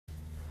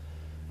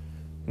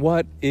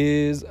What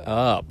is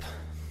up?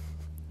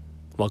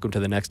 Welcome to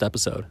the next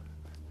episode.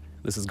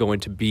 This is going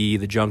to be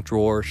the Junk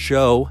Drawer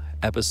Show,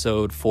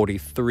 episode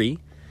 43.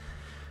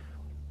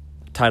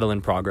 Title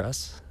in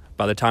progress.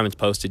 By the time it's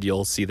posted,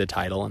 you'll see the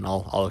title, and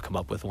I'll come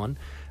up with one.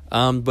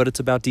 But it's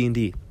about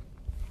D&D.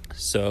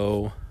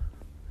 So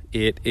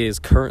it is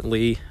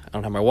currently, I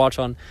don't have my watch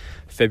on,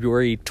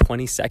 February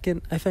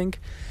 22nd, I think.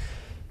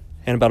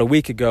 And about a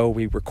week ago,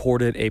 we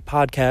recorded a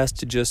podcast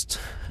to just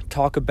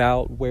talk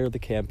about where the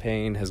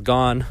campaign has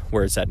gone,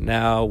 where it's at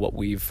now, what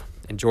we've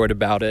enjoyed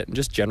about it, and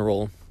just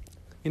general,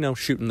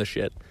 shooting the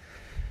shit.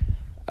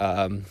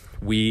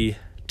 We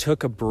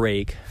took a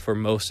break for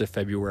most of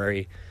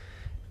February,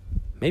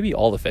 maybe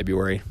all of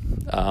February,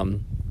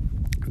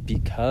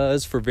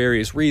 because for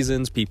various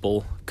reasons,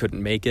 people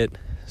couldn't make it.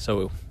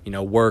 So,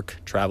 work,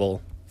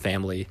 travel,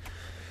 family,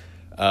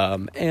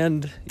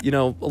 and,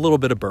 a little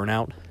bit of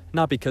burnout.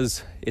 Not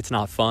because it's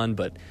not fun,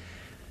 but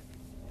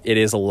it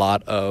is a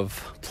lot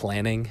of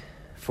planning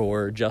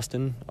for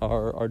Justin,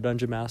 our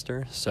dungeon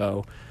master.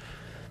 So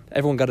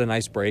everyone got a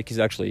nice break. He's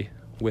actually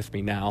with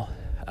me now.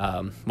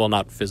 Well,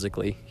 not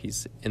physically.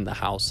 He's in the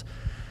house.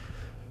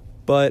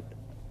 But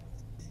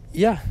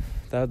yeah,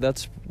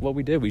 that's what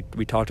we did.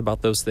 We talked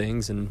about those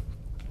things, and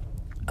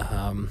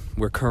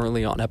we're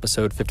currently on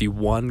episode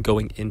 51,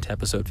 going into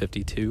episode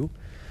 52.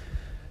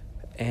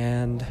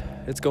 And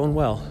it's going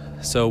well.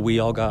 So we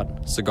all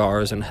got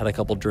cigars and had a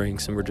couple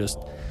drinks, and we're just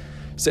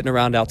sitting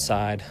around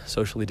outside,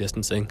 socially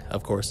distancing,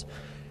 of course.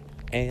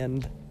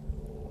 And,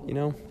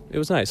 it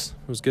was nice.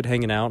 It was good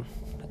hanging out.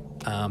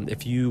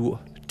 If you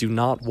do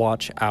not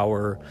watch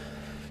our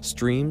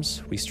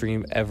streams, we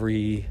stream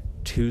every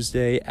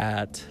Tuesday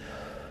at,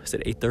 is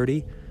it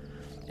 8:30?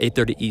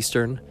 8:30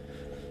 Eastern,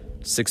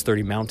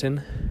 6:30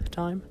 Mountain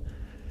time.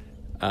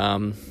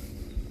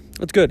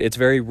 It's good. It's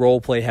very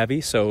role-play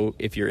heavy, so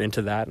if you're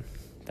into that,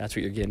 that's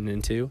what you're getting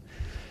into.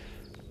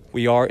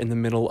 We are in the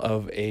middle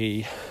of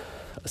a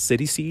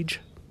city siege.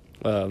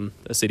 A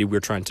city we're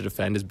trying to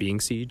defend is being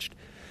sieged.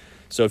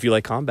 So if you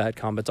like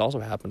combat's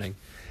also happening.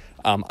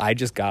 I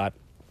just got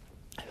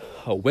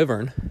a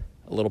wyvern,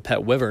 a little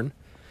pet wyvern.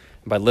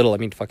 And by little, I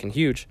mean fucking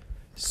huge.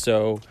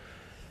 So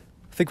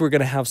I think we're going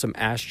to have some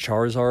Ash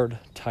Charizard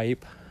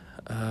type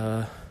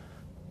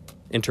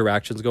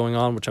interactions going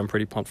on, which I'm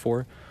pretty pumped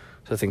for.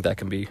 So I think that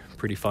can be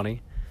pretty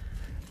funny.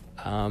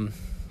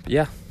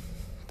 Yeah,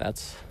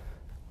 that's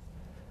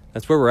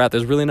where we're at.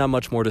 There's really not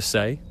much more to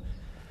say.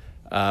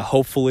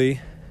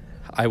 Hopefully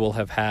I will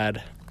have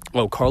had...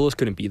 Well, Carlos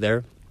couldn't be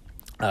there.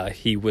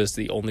 He was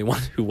the only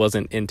one who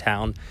wasn't in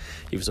town.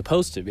 He was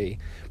supposed to be.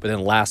 But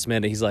then last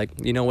minute, he's like,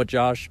 you know what,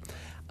 Josh?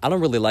 I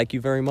don't really like you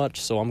very much,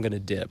 so I'm going to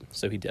dip.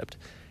 So he dipped.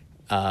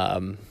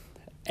 And,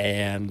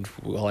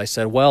 well, I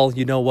said, well,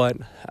 you know what?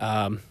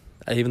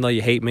 Even though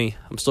you hate me,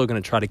 I'm still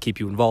going to try to keep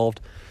you involved.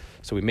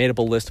 So we made up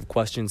a list of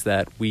questions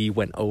that we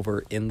went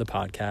over in the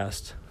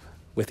podcast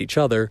with each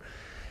other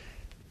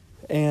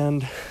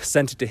and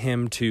sent it to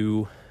him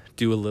to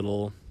do a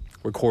little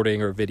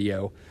recording or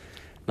video.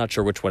 Not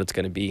sure which one it's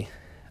going to be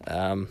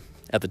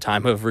at the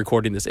time of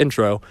recording this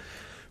intro,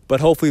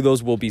 but hopefully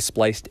those will be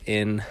spliced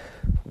in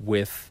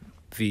with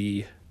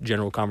the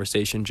general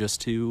conversation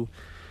just to,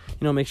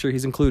 make sure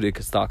he's included,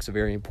 because Thoc's a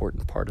very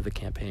important part of the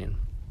campaign.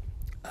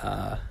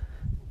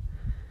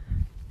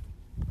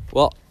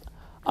 Well,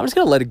 I'm just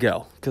going to let it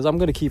go, because I'm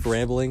going to keep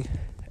rambling,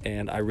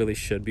 and I really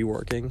should be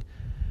working.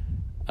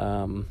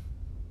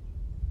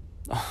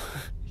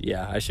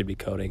 Yeah, I should be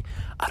coding.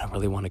 I don't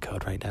really want to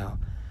code right now.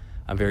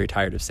 I'm very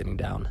tired of sitting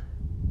down.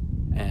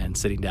 And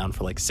sitting down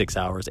for like 6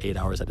 hours, 8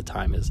 hours at a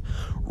time is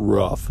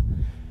rough.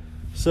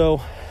 So,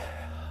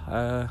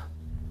 yeah,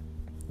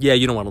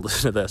 you don't want to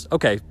listen to this.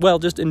 Okay, well,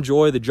 just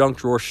enjoy the Junk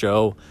Drawer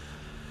Show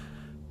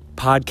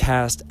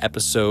podcast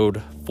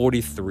episode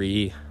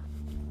 43.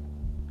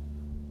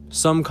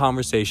 Some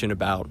conversation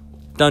about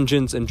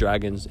Dungeons and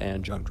Dragons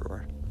and Junk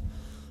Drawer.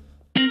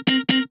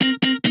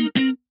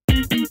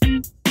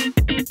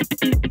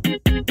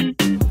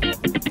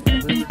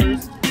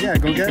 Yeah,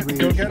 go get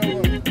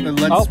a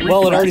Let's it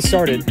already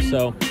started,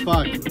 so.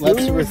 Fuck,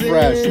 let's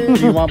refresh.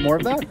 Do you want more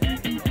of that?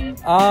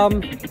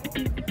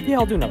 Yeah,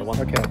 I'll do another one.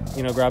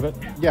 Okay. Grab it.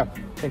 Yeah.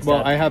 Thanks, well,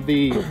 Dad. I have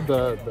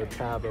the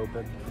tab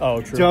open.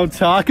 Oh, true. Don't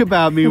talk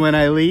about me when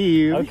I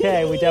leave.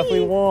 Okay, we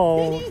definitely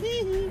won't.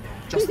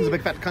 Justin's a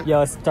big fat cunt. Yeah,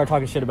 let's start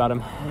talking shit about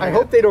him. I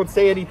hope they don't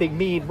say anything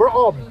mean. We're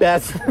all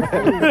best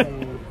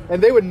friends.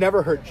 And they would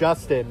never hurt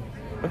Justin.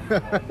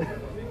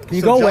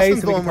 You go away.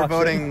 Justin's the one we're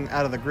voting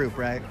out of the group,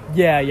 right?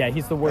 Yeah,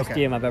 he's the worst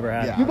game I've ever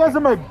had. Yeah. You guys are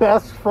my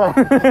best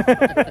friends.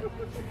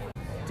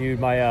 Dude,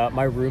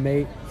 my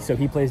roommate, so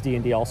he plays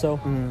D&D also,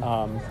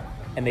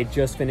 and they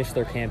just finished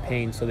their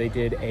campaign, so they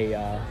did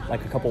a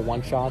couple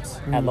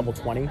one-shots at level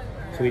 20,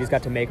 so he just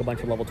got to make a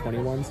bunch of level 20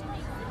 ones.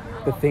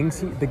 The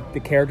things the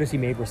characters he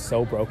made were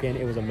so broken,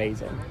 it was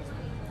amazing.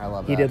 I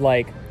love that. He did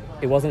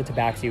it wasn't a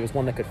tabaxi, it was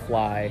one that could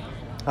fly.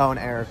 Oh, an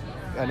Eric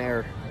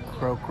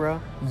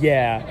Crocra?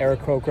 Yeah,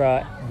 Eric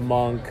Crocra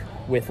monk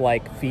with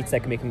feats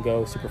that can make him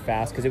go super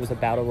fast, because it was a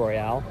battle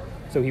royale.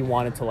 so he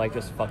wanted to like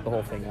just fuck the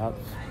whole thing up,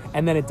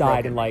 and then it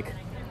died in like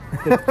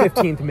the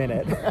 15th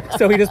minute.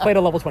 So he just played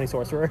a level 20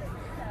 sorcerer,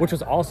 which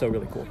was also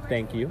really cool.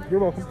 Thank you. You're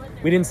welcome.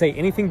 We didn't say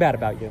anything bad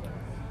about you.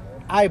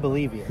 I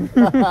believe you.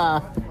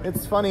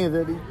 It's funny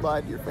that he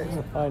lied to your face.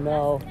 I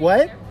know.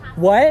 What?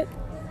 What?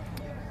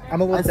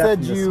 I'm a little I deaf said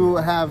in this you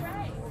one. have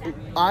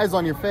eyes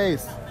on your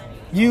face.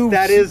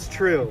 That is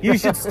true. You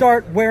should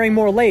start wearing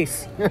more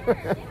lace.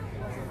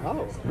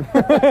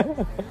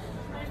 Oh.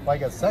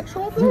 Like a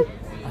sexual thing?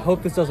 I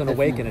hope this doesn't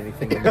awaken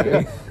anything in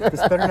me.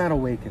 This better not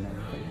awaken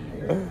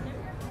anything.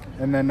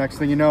 And then next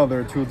thing you know,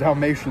 there are 2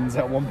 Dalmatians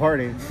at one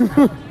party.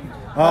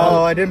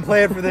 Oh, I didn't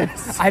play it for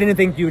this. I didn't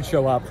think you would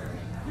show up.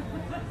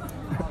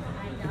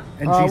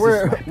 And Jesus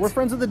we're wept.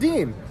 friends of the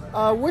dean.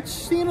 Which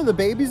scene are the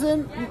babies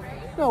in?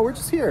 No, we're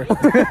just here.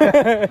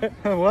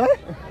 What?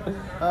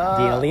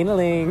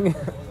 Dina-lina-ling.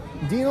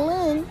 Dina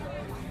Ling.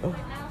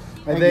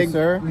 I you, think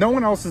sir. no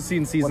one else has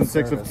seen season What a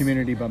 6 of service.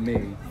 Community but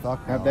me.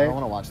 Fuck no, Have I they? don't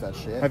want to watch that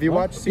shit. Have you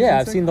watched season Yeah,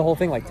 I've 6? seen the whole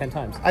thing like 10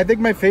 times. I think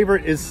my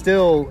favorite is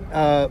still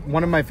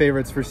one of my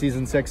favorites for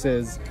season 6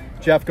 is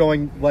Jeff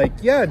going like,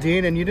 "Yeah,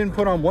 Dean, and you didn't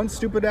put on one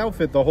stupid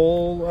outfit the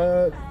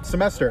whole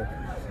semester."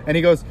 And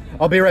he goes,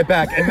 "I'll be right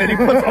back," and then he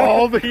puts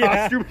all the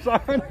costumes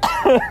on.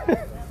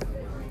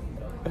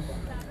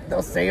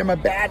 They'll say I'm a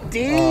bad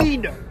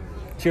dean.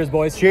 Cheers,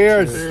 boys.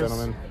 Cheers.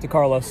 gentlemen. To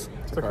Carlos.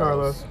 To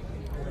Carlos.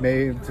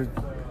 May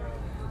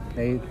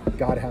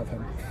God have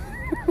him.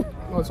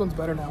 Oh, this one's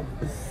better now.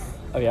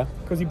 Oh, yeah?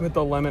 Because he put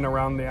the lemon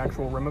around the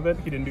actual rim of it.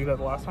 He didn't do that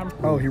the last time.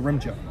 Oh, he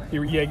rimmed you.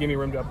 Yeah, give me a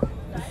rim job.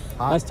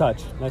 Nice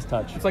touch. Nice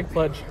touch. It's like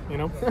Pledge, you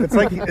know? It's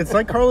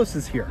like Carlos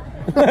is here.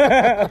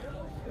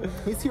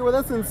 He's here with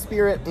us in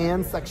spirit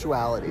and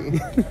sexuality.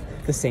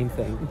 The same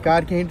thing.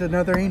 God gained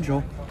another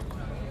angel.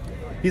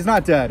 He's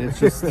not dead. It's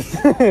just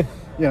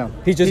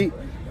He just...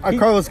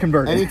 Carlos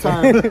converted.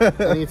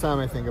 Anytime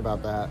I think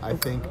about that, I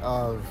think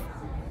of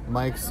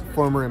Mike's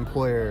former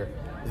employer,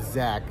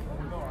 Zach,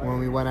 when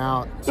we went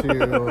out to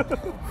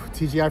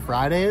TGI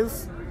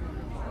Fridays,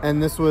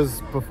 and this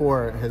was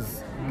before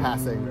his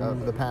passing,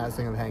 the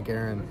passing of Hank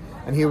Aaron,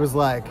 and he was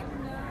like,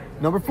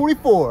 "Number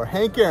 44,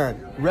 Hank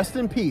Aaron, rest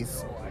in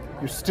peace.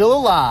 You're still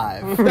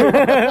alive."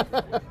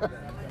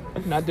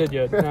 Not dead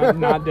yet.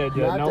 Not dead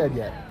yet. Not Nope. dead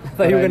yet. I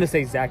thought you were going to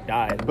say Zach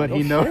died. But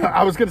he knows.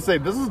 I was gonna say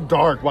this is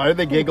dark. Why are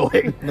they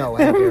giggling? No,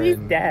 Hank He's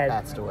Aaron dead.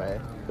 passed away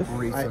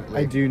recently.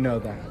 I do know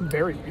that.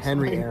 Very recently.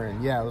 Henry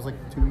Aaron. Yeah, it was like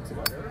 2 weeks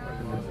ago.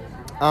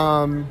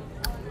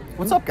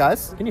 What's up,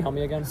 guys? Can you help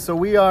me again? So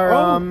we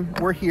are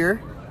we're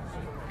here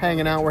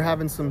hanging out. We're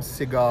having some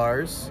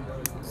cigars.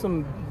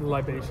 Some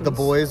libations. The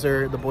boys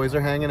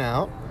are hanging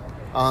out.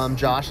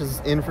 Josh is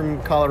in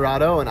from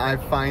Colorado, and I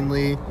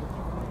finally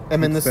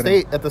am in the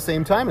spitting. state at the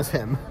same time as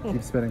him.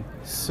 Keep spitting.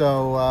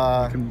 So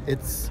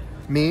it's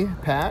me,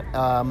 Pat.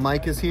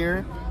 Mike is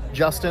here.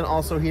 Justin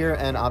also here,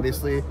 and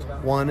obviously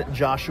one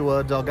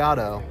Joshua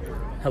Delgado.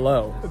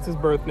 Hello. It's his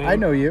birth name. I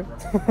know you.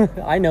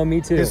 I know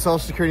me too. His social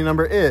security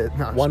number is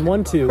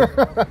 112.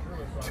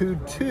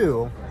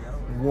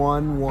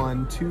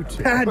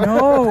 221122. Pat,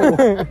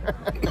 no.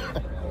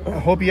 I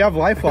hope you have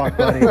LifeLock,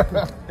 buddy.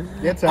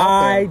 It's out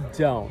I there.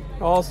 don't.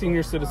 All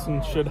senior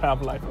citizens should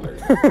have life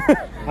alert.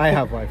 I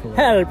have LifeAlert.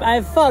 Help!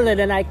 I've fallen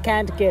and I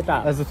can't get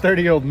up. As a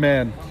 30-year-old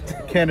man,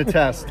 can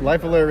attest.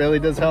 LifeAlert really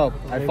does help.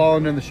 I've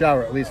fallen in the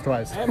shower at least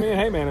twice. I mean,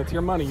 hey man, it's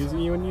your money. Use it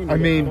you and you. I need it,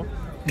 mean, you know?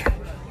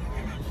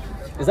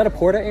 Is that a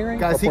Porta earring?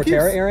 Guys, or he Portera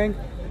keeps- earring?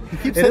 He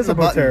keeps it hitting is a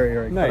the button, Botero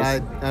earring. but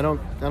Nice. I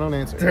don't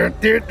answer.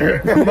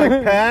 I'm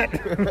like,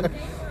 Pat.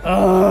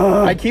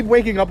 I keep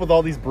waking up with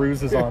all these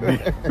bruises on me.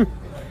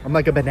 I'm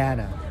like a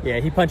banana. Yeah,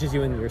 he punches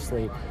you in your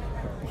sleep.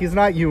 He's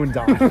not you and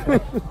Don.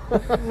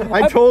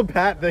 I told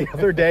Pat the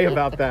other day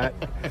about that.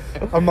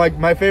 I'm like,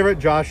 my favorite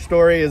Josh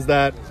story is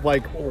that,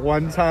 like,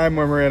 one time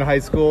when we were in high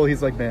school,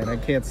 he's like, man, I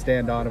can't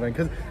stand Donovan.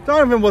 Because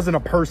Donovan wasn't a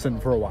person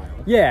for a while.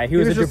 Yeah, he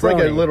was a just jabroni.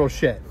 like a little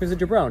shit. He was a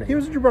jabroni. He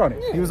was a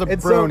jabroni. He was a And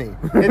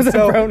brony. And a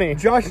so brony.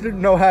 Josh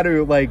didn't know how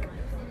to, like,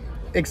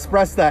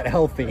 express that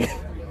healthy.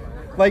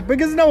 Like,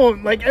 because no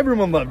one, like,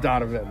 everyone loved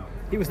Donovan.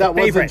 He was That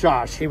the favorite. wasn't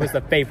Josh. He was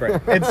the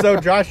favorite. And so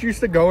Josh used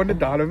to go into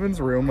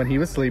Donovan's room when he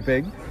was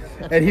sleeping,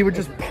 and he would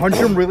just punch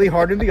him really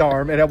hard in the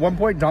arm. And at one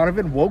point,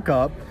 Donovan woke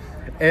up,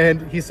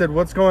 and he said,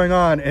 "What's going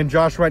on?" And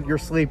Josh went, "You're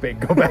sleeping.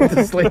 Go back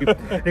to sleep."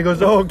 And he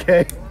goes, "Oh,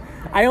 okay."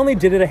 I only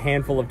did it a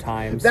handful of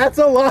times. That's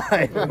a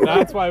lie.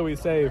 That's why we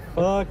say,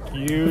 fuck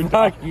you.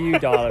 Fuck you,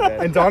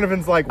 Donovan. And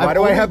Donovan's like, "Why I've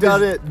do I only have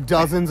done this?" it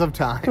dozens of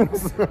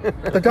times.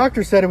 The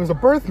doctor said it was a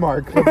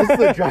birthmark, but this is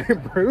a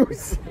giant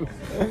bruise.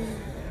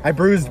 I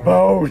bruised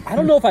bone. I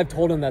don't know if I've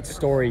told him that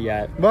story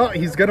yet. Well,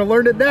 he's gonna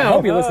learn it I now.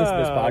 hope he listens to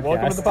this podcast.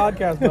 Welcome to the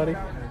podcast, buddy.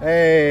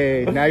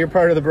 Hey, now you're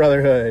part of the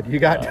brotherhood. You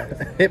got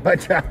hit by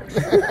Josh.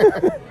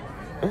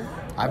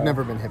 I've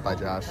never been hit by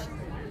Josh.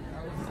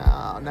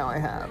 Now I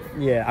have.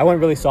 Yeah, I went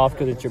really soft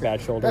because it's your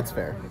bad shoulder. That's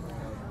fair.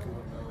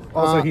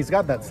 Also, he's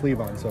got that sleeve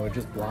on, so it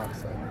just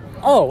blocks it.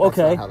 Oh, That's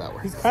okay. not how that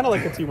works. He's kind of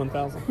like a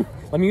T-1000.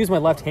 Let me use my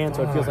left hand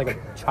so it feels like a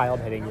child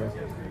hitting you.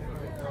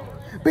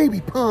 Baby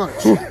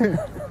punch.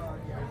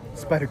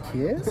 Spider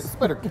Kiss?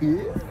 Spider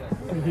Kid.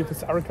 He the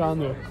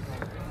Saracano.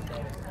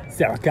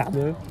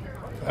 Saracano.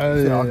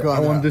 I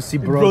wanted to see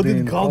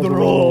Broden Broden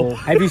Calderol.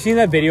 Have you seen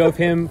that video of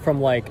him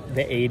from like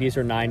the 80s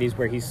or 90s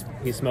where he's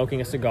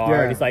smoking a cigar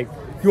Yeah. and he's like,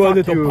 "You're a Fuck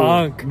little you,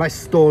 punk. my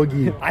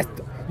stogie.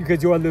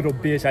 Because you're a little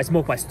bitch. I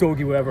smoke my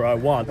stogie wherever I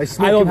want. I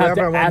smoke don't it have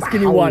to wherever I want ask my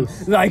anyone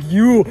house." like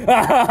you."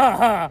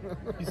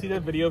 You see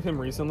that video of him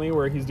recently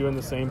where he's doing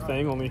the same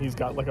thing, only he's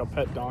got like a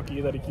pet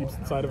donkey that he keeps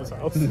inside of his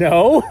house?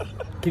 No.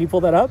 Can you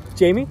pull that up,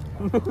 Jamie?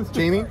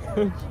 Jamie?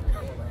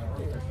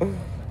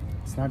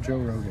 It's not Joe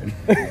Rogan.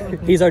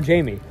 He's our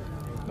Jamie.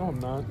 No, I'm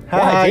not.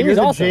 Hi, Jamie's you're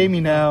the awesome.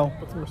 Jamie now.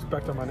 Put some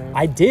respect on my name.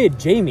 I did,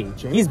 Jamie.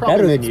 Jamie He's probably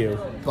better than makes you.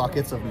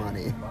 Buckets of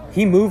money.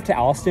 He moved to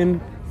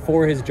Austin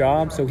for his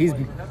job, so he's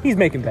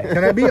making bank.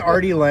 Can I be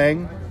Artie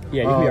Lang?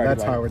 Yeah, you can be Artie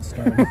that's Lang. Howard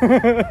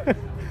Stern.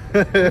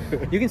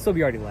 You can still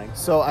be Artie Lang.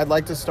 So I'd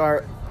like to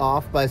start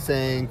off by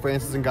saying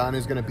Francis Ngannou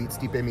is going to beat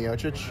Stipe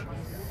Miocic.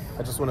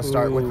 I just want to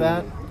start with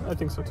that. I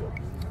think so too.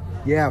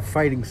 Yeah,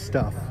 fighting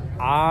stuff.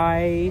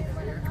 I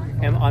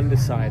am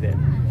undecided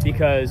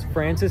because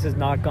Francis has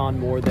not gone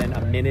more than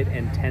a minute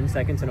and 10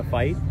 seconds in a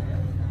fight.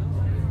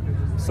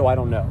 So I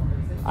don't know.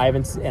 I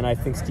haven't, and I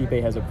think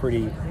Stipe has a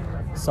pretty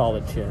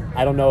solid chin.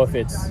 I don't know if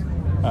it's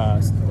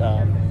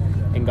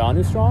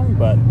Ngannou strong,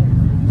 but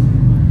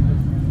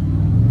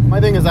My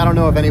thing is, I don't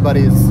know if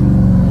anybody's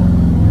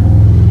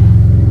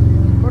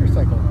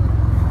Motorcycle.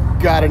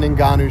 got an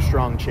Ngannou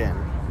strong chin.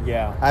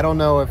 yeah. I don't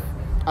know if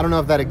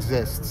that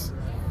exists.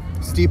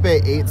 Stipe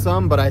ate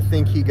some, but I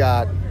think he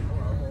got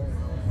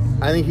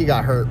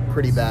hurt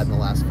pretty bad in the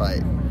last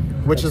fight,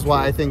 which is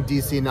why I think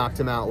DC knocked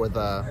him out with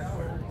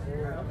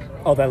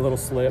Oh, that little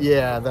slip.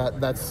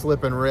 that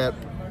slip and rip.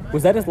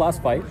 Was that his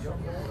last fight?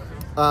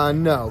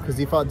 No, because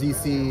he fought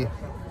DC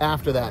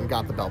after that and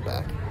got the belt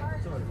back.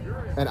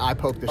 And I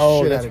poked the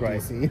Oh, shit that's out of right.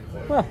 DC.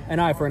 Well, an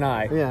eye for an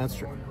eye. Yeah, that's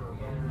true.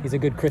 He's a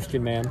good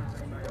Christian man,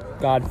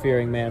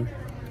 God-fearing man.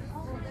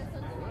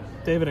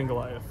 David and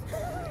Goliath.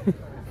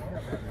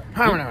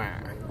 Want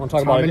to talk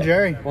Tom about and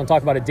Jerry. Want to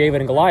talk about a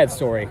David and Goliath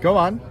story? Go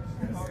on.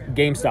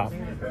 GameStop.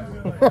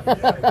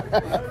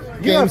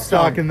 Game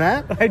stock in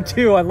that. I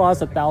do. I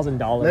lost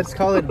 $1,000. Let's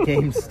call it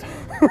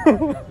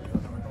GameStop.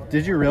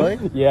 Did you really?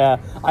 Yeah,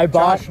 I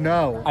bought. Josh,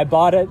 no. I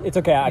bought it. It's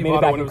okay. I You made it bought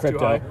it back when in it was too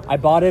crypto. high? I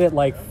bought it at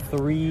like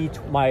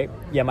my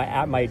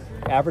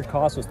average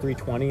cost was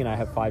 $320, and I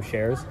have 5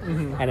 shares,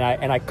 Mm-hmm.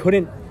 and I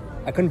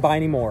couldn't buy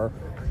any more,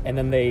 and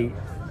then they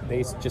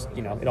just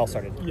it all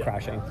started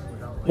crashing.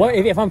 Well,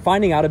 if I'm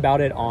finding out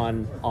about it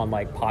on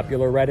like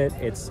popular Reddit,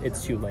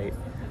 it's too late.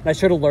 And I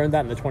should have learned that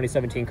in the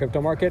 2017 crypto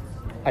market.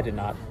 I did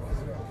not.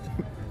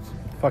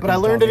 Fucking But I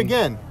learned it dummy.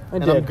 again,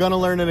 and did. I'm gonna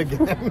learn it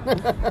again.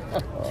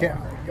 Can't,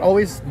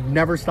 always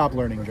never stop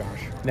learning,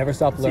 Josh. Never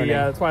stop See, learning.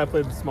 yeah, that's why I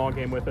played the small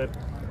game with it.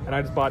 And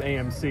I just bought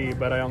AMC,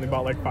 but I only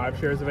bought like 5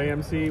 shares of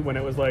AMC when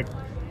it was like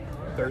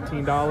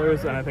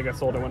 $13, and I think I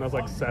sold it when it was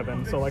like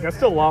 $7. So like I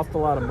still lost a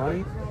lot of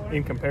money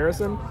in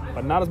comparison,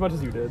 but not as much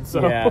as you did.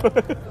 So Yeah.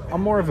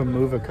 I'm more of a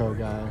Movico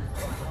guy.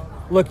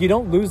 Look, you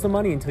don't lose the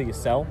money until you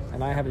sell,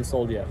 and I haven't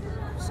sold yet.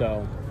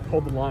 So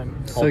hold the line.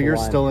 So Hold the you're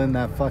line. still in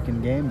that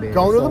fucking game, baby.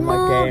 Go to still the in my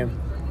moon. game.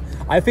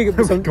 I figured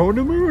Going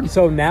to moon.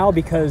 So now,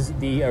 because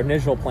the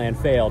initial plan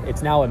failed,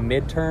 it's now a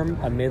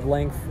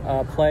mid-length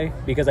play.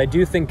 Because I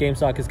do think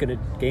GameStop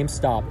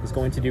is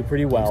going to do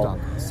pretty well.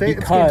 Say it's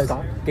because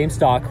GameStop.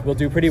 GameStop will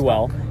do pretty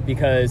well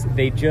because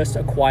they just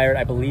acquired.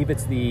 I believe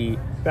it's the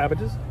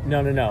Babbage's?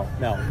 no.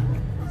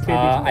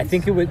 KBGs? I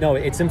think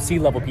it's some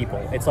C-level people.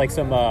 It's like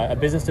some a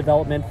business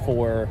development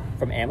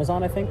from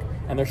Amazon, I think,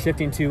 and they're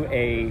shifting to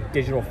a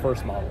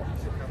digital-first model.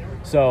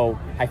 So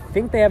I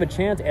think they have a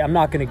chance. I'm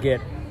not going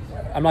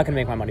to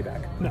make my money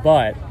back,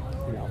 but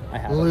I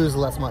have Lose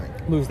less money,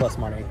 lose less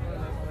money.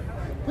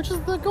 which is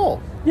the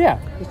goal. Yeah,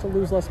 just to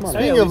lose less money.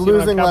 Hey, Speaking at of least you don't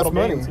have losing less capital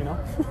money. gains, you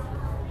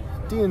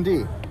know?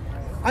 D&D.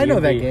 I know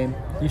that D&D. game.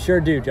 You sure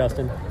do,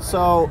 Justin.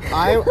 So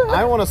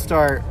I want to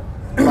start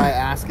by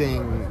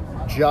asking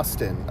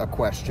Justin a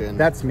question.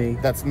 That's me.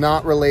 That's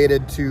not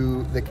related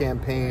to the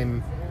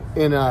campaign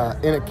in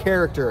a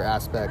character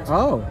aspect.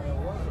 Oh.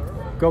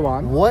 Go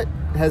on. What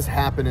has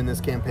happened in this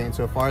campaign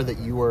so far that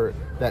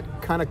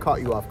kind of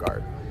caught you off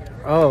guard?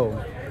 Oh.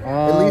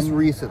 At least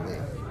recently.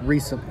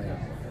 recently.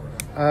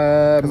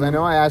 Because I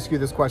know I ask you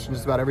this question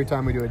just about every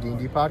time we do a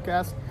D&D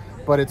podcast,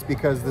 but it's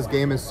because this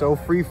game is so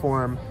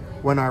freeform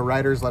when our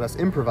writers let us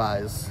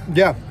improvise.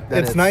 Yeah,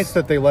 that it's nice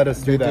that they let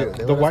us do they that.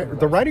 do. They let us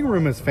The writing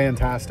room is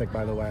fantastic,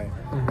 by the way.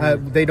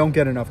 They don't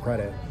get enough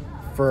credit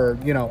for,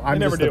 I'm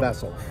never just the do.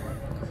 vessel.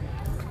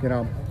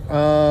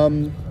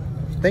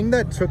 Thing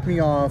that took me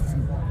off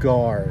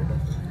guard,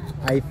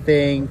 I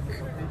think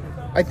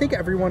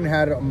everyone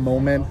had a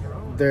moment.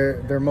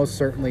 There most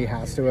certainly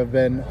has to have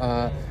been.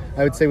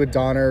 I would say with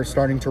Donner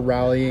starting to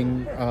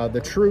rallying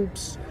the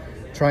troops,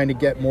 trying to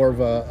get more of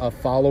a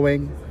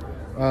following,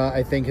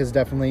 I think has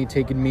definitely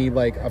taken me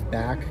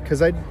aback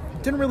because I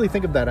didn't really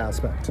think of that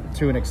aspect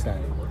to an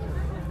extent.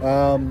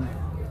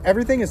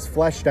 Everything is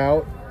fleshed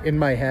out in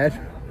my head,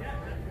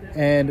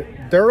 and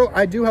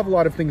I do have a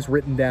lot of things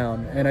written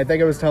down, and I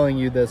think I was telling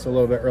you this a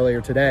little bit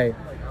earlier today.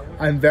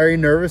 I'm very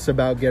nervous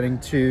about getting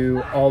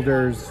to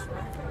Alder's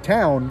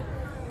town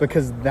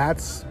because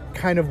that's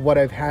kind of what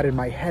I've had in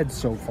my head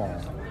so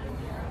far.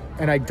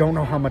 And I don't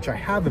know how much I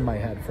have in my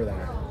head for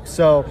that.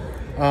 So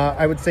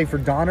I would say for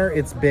Donner,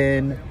 it's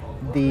been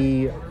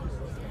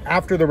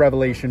after the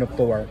revelation of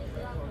Thor,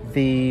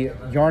 the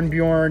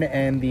Yarnbjorn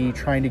and the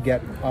trying to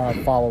get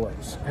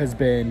followers has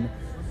been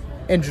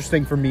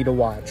interesting for me to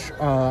watch.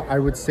 I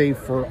would say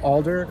for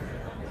Alder,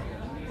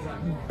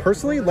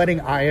 personally letting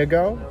Aya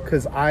go,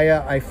 because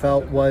Aya I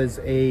felt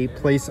was a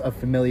place of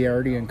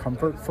familiarity and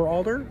comfort for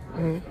Alder,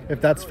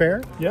 if that's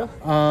fair. Yeah.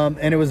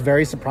 And it was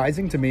very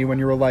surprising to me when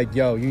you were like,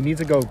 yo, you need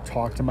to go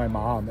talk to my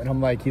mom. And I'm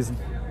like, the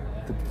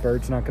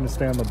bird's not going to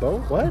stay on the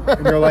boat? What?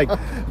 And you're like,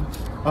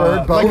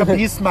 like a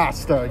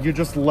beastmaster. You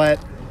just let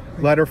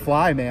her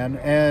fly, man.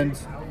 And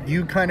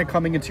you kind of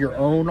coming into your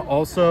own.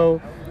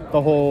 Also,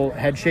 the whole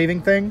head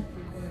shaving thing.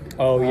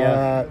 Oh,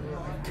 yeah.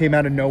 Came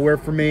out of nowhere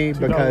for me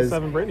because...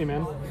 2007 Britney,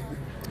 man.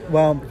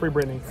 Well, Free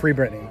Britney. Free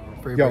Britney.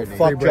 Free Yo, Britney.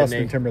 fuck Free Britney.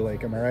 Justin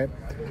Timberlake, am I right?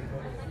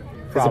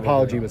 His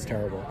apology was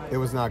terrible. It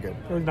was not good.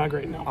 It was not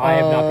great, no. I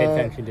have not paid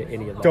attention to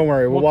any of them. Don't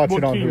worry, we'll watch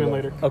it on key you in Hulu.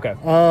 later. Okay.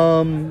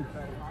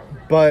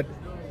 But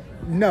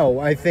no,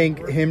 I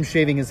think him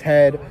shaving his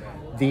head,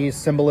 the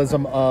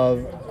symbolism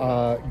of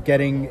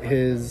getting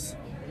his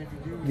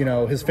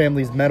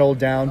family's metal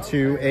down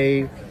to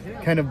a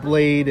kind of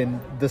blade, and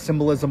the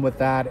symbolism with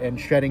that, and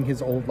shedding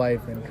his old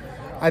life, and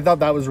I thought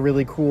that was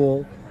really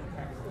cool.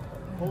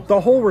 The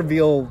whole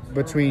reveal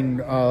between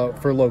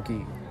for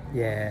Loki.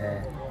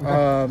 Yeah.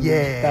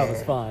 Yeah. That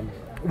was fun.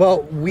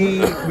 Well, we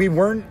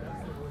weren't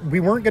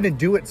going to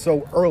do it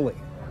so early.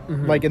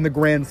 Like in the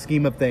grand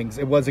scheme of things,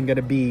 it wasn't going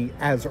to be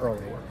as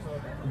early.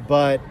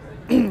 But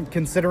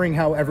considering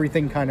how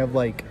everything kind of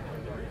like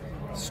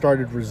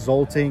started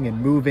resulting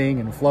and moving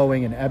and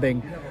flowing and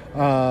ebbing,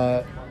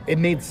 it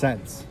made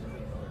sense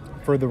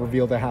for the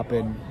reveal to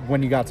happen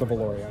when you got to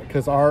Valoria,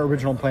 because our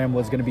original plan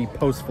was going to be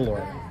post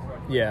Valoria.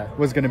 Yeah.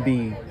 Was going to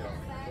be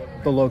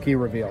the Loki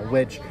reveal,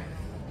 which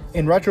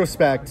in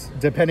retrospect,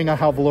 depending on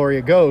how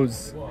Valoria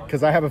goes,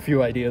 because I have a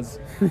few ideas,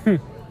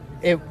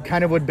 it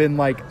kind of would have been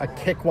like a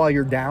kick while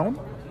you're down,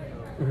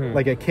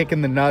 like a kick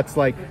in the nuts.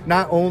 Like,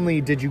 not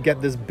only did you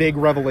get this big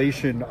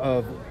revelation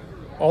of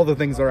all the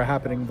things that are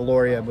happening in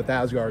Valoria with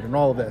Asgard and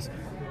all of this,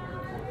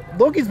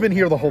 Loki's been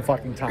here the whole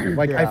fucking time.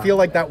 Like, I feel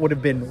like that would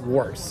have been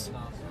worse.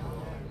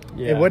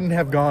 Yeah. It wouldn't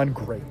have gone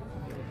great.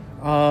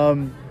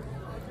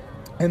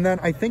 And then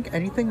I think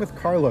anything with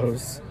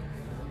Carlos,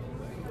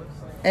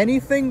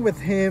 anything with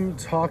him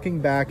talking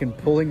back and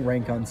pulling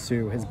rank on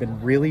Sue has been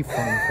really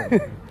fun for me.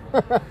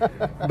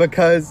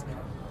 Because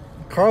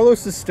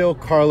Carlos is still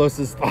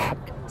Carlos's thought.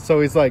 So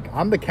he's like,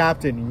 I'm the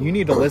captain and you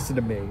need to listen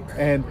to me.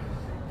 And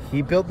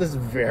he built this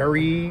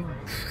very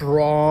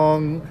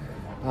strong,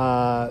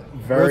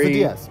 Rosa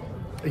Diaz.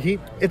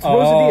 It's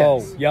Rosa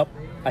Diaz. Yep.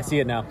 I see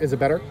it now. Is it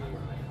better?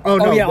 Oh,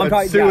 no, yeah, I'm but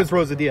talking- Sue yeah. is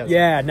Rosa Diaz.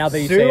 Yeah, now that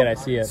you say it, I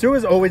see it. Sue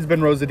has always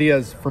been Rosa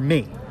Diaz for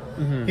me.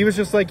 He was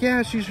just like,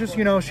 yeah, she's just,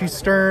 she's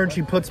stern,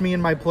 she puts me in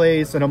my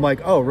place, and I'm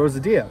like, oh, Rosa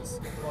Diaz.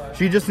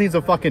 She just needs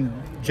a fucking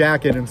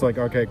jacket, and it's like,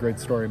 okay, great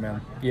story, man.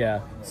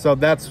 Yeah. So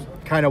that's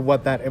kind of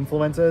what that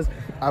influence is.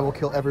 I will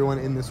kill everyone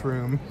in this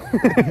room.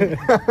 Her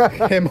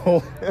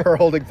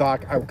holding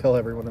Thok, I will kill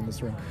everyone in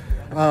this room.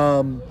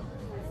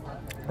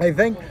 I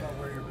think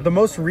the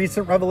most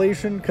recent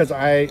revelation, because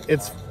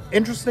it's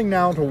interesting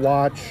now to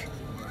watch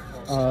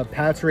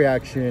Pat's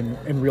reaction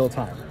in real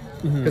time.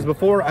 Because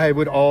before I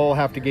would all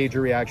have to gauge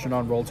a reaction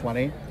on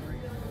Roll20,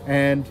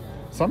 and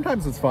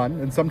sometimes it's fun,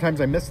 and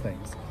sometimes I miss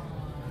things.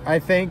 I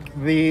think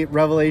the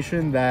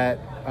revelation that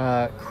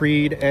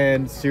Creed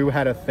and Sue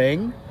had a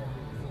thing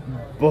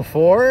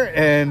before,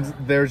 and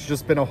there's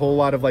just been a whole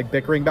lot of like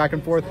bickering back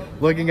and forth,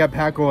 looking at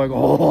Pat going,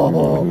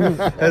 oh,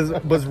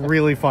 was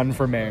really fun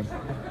for me.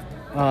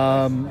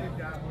 I'm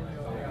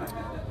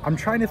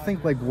trying to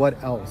think like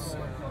what else.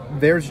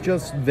 There's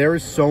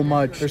so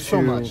much. There's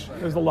so much.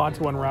 There's a lot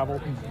to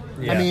unravel.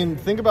 Yeah. I mean,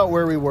 think about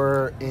where we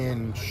were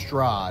in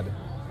Strahd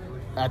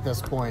at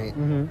this point.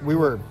 We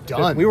were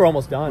done. We were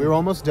almost done. We were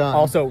almost done.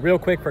 Also, real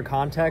quick for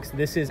context,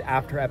 this is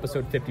after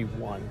episode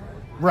 51.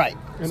 Right.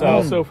 And So-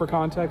 also, for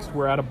context,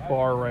 we're at a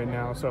bar right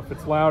now, so if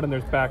it's loud and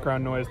there's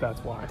background noise,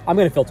 that's why. I'm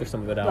going to filter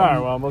some of it out. All right,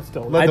 well, let's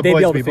still... Let the they'd be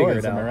boys able be to figure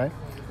boys, it am I out.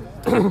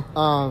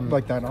 right?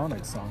 Like that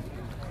Onyx song.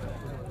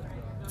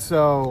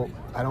 So,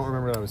 I don't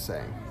remember what I was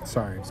saying.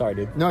 Sorry,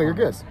 dude. No, you're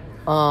good.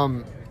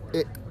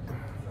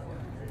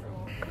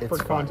 It's for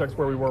fine. context,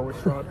 where we were with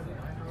Strahd.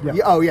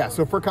 Yeah,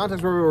 so for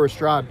context where we were with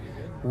Strahd,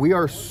 we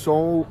are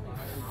so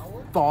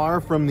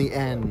far from the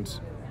end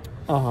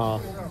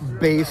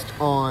based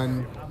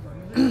on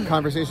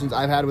conversations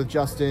I've had with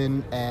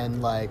Justin,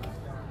 and like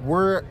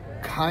we're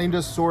kind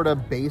of sort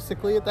of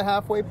basically at the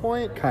halfway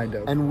point. Kind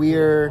of. And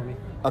we're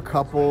a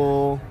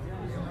couple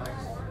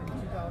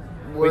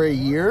over a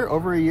year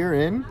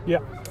in. Yeah.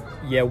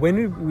 Yeah,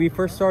 when we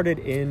first started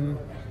in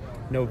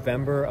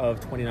November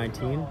of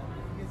 2019,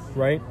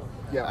 right?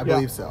 Yeah, I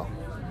believe so.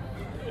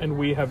 and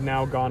we have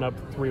now gone up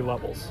 3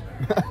 levels.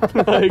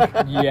 Like,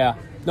 Yeah.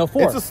 No,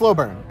 4. It's a slow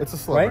burn. It's a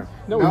slow Right? burn.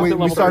 No, we, we we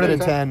level started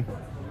 13. at 10.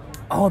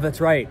 Oh,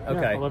 that's right. yeah,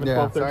 Okay. 11, Yeah.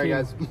 12, 13. Sorry,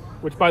 guys.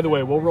 Which, by the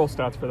way, we'll roll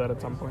stats for that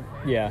at some point.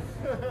 Yeah.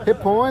 Hit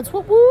points.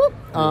 Whoop whoop.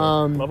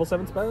 Level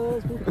 7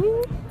 spells.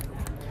 Woo-hoo.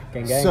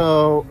 Gang gang.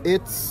 So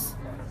it's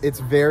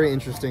very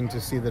interesting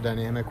to see the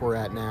dynamic we're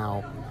at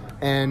now,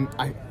 and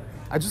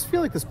I just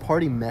feel like this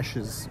party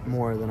meshes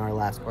more than our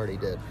last party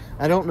did.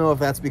 I don't know if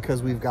that's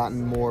because we've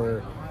gotten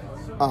more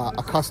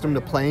accustomed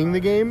to playing the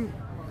game,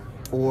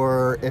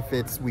 or if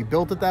it's we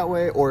built it that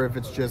way, or if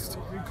it's just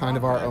kind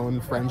of our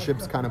own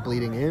friendships kind of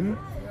bleeding in.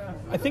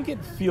 I think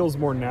it feels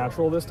more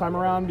natural this time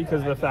around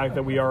because of the fact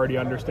that we already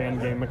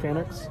understand game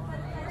mechanics.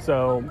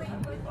 So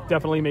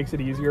definitely makes it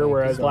easier,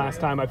 whereas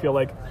last time I feel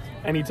like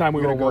anytime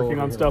we were working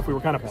on stuff, we were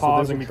kind of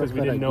pausing because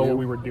we didn't know what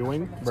we were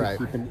doing. Right.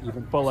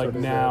 But like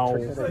now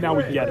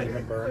we get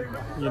it,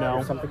 you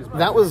know?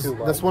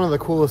 That's one of the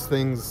coolest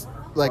things,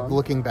 like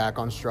looking back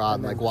on Strahd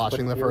and like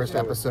watching the first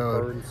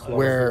episode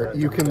where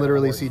you can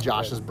literally see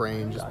Josh's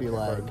brain just be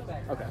like,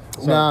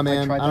 nah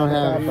man, I don't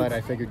have. But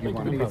I figured you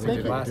wanted to probably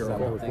do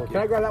that. Can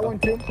I grab that one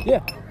too?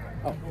 Yeah.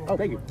 Oh,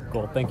 thank you.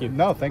 Cool. Thank you.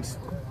 No, thanks.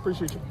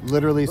 Appreciate you.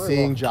 Literally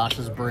seeing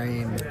Josh's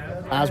brain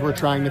as we're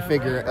trying to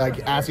figure, like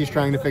as he's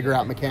trying to figure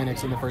out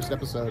mechanics in the first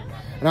episode,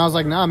 and I was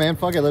like, nah man,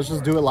 fuck it, let's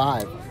just do it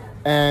live.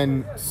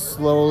 And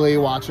slowly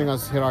watching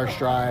us hit our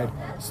stride,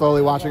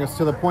 slowly watching us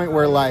to the point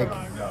where like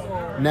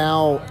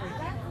now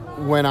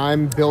when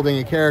I'm building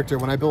a character,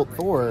 when I built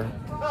Thor,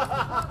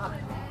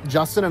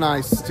 Justin and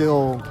I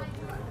still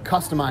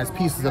customize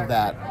pieces of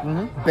that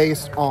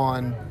based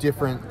on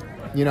different,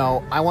 you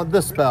know, I want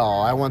this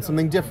spell, I want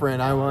something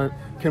different,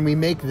 can we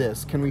make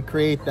this, can we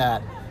create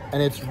that?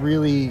 And it's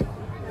really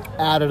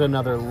added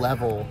another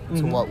level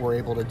to what we're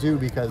able to do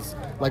because,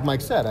 like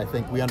Mike said, I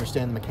think we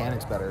understand the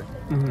mechanics better,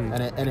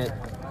 and it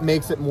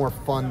makes it more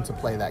fun to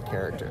play that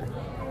character.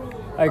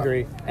 I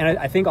agree. And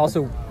I think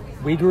also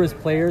we grew as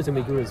players and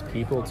we grew as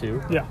people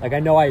too. Yeah. Like I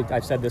know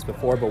I've said this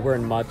before, but we're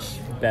in much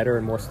better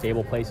and more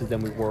stable places than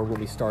we were when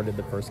we started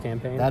the first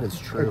campaign. That is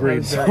true.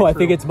 Agreed. So I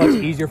think it's much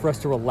easier for us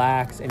to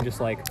relax and just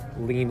like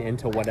lean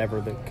into whatever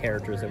the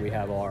characters that we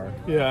have are.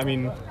 Yeah, I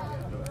mean,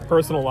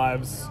 personal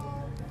lives.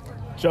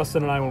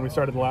 Justin and I, when we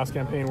started the last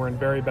campaign, were in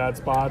very bad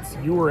spots.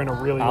 You were in a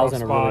really I was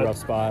rough in a spot. really rough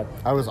spot.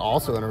 I was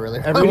also in a really.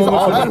 Everyone was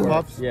all in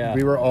rough. Yeah.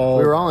 We were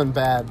all in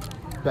bad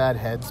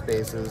head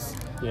spaces.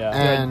 Yeah.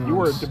 And You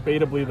were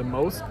debatably the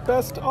most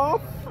best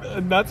off,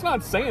 and that's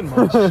not saying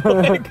much.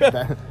 Like,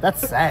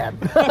 that's sad.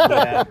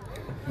 Yeah.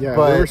 yeah,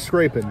 but- we were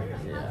scraping.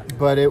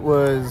 But it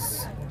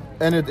was,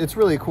 and it's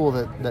really cool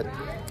that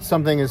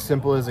something as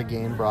simple as a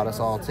game brought us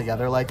all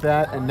together like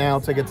that, and now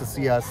to get to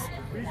see us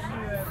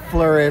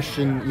flourish.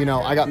 And you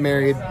know, I got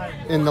married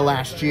in the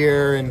last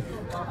year, and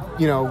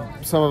you know,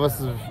 some of us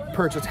have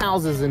purchased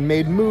houses and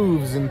made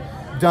moves and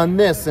done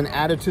this and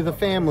added to the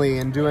family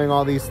and doing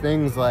all these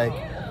things. Like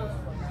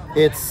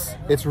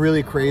it's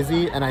really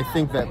crazy, and I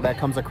think that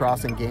comes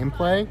across in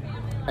gameplay.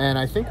 And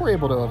I think we're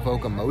able to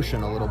evoke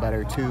emotion a little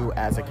better too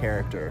as a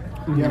character.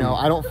 You know,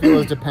 I don't feel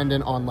as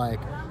dependent on like,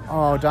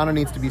 oh, Donna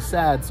needs to be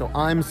sad, so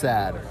I'm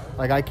sad.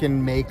 Like I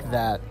can make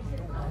that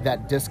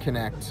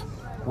disconnect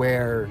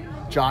where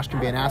Josh can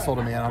be an asshole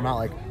to me, and I'm not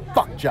like,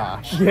 fuck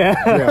Josh. Yeah.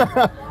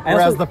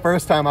 Whereas the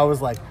first time I was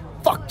like,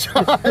 fuck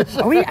Josh.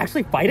 Are we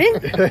actually fighting?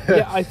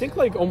 yeah, I think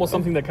like almost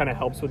something that kind of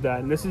helps with that,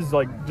 and this is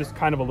like just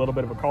kind of a little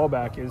bit of a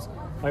callback, is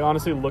like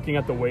honestly looking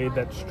at the way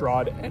that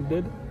Strahd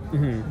ended.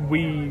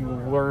 We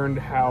learned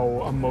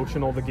how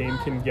emotional the game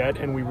can get,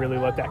 and we really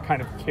let that kind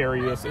of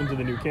carry us into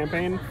the new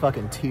campaign.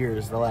 Fucking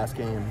tears the last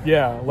game.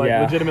 Yeah, like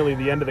Yeah. legitimately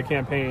the end of the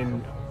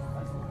campaign,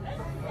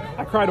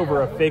 I cried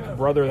over a fake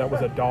brother that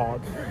was a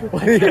dog.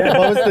 What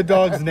was the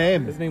dog's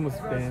name? His name was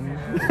Finn.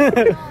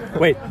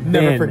 Wait,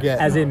 Never Vin, forget.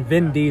 as in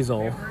Vin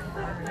Diesel.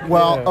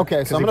 Well, Yeah.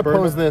 okay, so I'm he gonna burned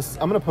pose it? this.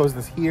 I'm gonna pose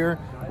this here,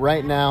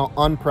 right now,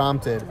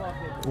 unprompted.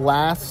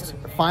 Last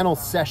final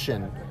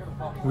session,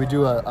 we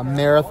do a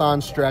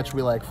marathon stretch.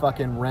 We like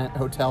fucking rent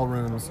hotel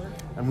rooms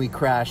and we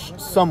crash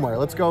somewhere.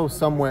 Let's go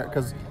somewhere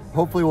because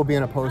hopefully we'll be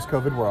in a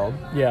post-COVID world.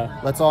 Yeah.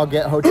 Let's all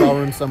get hotel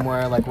rooms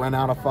somewhere, like rent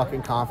out a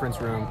fucking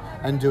conference room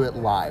and do it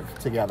live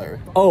together.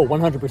 Oh,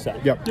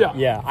 100%. Yep. Yeah.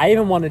 Yeah, I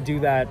even want to do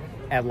that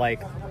at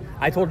like,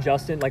 I told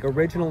Justin, like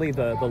originally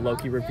the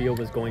Loki reveal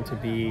was going to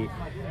be,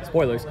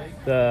 spoilers,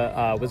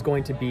 was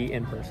going to be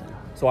in person.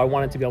 So I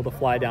wanted to be able to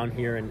fly down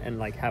here and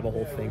like have a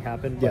whole thing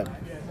happen. But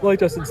like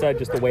Justin said,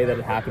 just the way that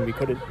it happened, we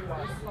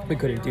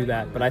couldn't do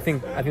that. But I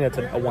think that's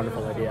a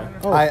wonderful idea.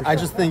 I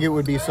just think it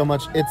would be so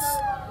much. It's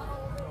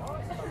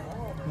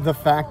the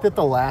fact that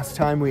the last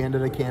time we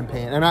ended a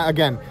campaign, and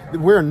again,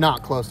 we're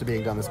not close to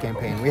being done this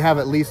campaign. We have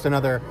at least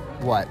another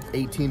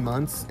 18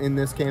 months in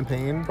this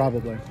campaign,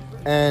 Probably.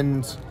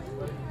 and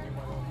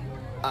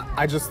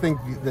I just think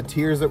the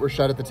tears that were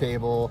shed at the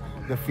table,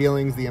 the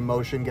feelings, the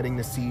emotion, getting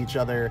to see each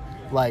other,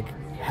 like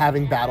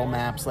having battle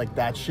maps, like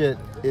that shit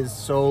is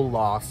so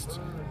lost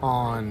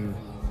on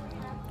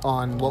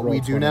what we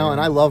do Roll20. now.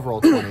 And I love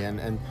Roll20,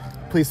 and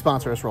please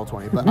sponsor us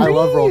Roll20. But I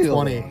love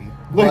Roll20.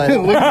 But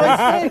Look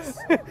at his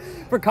face.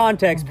 For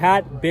context,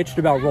 Pat bitched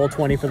about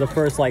Roll20 for the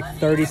first like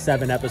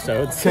 37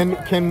 episodes. can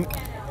We're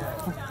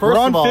first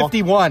on of all,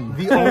 51.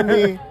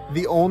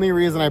 the only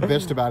reason I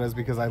bitched about it is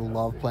because I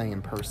love playing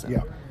in person.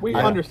 Yeah. We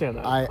I- understand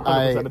that. I-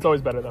 100%. It's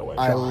always better that way.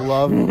 I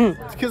love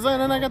because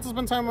then I got to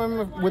spend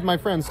time with my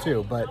friends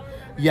too. But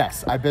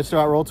yes, I bitched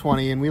about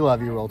Roll20, and we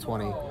love you,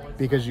 Roll20,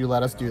 because you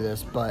let us do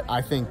this. But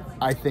I think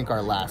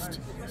our last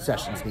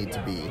sessions need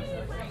to be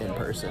in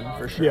person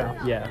for sure.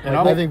 Yeah. Yeah. And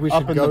I I'm think we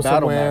up should in go the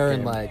battle somewhere map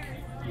and game. like.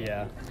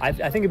 Yeah, I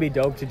think it'd be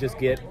dope to just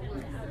get,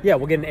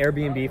 we'll get an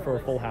Airbnb for a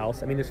full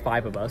house. I mean, there's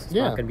 5 of us. It's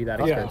Yeah. not going to be that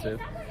Yeah. expensive.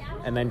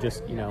 And then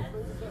just,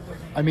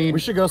 I mean, We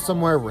should go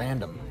somewhere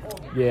random.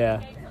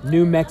 yeah,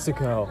 New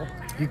Mexico.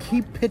 you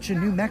keep pitching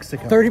New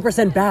Mexico.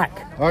 30%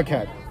 back.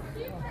 Okay.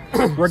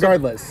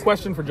 Regardless.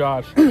 Question for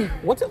Josh.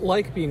 What's it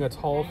like being a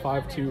tall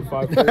 5'2",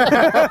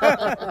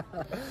 5'3"?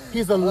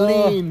 He's a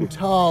lean,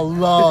 tall,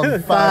 long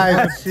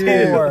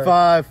 5'2",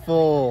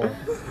 5'4".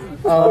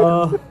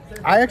 5'4".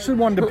 I actually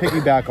wanted to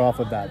piggyback off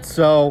of that.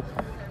 So,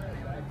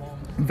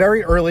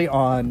 very early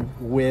on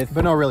with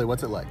But no, really,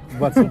 what's it like?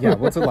 what's it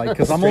like?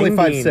 Because I'm only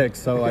String bean. 5'6",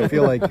 so I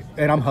feel like,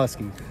 and I'm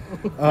husky.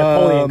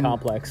 Napoleon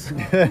complex.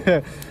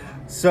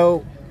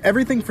 So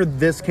everything for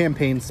this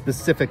campaign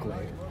specifically,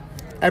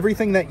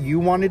 everything that you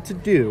wanted to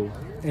do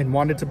and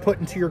wanted to put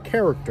into your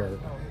character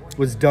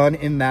was done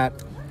in that.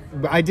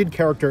 I did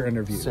character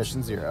interviews.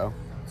 Session 0.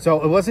 So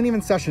it wasn't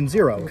even session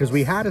 0 because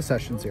we had a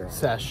session 0.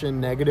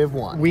 Session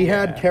 -1. We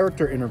had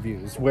character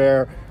interviews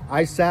where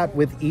I sat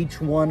with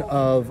each one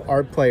of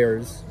our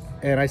players,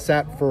 and I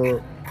sat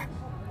for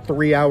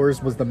 3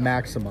 hours was the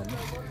maximum.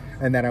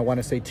 And then I want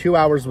to say 2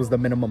 hours was the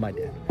minimum I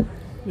did.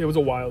 It was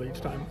a while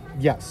each time.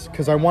 Yes,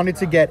 because I wanted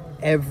to get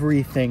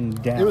everything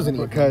down. It was an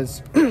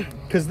evening.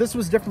 because this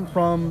was different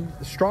from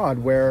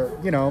Strahd, where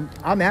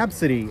I'm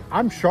Absidy,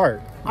 I'm Shart,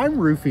 I'm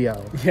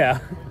Rufio. Yeah.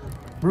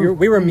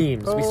 We were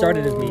memes. We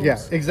started as memes. Yeah,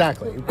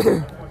 exactly.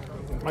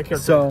 My character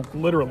So- is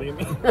literally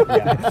me.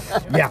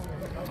 Yeah.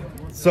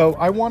 So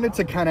I wanted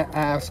to kind of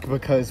ask,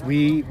 because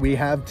we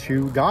have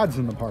 2 gods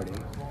in the party.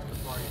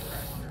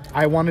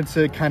 I wanted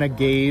to kind of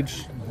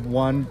gauge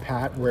one,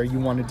 Pat, where you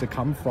wanted to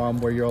come from,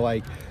 where you're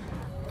like,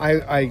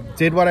 I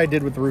did what I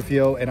did with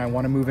Rufio, and I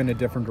want to move in a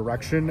different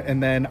direction.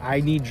 And then I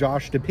need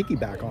Josh to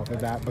piggyback off of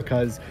that,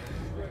 because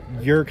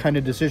your kind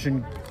of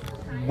decision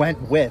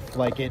went with,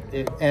 like, it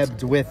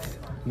ebbed with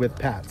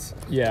Pat's.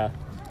 Yeah.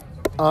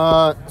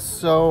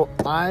 So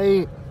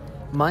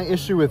my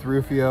issue with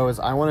Rufio is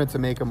I wanted to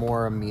make a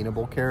more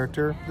amenable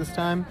character this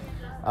time,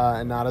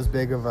 and not as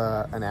big of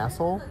an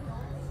asshole.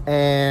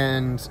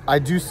 And I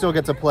do still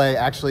get to play.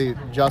 Actually,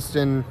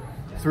 Justin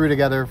threw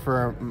together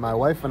for my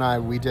wife and I.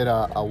 We did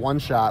a one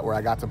shot where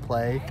I got to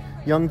play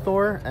young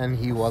Thor, and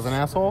he was an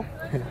asshole,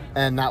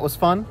 and that was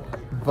fun.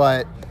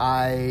 But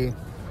I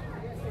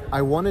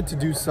wanted to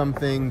do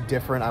something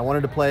different. I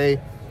wanted to play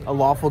a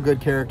lawful good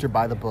character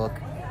by the book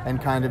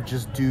and kind of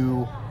just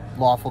do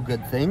lawful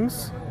good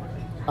things.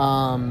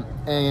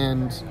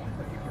 And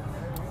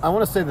I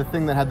want to say the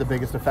thing that had the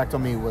biggest effect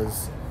on me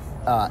was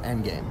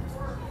Endgame.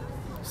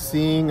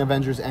 Seeing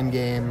Avengers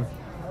Endgame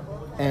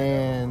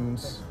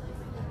and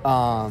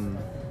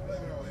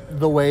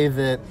the way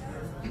that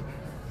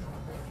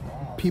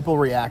people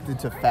reacted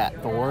to Fat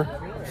Thor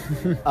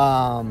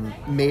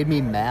made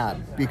me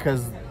mad,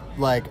 because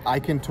like I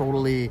can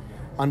totally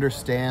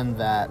understand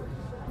that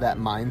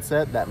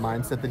mindset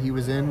that he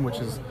was in, which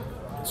is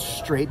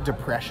straight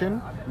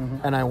depression.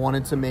 And I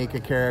wanted to make a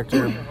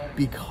character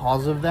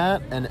because of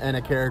that, and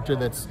a character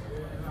that's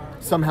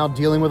somehow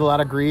dealing with a lot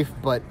of grief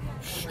but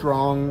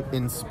strong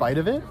in spite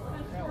of it,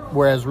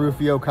 whereas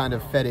Rufio kind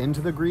of fed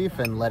into the grief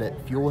and let it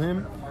fuel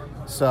him.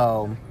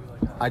 So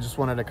I just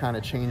wanted to kind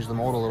of change the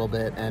mold a little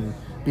bit, and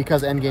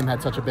because Endgame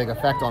had such a big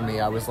effect on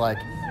me, I was like,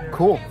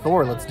 cool,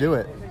 Thor, let's do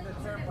it.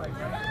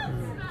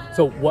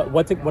 So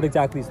what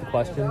exactly is the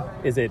question?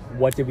 Is it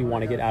what did we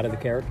want to get out of the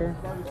character?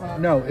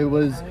 No, it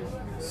was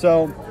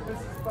so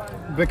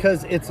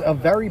because it's a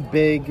very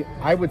big,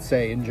 I would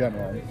say in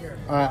general.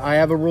 I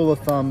have a rule of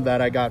thumb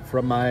that I got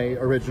from my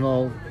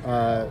original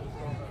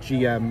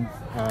GM,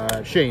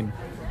 Shane.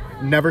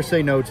 Never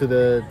say no to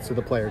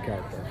the player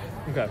character.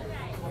 Okay.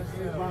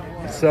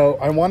 So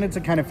I wanted to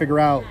kind of figure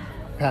out,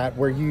 Pat,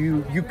 where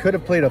you could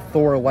have played a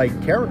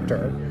Thor-like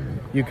character.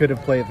 You could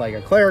have played like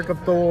a cleric of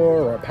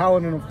Thor or a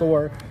paladin of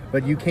Thor,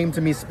 but you came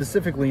to me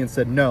specifically and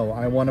said, no,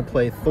 I want to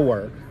play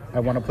Thor. I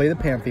want to play the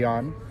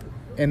Pantheon.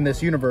 In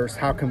this universe,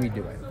 how can we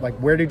do it? Like,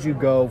 where did you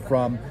go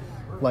from,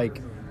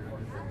 like,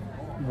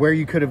 where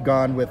you could have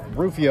gone with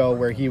Rufio,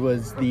 where he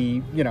was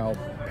the,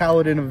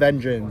 paladin of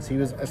vengeance. He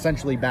was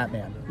essentially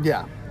Batman.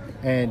 Yeah.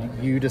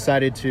 And you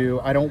decided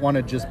to, I don't want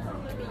to just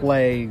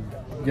play,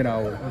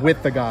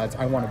 with the gods.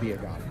 I want to be a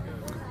god.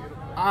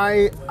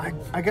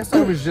 I guess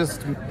I was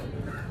just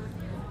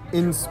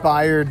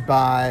inspired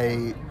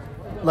by,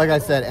 like I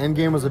said,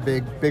 Endgame was a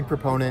big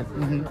proponent,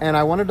 and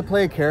I wanted to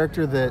play a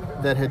character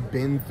that had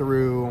been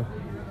through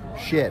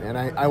shit, and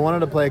I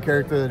wanted to play a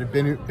character that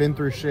had been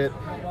through shit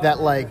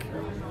that, like,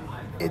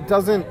 it's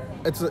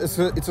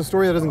a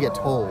story that doesn't get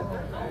told.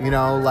 You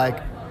know, like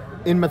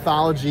in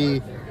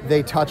mythology,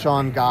 they touch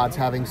on gods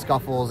having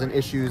scuffles and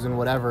issues and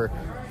whatever,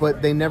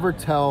 but they never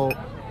tell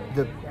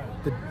the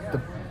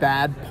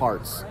bad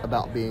parts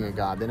about being a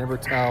god. They never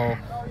tell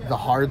the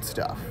hard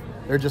stuff.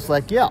 They're just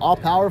like, yeah, all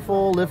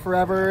powerful, live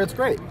forever, it's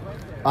great.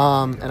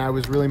 And I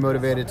was really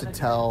motivated to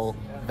tell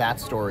that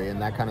story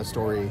and that kind of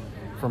story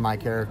for my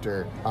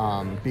character,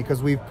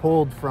 because we've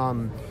pulled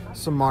from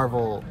some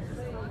Marvel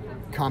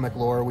comic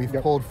lore. We've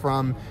pulled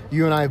from,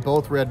 you and I have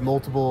both read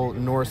multiple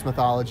Norse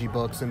mythology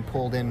books and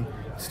pulled in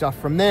stuff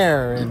from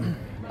there. And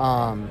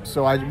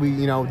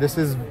this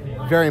is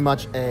very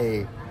much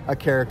a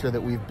character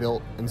that we've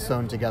built and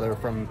sewn together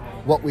from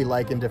what we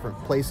like in different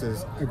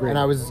places. Agreed. And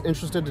I was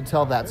interested to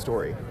tell that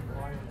story.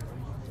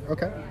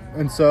 Okay.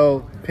 And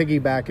so,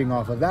 piggybacking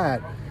off of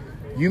that,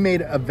 you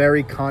made a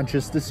very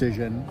conscious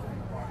decision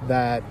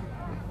that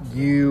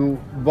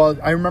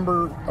I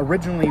remember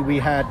originally we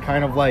had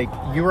kind of like,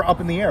 you were up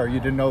in the air. You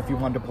didn't know if you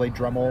wanted to play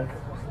Dremel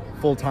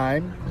full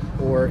time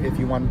or if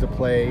you wanted to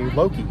play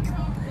Loki.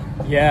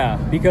 Yeah,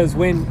 because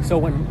when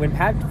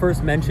Pat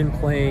first mentioned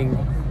playing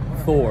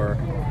Thor,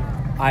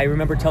 I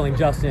remember telling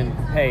Justin,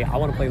 hey, I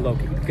want to play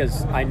Loki,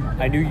 because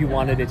I knew you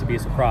wanted it to be a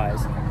surprise.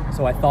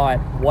 So I thought,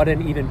 what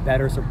an even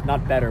better,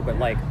 not better, but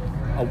like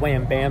a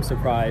wham bam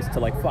surprise to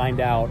like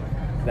find out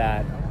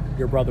that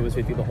your brother was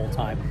with you the whole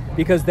time.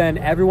 Because then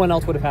everyone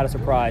else would have had a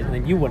surprise, and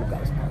then you wouldn't have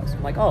got a surprise.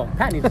 I'm like, oh,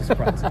 Pat needs a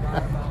surprise.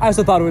 I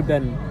also thought it would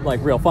have been like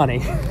real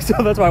funny, so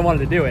that's why I wanted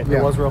to do it.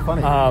 It was real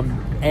funny.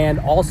 And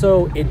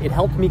also, it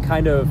helped me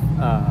kind of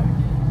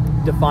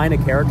define a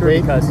character.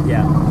 Wait. Because,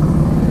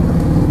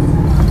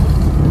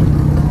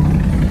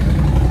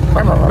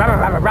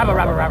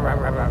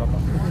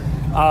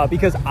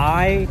 because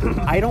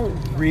I don't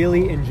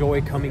really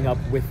enjoy coming up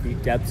with the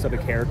depths of a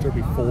character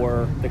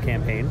before the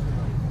campaign.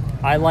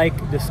 I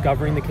like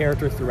discovering the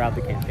character throughout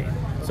the campaign.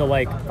 So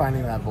like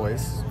Finding that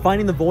voice.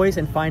 finding the voice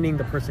and finding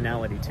the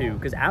personality too.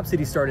 Because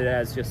Absidy started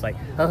as just like,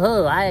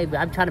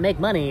 I'm trying to make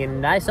money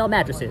and I sell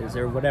mattresses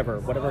or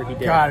whatever he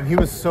did. God, and he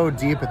was so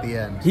deep at the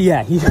end. He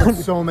got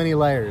So many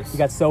layers. he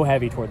got so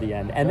heavy toward the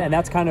end, and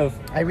that's kind of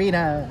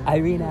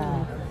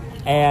Irina.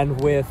 And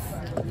with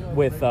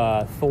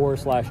Thor /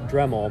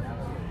 Dremel,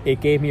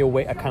 it gave me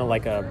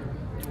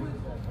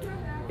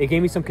it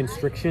gave me some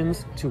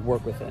constrictions to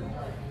work within.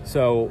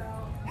 So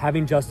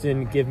having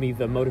Justin give me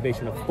the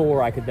motivation of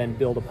Thor, I could then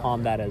build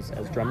upon that as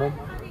Dremel.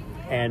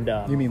 And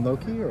You mean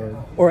Loki or?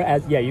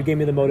 you gave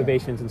me the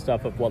motivations and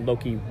stuff of what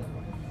Loki,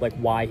 like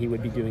why he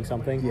would be doing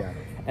something. Yeah.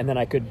 And then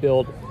I could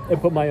build and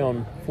put my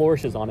own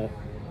flourishes on it.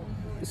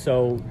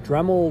 So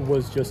Dremel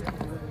was just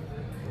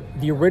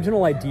the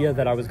original idea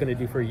that I was going to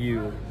do for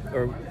you,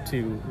 or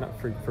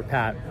not for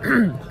Pat,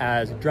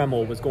 as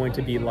Dremel was going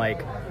to be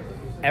like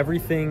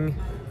everything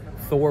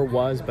Thor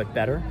was, but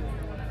better.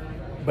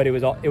 But it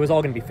was all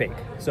going to be fake.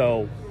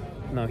 So,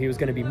 no, he was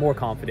going to be more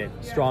confident,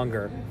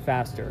 stronger,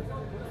 faster,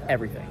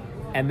 everything.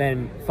 And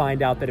then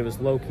find out that it was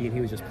Loki and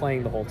he was just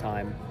playing the whole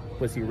time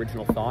was the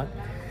original thought.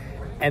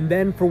 And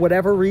then for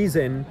whatever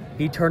reason,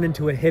 he turned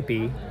into a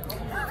hippie.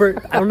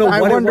 I don't know what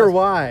I wonder it was.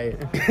 why.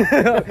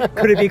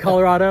 Could it be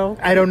Colorado?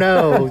 I don't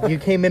know. You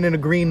came in a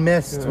green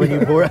mist when you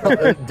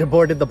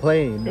boarded the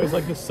plane. It was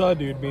like the Saw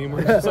dude meme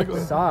where it's just like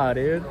Saw,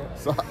 dude.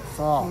 for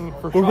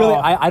But really,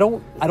 Shaw. I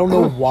don't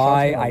know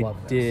why gonna I love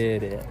this.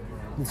 did it.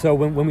 So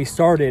when we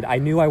started, I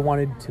knew I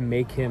wanted to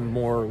make him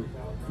more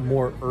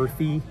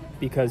earthy,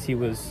 because he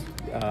was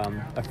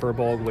a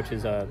furbolg, which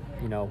is a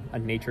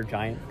nature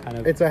giant kind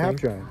of. It's a thing. half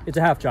giant. It's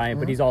a half giant,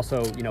 but he's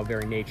also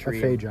very A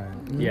naturey. fey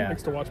giant. Yeah,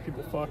 Likes to watch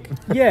people fuck.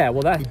 yeah.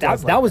 Well,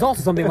 that was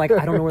also something like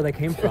I don't know where they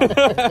came from.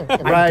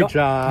 Right,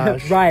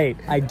 Josh. Right,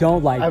 I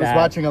don't like I was that.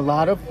 watching a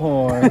lot of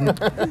porn.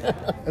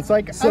 It's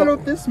like, I don't know,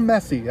 this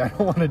messy. I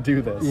don't want to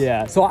do this.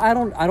 Yeah, so I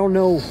don't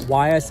know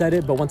why I said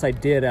it, but once I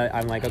did,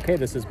 I'm like, okay,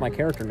 this is my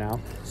character now.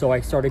 So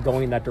I started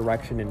going in that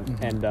direction,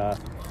 and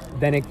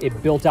then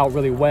it built out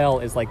really well.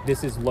 Is like,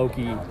 this is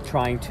Loki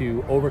trying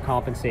to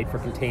overcompensate for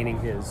containing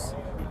his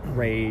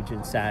rage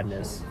and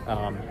sadness.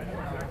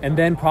 And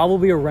then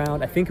probably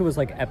around, I think it was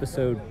like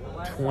episode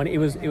 20. It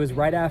was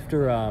right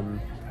after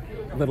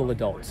Little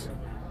Adults.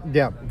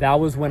 Yeah. That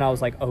was when I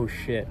was like, oh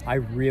shit, I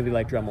really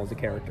like Dremel as a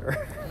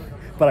character.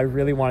 But I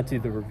really wanted to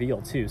do the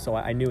reveal too, so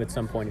I knew at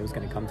some point it was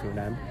going to come to an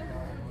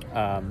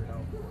end.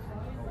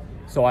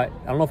 So I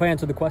don't know if I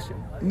answered the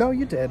question. No,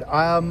 you did.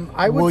 I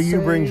would Will you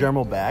say- bring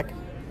Dremel back?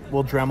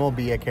 Will Dremel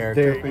be a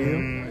character There- for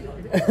you?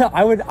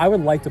 I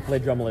would like to play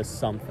Dremel as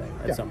something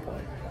at some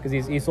point, because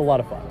he's a lot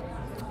of fun.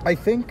 I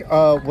think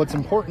what's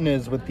important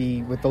is with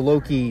the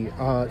Loki.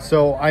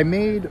 So we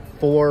made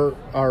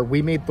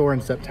Thor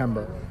in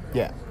September,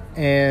 Yeah.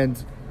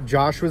 and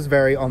Josh was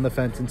very on the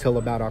fence until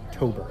about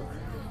October.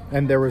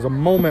 And there was a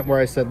moment where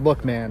I said,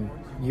 "Look, man,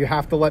 you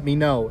have to let me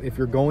know if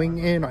you're going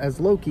in as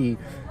Loki.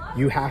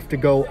 You have to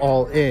go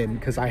all in,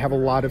 because I have a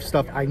lot of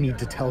stuff I need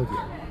to tell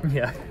you."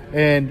 Yeah.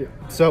 And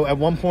so at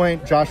one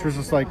point, Josh was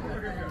just like,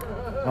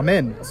 I'm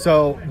in.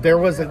 So there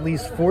was at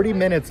least 40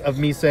 minutes of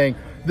me saying,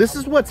 this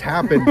is what's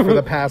happened for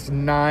the past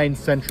 9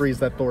 centuries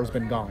that Thor's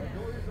been gone.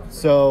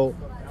 So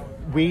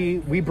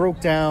we broke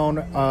down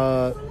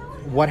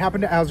what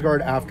happened to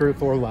Asgard after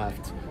Thor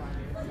left,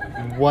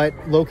 what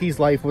Loki's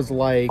life was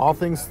like. All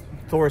things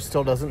Thor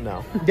still doesn't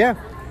know. Yeah.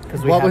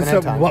 Because we haven't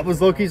had time. What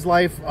was Loki's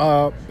life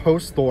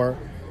post Thor?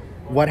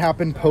 What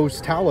happened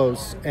post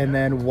Talos? And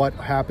then what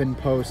happened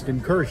post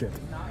Incursion?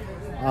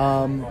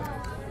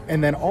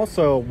 And then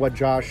also what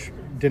Josh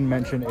didn't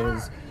mention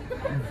is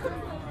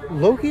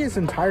Loki is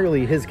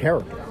entirely his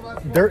character.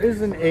 There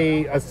isn't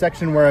a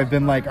section where I've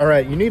been like, all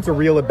right, you need to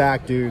reel it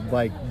back, dude.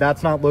 Like,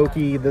 that's not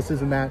Loki. This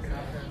isn't that.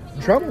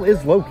 Dremel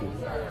is Loki.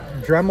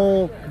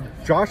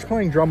 Josh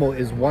playing Dremel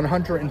is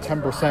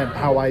 110%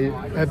 how I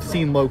have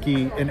seen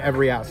Loki in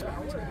every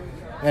aspect.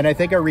 And I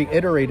think I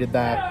reiterated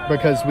that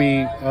because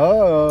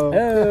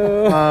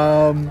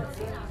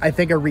I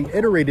think I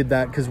reiterated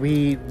that because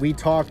we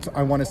talked,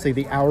 I want to say,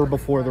 the hour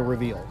before the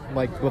reveal,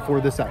 like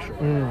before the session.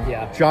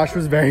 Yeah. Josh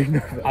was very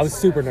nervous. I was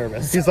super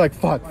nervous. He's like,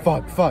 fuck.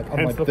 I'm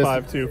Hence like, the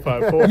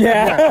 5-2-5-4.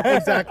 Yeah.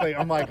 exactly.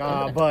 I'm like,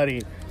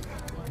 buddy.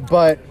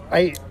 But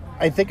I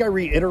think I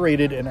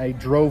reiterated and I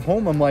drove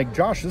home. I'm like,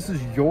 Josh, this is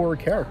your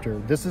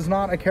character. This is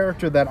not a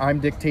character that I'm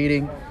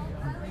dictating,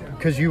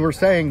 because you were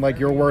saying like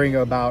you're worrying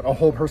about a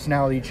whole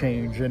personality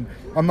change. And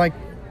I'm like,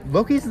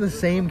 Loki's the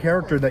same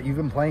character that you've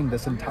been playing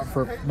this entire,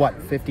 for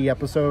what, 50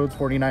 episodes,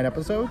 49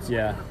 episodes?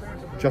 Yeah.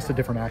 Just a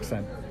different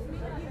accent.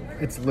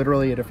 It's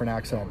literally a different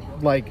accent.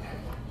 Like,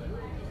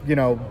 you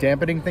know,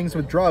 dampening things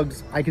with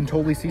drugs, I can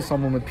totally see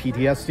someone with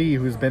PTSD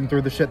who's been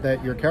through the shit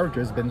that your character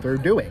has been through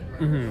doing.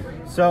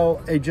 Mm-hmm.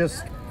 So it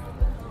just,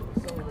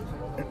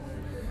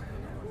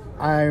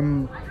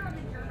 I'm,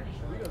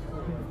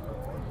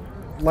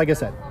 like I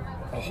said,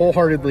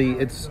 wholeheartedly,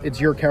 it's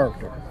your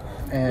character.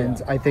 And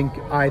yeah.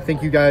 I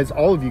think you guys,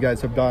 all of you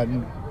guys, have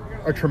done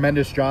a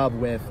tremendous job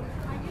with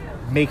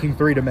making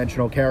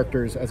three-dimensional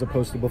characters as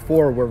opposed to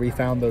before where we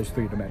found those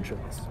three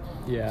dimensions.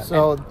 Yeah.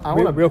 So I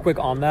want to real quick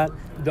on that,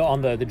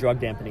 the drug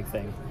dampening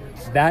thing.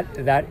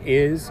 That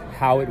is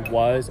how it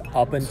was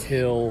up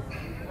until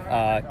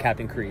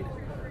Captain Creed.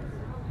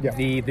 Yeah.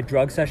 The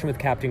drug session with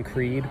Captain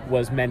Creed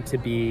was meant to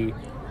be,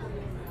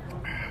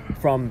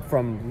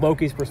 from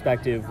Loki's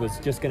perspective, was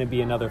just going to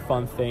be another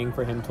fun thing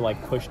for him to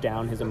like push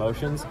down his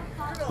emotions.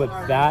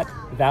 But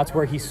that's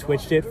where he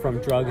switched it from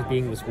drugs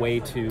being this way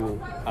to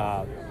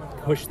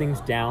push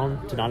things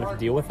down to not have to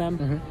deal with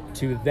them,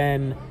 to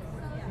then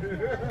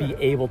be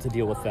able to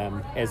deal with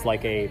them as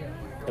like a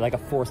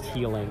forced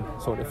healing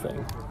sort of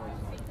thing.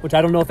 Which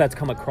I don't know if that's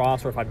come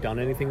across or if I've done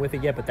anything with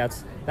it yet, but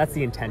that's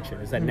the intention,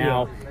 is that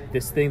now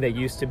this thing that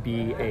used to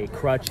be a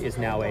crutch is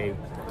now a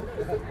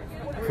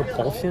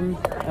propulsion.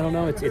 I don't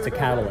know. It's a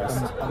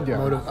catalyst.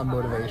 a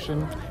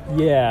motivation.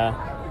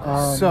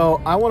 Yeah.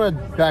 So I want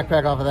to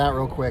backpack off of that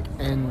real quick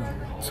and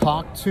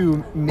talk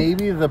to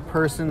maybe the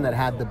person that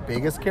had the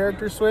biggest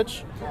character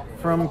switch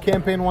from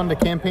campaign 1 to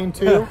campaign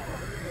 2.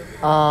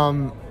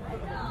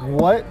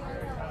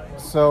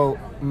 So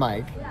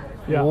Mike,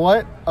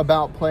 what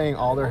about playing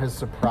Alder has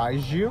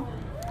surprised you?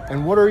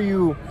 And what are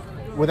you,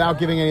 without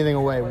giving anything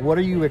away, what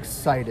are you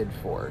excited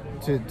for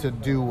to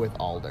do with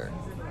Alder?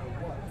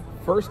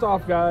 First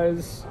off,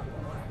 guys,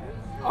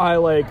 I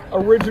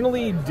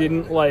originally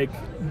didn't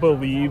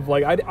believe,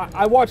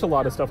 I watch a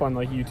lot of stuff on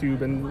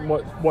YouTube and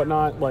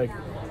whatnot,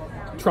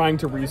 trying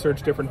to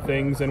research different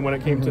things, and when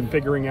it came to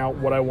figuring out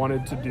what I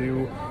wanted to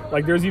do,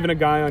 there's even a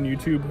guy on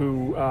YouTube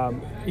who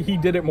he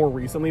did it more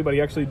recently, but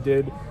he actually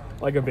did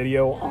a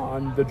video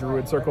on the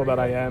Druid Circle that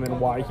I am and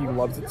why he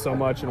loves it so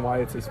much and why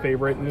it's his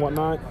favorite and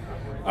whatnot.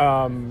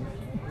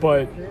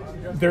 But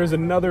there's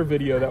another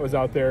video that was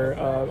out there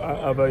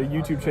of a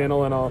YouTube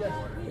channel, and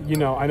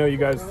I know you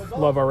guys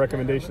love our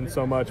recommendations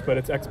so much, but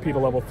it's XP to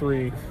level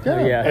 3.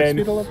 Yeah. And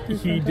XP to level 3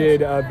 he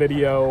did a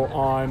video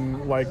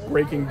on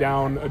breaking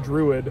down a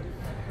druid,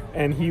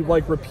 and he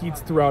repeats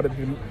throughout it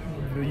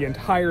the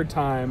entire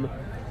time,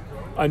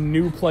 a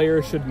new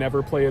player should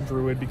never play a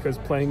druid because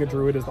playing a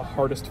druid is the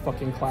hardest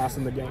fucking class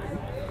in the game.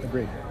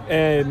 Agreed.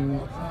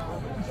 And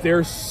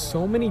there's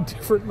so many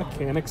different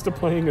mechanics to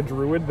playing a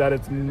druid that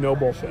it's no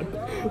bullshit.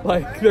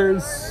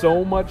 There's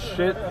so much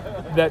shit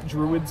that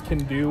druids can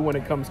do when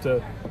it comes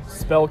to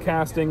spell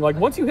casting.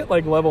 Once you hit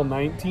level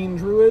 19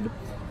 druid,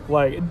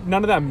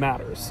 none of that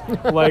matters.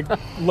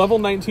 Level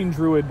 19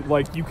 druid,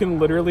 you can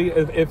literally,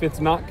 if it's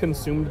not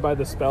consumed by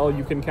the spell,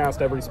 you can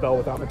cast every spell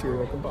without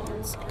material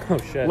components. Oh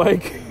shit.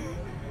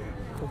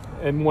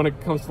 And when it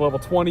comes to level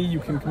 20,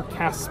 you can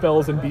cast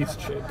spells in beast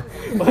shape.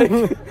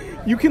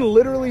 You can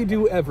literally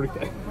do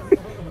everything.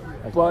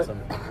 That's but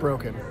awesome.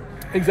 Broken.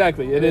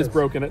 Exactly, it is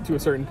broken to a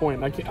certain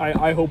point.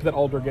 I hope that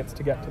Alder gets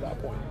to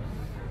that point,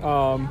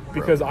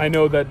 because I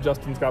know that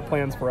Justin's got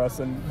plans for us,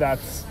 and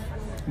that's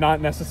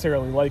not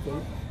necessarily likely.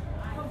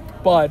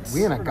 But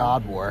We in a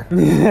god war.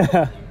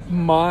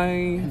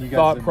 my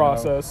thought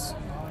process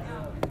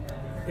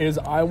is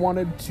I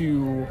wanted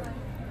to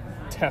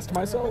test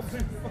myself,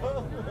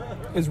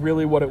 is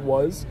really what it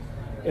was,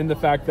 in the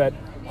fact that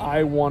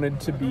I wanted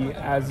to be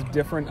as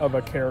different of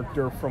a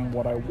character from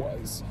what I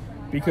was.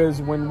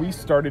 Because when we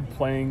started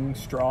playing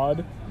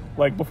Strahd,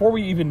 before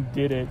we even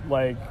did it,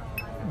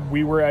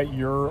 we were at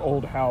your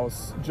old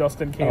house.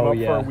 Justin came Oh, up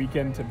yeah. for a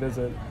weekend to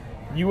visit.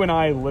 You and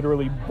I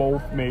literally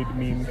both made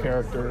meme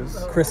characters.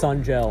 Chris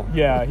Angel.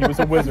 Yeah, he was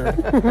a wizard.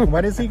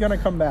 When is he gonna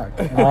come back?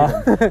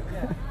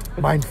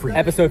 Mind free.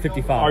 Episode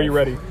 55. Are you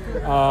ready?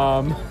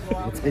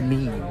 It's been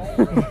me,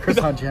 Chris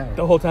Angel.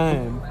 The whole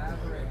time.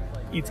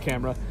 Eats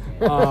camera.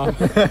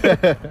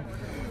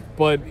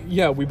 But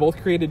yeah, we both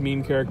created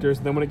meme characters.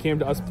 And then when it came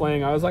to us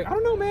playing, I was like, I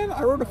don't know, man.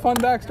 I wrote a fun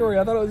backstory.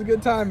 I thought it was a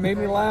good time. Made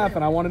me laugh,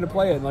 and I wanted to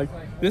play it. And, like,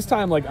 this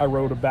time, like, I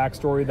wrote a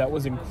backstory that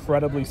was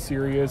incredibly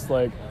serious.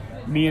 Like,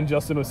 me and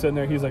Justin was sitting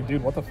there. He's like,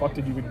 dude, what the fuck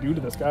did you do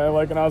to this guy?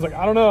 Like, and I was like,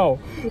 I don't know.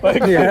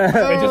 Like, it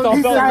just all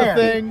felt the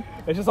thing.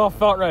 It just all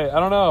felt right. I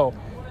don't know.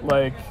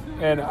 Like,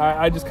 and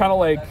I just kind of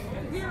like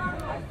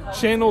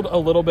channeled a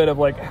little bit of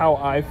like how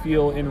I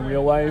feel in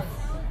real life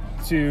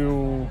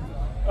to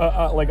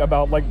like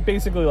about like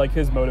basically like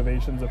his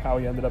motivations of how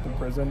he ended up in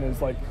prison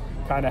is like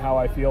kind of how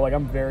I feel. Like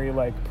I'm very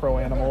like pro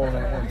animal and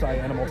anti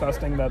animal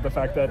testing. That the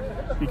fact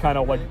that he kind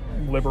of like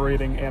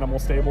liberating animal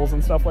stables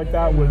and stuff like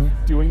that with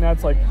doing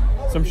that's like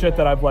some shit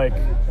that I've like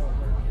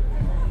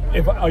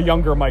if a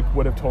younger Mike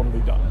would have totally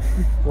done.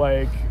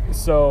 Like,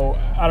 so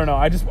I don't know.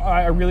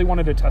 I really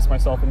wanted to test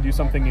myself and do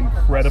something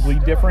incredibly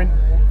different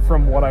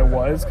from what I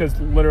was, because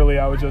literally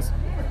I was just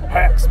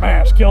hack,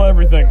 smash, kill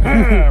everything,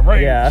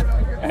 rage.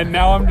 Yeah. And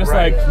now I'm just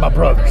like My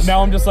brothers.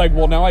 Now I'm just like,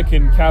 well, now I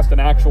can cast an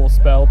actual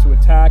spell to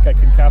attack. I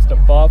can cast a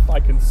buff.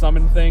 I can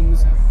summon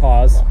things.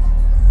 Pause.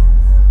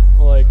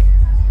 Like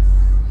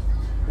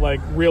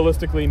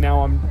realistically,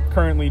 now I'm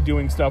currently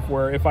doing stuff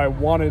where if I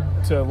wanted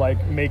to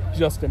like make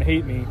Justin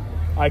hate me,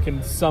 I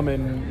can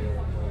summon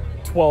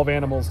 12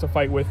 animals to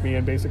fight with me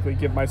and basically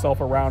give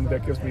myself a round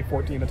that gives me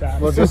 14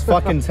 attacks. Well, just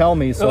fucking tell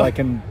me so I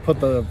can put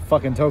the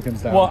fucking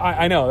tokens down. Well,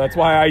 I know. That's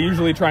why I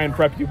usually try and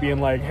prep you being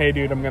like, hey,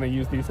 dude, I'm going to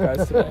use these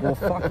guys today. Well,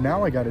 fuck,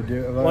 now I gotta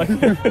do it. Like,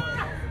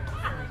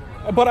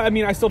 but I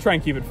mean, I still try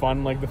and keep it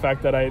fun. Like the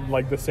fact that I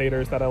like the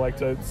satyrs that I like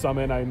to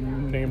summon, I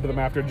named them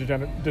after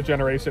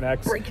Degeneration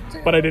X.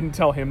 But I didn't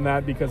tell him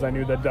that because I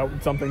knew that that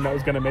was something that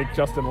was going to make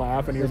Justin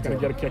laugh and he was going to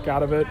get a kick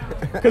out of it.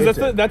 Because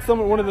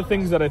one of the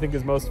things that I think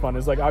is most fun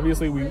is like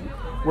obviously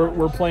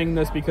we're playing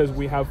this because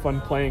we have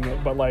fun playing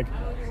it. But like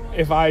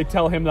if I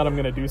tell him that I'm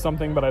going to do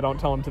something, but I don't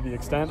tell him to the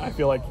extent, I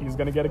feel like he's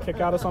going to get a kick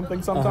out of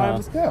something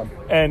sometimes. Yeah.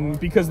 And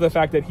because of the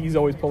fact that he's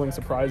always pulling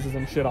surprises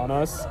and shit on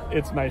us,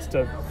 it's nice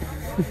to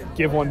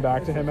give one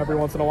back to him every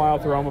once in a while,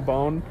 throw him a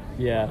bone.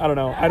 Yeah. I don't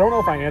know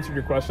if I answered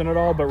your question at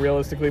all, but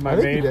realistically, my I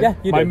think main you did. Yeah,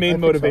 you my did. main I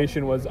think so.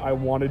 motivation was I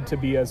wanted to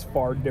be as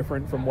far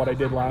different from what I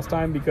did last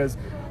time, because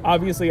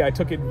obviously I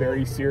took it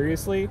very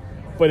seriously,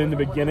 but in the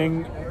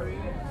beginning,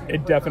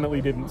 it definitely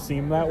didn't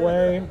seem that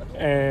way,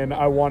 and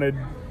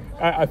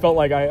I felt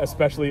like I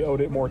especially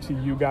owed it more to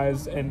you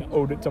guys and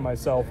owed it to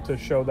myself to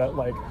show that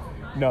like,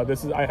 no,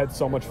 I had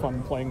so much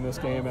fun playing this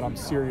game and I'm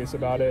serious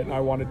about it, and I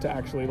wanted to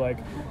actually like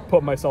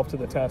put myself to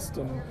the test.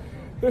 And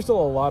there's still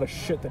a lot of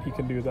shit that he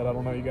can do that I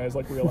don't know you guys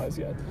like realize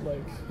yet.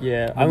 Like,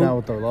 Yeah. Now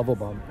with their level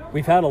bump.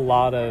 We've had a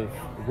lot of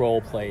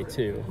role play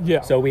too.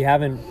 Yeah. So we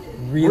haven't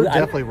really. We're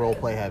definitely role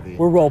play heavy.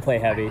 We're role play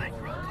heavy.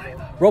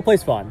 Role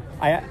play's fun.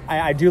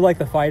 I do like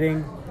the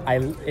fighting.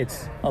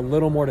 It's a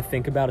little more to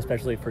think about,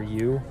 especially for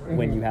you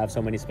when you have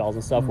so many spells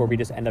and stuff, where we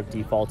just end up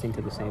defaulting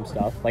to the same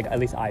stuff. Like at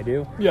least I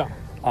do. yeah.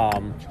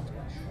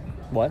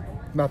 What?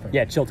 Nothing.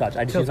 Yeah, chill touch.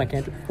 I just use my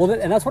cantrip. Well,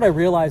 and that's what I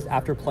realized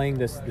after playing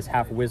this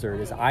half wizard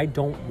is I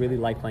don't really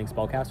like playing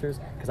spellcasters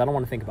because I don't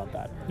want to think about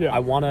that. Yeah. I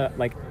want to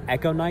like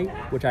Echo Knight,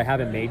 which I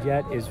haven't made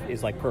yet,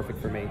 is like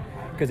perfect for me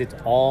because it's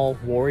all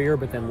warrior,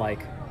 but then like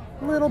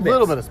little bits,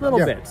 Little bit of spell.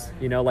 little Yeah. bits.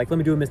 You know, like let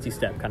me do a Misty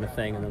Step kind of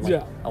thing, and then like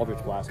Yeah.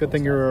 Eldritch Blast. Good and thing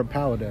stuff. you're a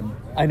paladin.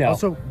 I know.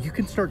 Also, you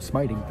can start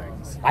smiting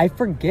things. I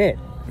forget.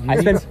 I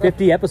spent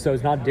 50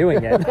 episodes not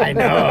doing it. I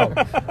know.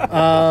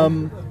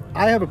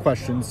 I have a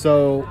question.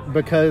 So,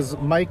 because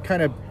Mike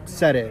kind of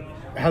said it,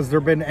 has there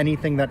been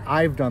anything that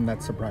I've done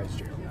that surprised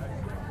you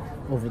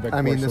over the course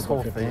I mean, this of the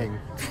whole 50?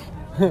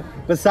 thing.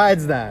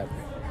 Besides that,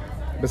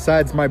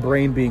 besides my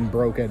brain being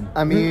broken,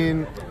 I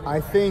mean, I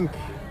think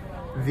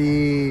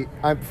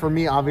for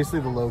me,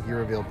 obviously, the Loki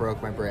reveal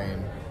broke my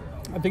brain.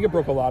 I think it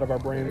broke a lot of our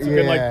brains. You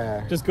can Yeah.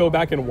 like just go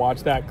back and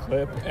watch that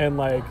clip and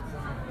like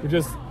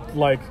just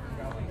like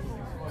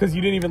because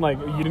you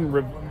didn't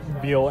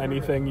reveal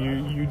anything.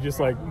 You just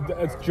like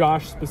it's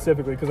Josh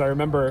specifically, because I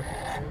remember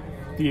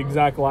the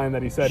exact line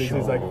that he said. He's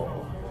like,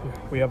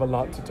 "We have a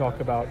lot to talk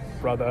about,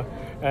 brother,"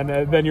 and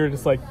then you're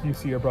just like, "You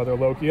see your brother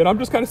Loki," and I'm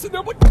just kind of sitting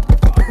there like.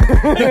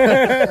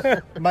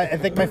 I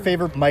think my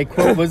favorite Mike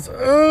quote was,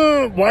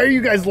 "Why are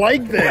you guys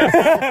like this?"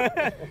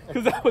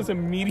 Because that was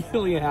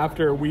immediately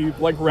after we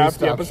like wrapped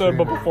the stopped episode,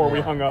 but streaming. before we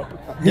hung up.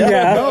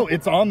 Yeah. No,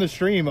 it's on the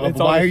stream of It's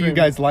on why the are you stream.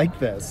 guys like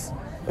this,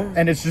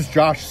 and it's just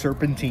Josh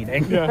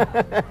serpentining.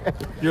 Yeah,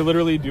 you're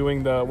literally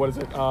doing the what is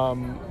it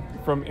from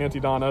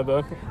Antidonna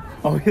the.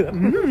 Oh, yeah.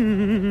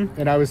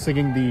 And I was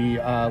singing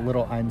the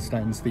Little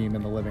Einstein's theme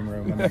in the living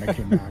room, and then I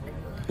came back.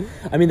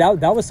 I mean,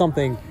 that was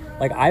something,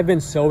 like, I've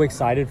been so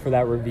excited for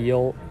that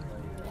reveal.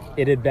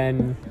 It had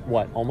been,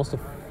 what, almost a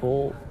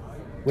full...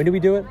 When did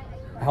we do it?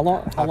 How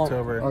long?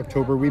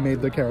 October we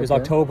made the character. It was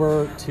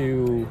October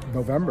to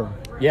November.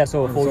 Yeah,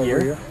 so a full So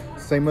year.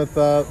 Same with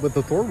the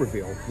Thor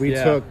reveal. We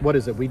Yeah. took, what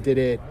is it? We did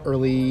it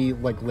early,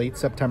 like late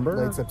September.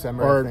 Late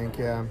September, or I think.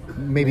 Yeah.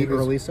 maybe it was-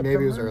 early September?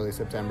 Maybe it was early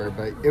September,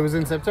 but it was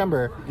in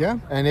September. Yeah.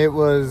 And it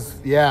was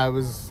That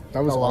was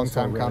a long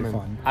also time really coming.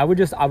 fun. I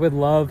would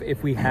love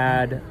if we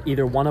had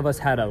either one of us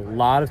had a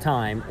lot of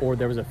time, or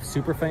there was a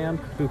super fan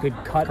who could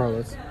cut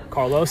Carlos.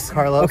 Carlos.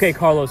 Carlos. Okay,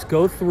 Carlos,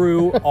 go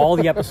through all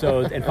the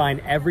episodes and find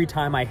every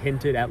time I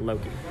hinted at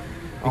Loki,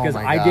 because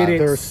my I God. did it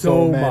There's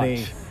so so many.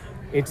 much.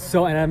 It's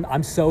so, and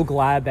I'm so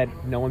glad that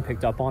no one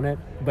picked up on it.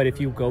 But if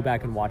you go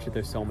back and watch it,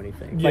 there's so many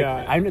things.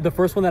 Yeah. Like, the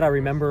first one that I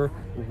remember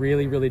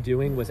really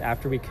doing was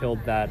after we killed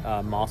that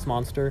moss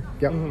monster.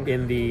 Yep.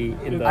 In the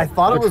I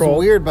thought it was Troll.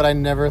 weird, but I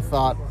never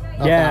thought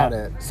about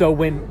it. So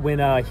when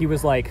he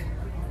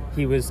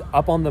was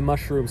up on the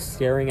mushroom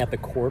staring at the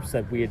corpse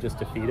that we had just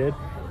defeated,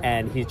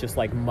 and he's just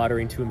like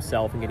muttering to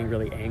himself and getting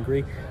really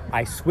angry,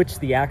 I switched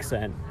the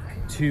accent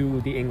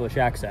to the English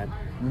accent,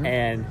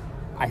 and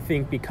I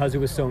think because it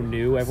was so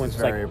new, everyone's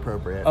just Very like,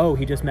 appropriate. "Oh,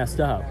 he just messed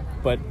up,"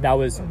 but that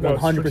was No,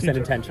 100% strategic.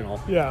 intentional.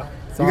 Yeah.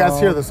 You guys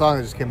hear the song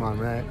that just came on,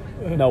 right?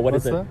 No, what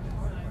What's is it?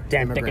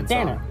 that? Immigrant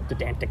song.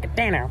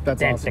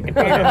 That's awesome.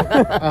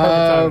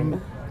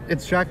 awesome.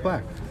 It's Jack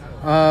Black.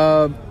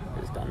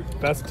 It's done.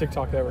 Best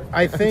TikTok ever.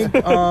 I think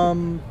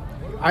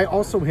I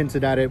also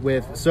hinted at it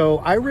with, so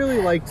I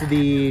really liked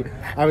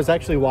I was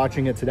actually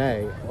watching it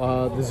today,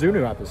 the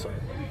Zunu episode.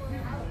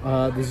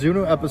 The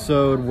Zunu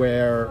episode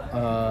where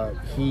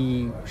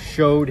he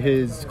showed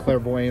his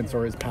clairvoyance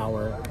or his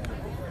power,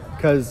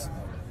 because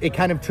it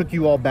kind of took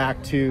you all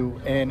back to,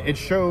 and it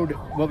showed,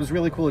 what was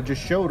really cool, it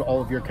just showed all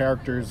of your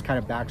characters' kind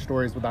of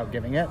backstories without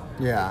giving it.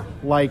 Yeah.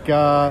 Like,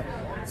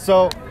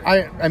 so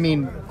I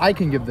mean, I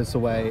can give this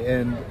away,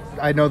 and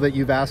I know that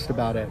you've asked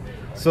about it.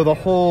 So the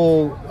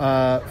whole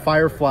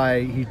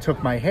Firefly, he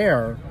took my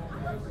hair,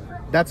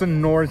 that's a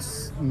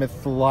Norse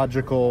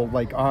mythological,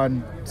 like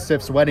on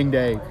Sif's wedding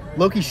day,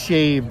 Loki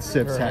shaved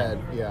Sif's Her head.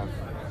 head. Yeah.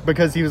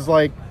 Because he was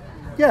like,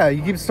 yeah,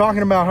 he keeps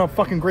talking about how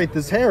fucking great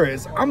this hair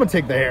is. I'm gonna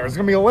take the hair, it's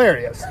gonna be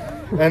hilarious.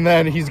 And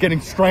then he's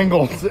getting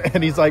strangled,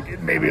 and he's like,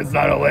 maybe it's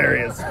not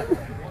hilarious.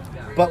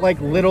 But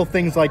like little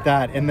things like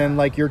that, and then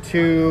like your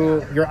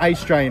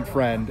ice giant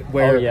friend,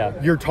 where Oh, yeah.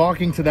 you're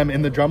talking to them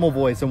in the Dremel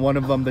voice, and one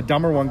of them, the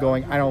dumber one,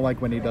 going, I don't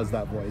like when he does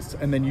that voice,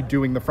 and then you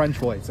doing the French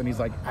voice, and he's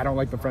like, I don't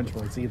like the French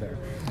voice either,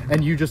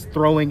 and you just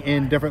throwing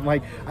in different,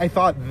 like, I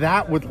thought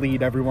that would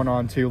lead everyone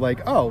on to like,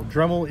 oh,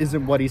 Dremel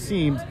isn't what he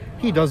seems,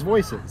 he does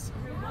voices.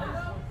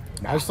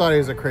 I just thought he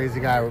was a crazy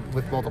guy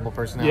with multiple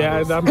personalities. Yeah,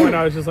 at that point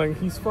I was just like,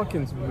 he's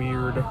fucking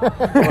weird.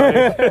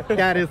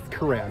 That is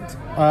correct.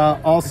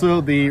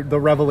 Also, the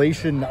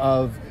revelation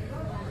of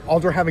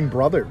Alder having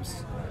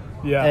brothers.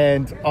 Yeah.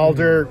 And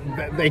Alder,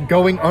 they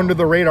going under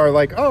the radar,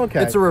 like, oh,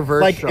 okay. It's a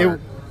reverse like, shark.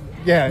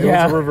 It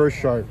Yeah. was a reverse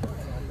shark.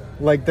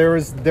 Like,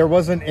 there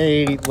wasn't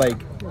a, like,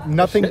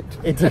 nothing,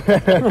 it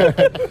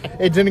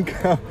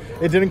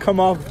didn't come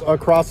off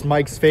across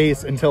Mike's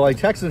face until I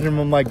texted him.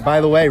 I'm like,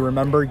 by the way,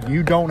 remember,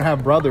 you don't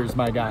have brothers,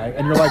 my guy.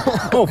 And you're like,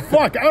 oh,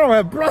 fuck, I don't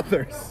have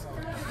brothers.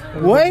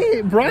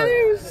 Wait,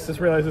 brothers? Just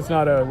realized it's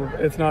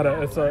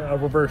a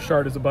reverse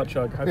shard is a butt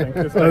chug, I think.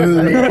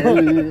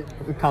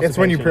 It's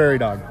when you prairie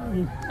dog.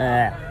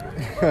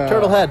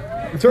 Turtle head.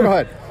 Turtle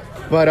head.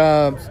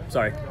 But,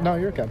 Sorry. no,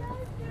 you're okay.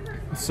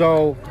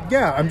 So,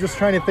 yeah, I'm just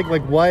trying to think,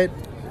 like, what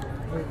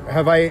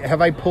have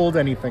I pulled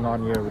anything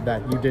on you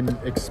that you didn't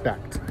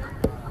expect?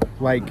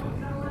 Like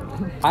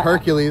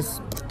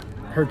Hercules.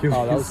 Hercules.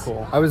 Oh, that was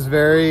cool. I was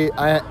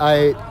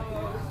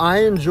I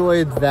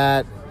enjoyed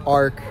that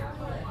arc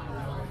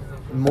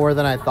more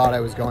than I thought I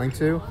was going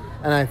to,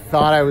 and I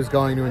thought I was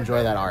going to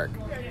enjoy that arc.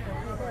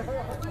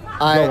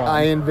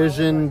 I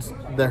envisioned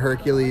the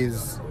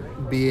Hercules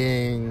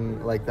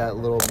being like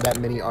that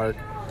mini arc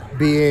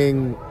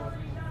being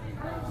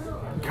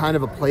kind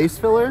of a place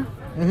filler,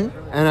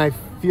 and I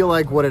feel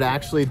like what it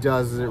actually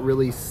does is it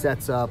really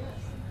sets up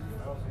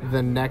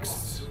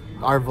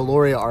our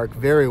Valoria arc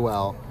very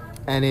well,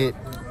 and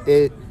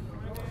it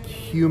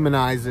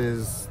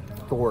humanizes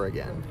Thor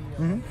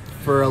again.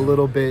 For a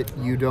little bit,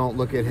 you don't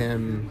look at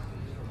him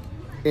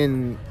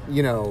in,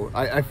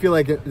 I feel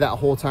like that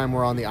whole time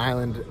we're on the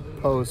island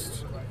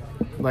post,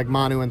 like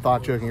Manu and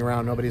Thought joking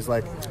around, nobody's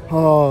like,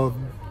 oh,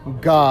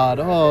 God,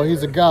 oh,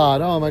 he's a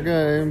god, oh my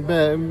God,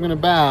 I'm gonna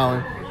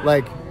bow.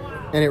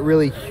 And it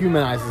really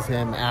humanizes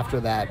him after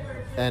that,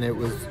 and it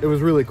was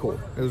really cool.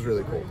 It was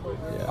really cool.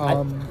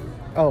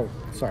 Oh,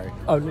 sorry.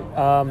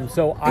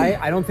 So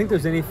I don't think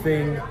there's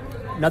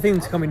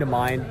nothing's coming to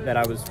mind that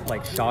I was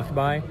like shocked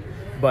by,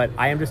 but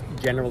I am just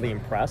generally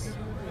impressed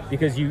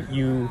because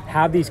you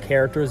have these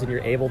characters and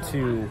you're able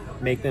to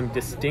make them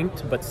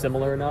distinct but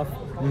similar enough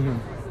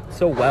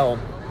so well,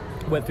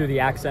 went through the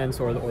accents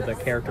or the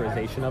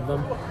characterization of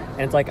them,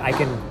 and it's like I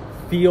can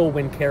feel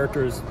when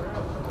characters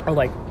are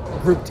like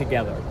grouped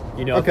together,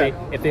 Okay.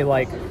 if they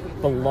like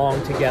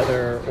belong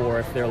together, or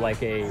if they're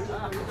like I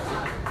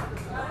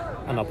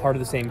don't know, part of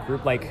the same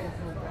group, like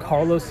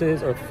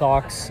Carlos's or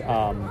Thok's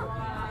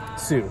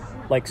Sue,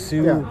 Like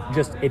Sue,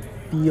 just it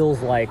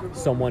feels like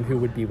someone who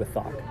would be with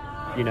Thok,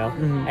 you know.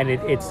 And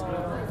it's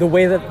the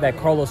way that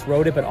Carlos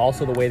wrote it, but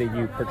also the way that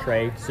you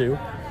portray Sue.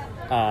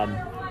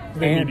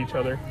 They need each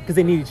other because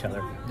they need each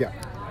other. Yeah.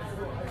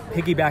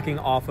 Piggybacking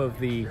off of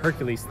the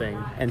Hercules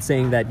thing and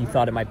saying that you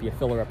thought it might be a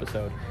filler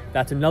episode,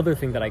 that's another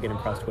thing that I get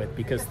impressed with,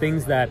 because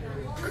things that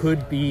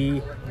could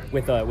be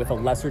with a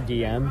lesser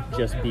DM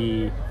just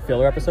be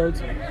filler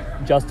episodes,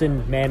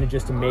 Justin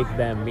manages to make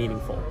them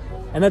meaningful.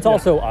 And that's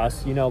also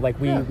us, you know, like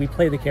we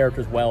play the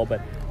characters well,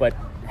 but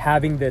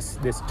having this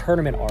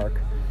tournament arc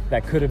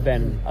that could have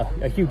been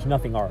a huge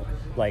nothing arc.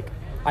 Like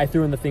I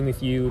threw in the thing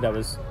with you that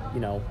was,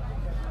 you know,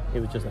 it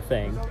was just a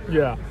thing.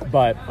 Yeah.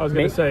 But I was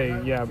going to say,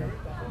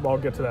 I'll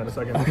get to that in a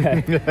second.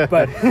 Okay.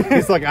 But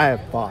he's like, I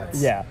have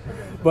thoughts. Yeah.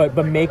 But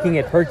making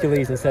it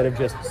Hercules instead of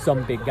just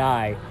some big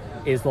guy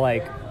is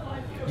like,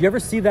 do you ever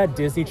see that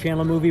Disney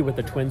Channel movie with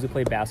the twins who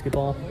play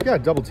basketball? Yeah,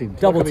 double team.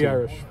 Double The team.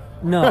 Irish.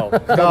 No,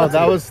 No.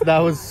 that was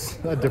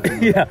a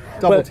different one.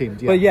 Double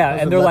teamed. Yeah. But yeah,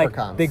 Those and are they're like,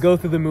 leprechauns. they go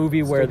through the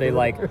movie where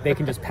they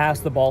can just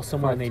pass the ball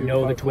somewhere and they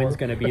know the twin's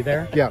going to be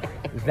there. Yeah.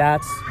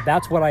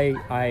 That's what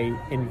I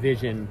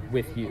envision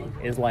with you,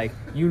 is like,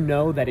 you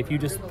know that if you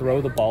just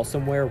throw the ball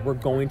somewhere, we're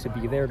going to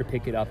be there to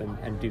pick it up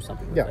and do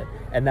something with it.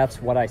 And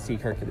that's what I see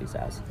Hercules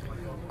as.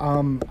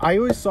 I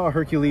always saw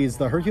Hercules.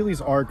 The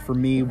Hercules arc for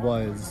me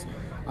was,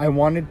 I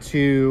wanted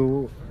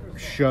to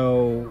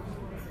show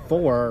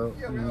Thor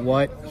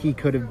what he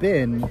could have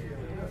been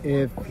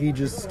if he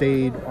just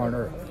stayed on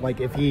Earth.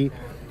 Like, if he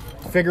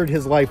figured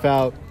his life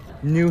out,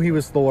 knew he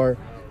was Thor,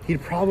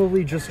 he'd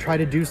probably just try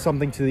to do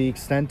something to the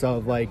extent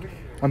of, like,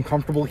 I'm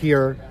comfortable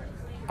here,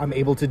 I'm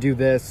able to do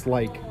this,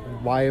 like,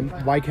 why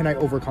can I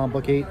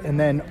overcomplicate? And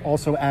then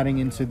also adding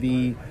into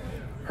the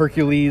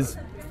Hercules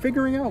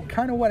figuring out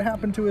kind of what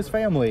happened to his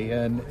family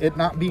and it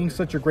not being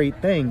such a great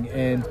thing,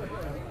 and,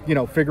 you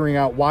know, figuring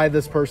out why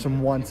this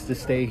person wants to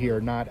stay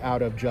here, not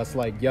out of just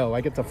like, yo,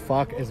 I get to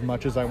fuck as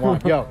much as I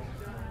want. Yo,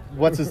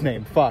 what's his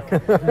name? Fuck.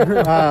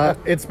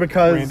 It's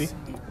because...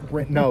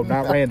 Randy? No,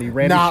 not Randy.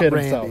 Randy Not shit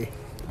Randy.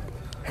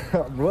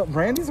 himself.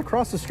 Randy's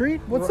across the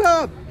street? What's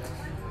up?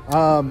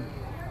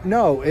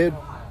 No, it...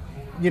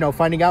 You know,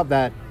 finding out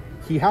that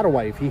he had a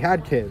wife, he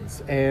had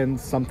kids, and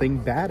something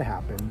bad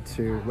happened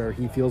to where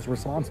he feels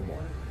responsible.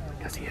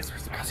 Because he is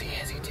responsible.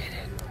 He did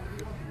it.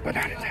 But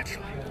not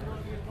intentionally.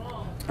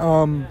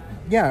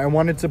 Yeah, I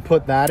wanted to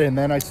put that, and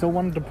then I still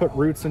wanted to put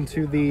roots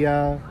into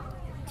the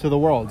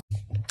world.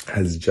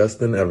 Has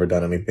Justin ever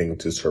done anything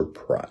to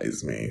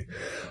surprise me?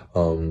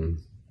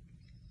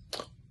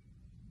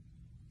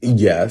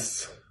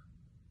 Yes,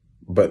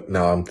 but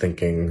now I'm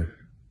thinking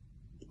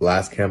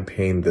last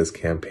campaign, this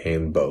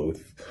campaign,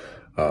 both.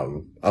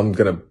 I'm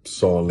gonna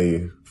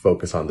solely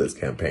focus on this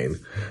campaign.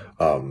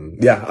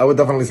 Yeah, I would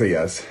definitely say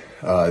yes.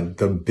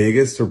 The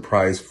biggest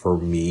surprise for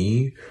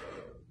me,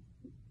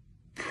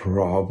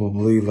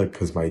 probably, like,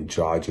 cause my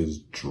jaw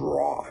just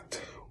dropped,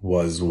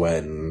 was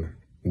when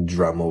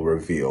Dremel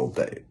revealed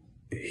that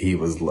he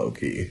was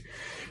Loki,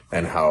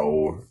 and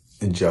how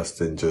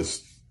Justin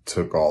just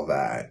took all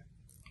that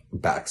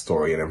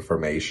backstory and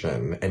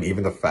information, and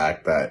even the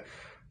fact that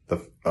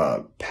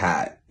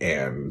Pat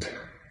and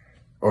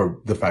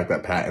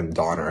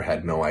Donner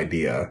had no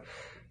idea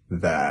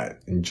that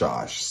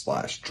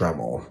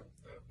Josh/Dremel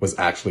was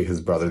actually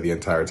his brother the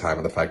entire time,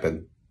 and the fact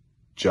that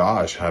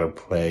Josh had to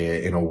play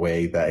it in a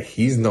way that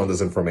he's known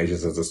this information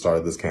since the start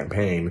of this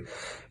campaign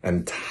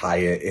and tie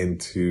it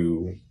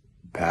into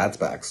Pat's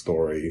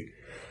backstory.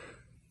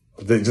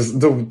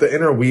 The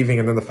interweaving,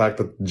 and then the fact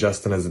that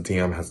Justin as a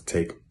DM has to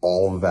take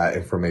all of that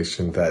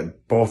information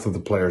that both of the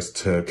players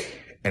took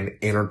and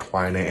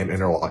intertwine it and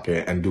interlock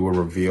it and do a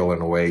reveal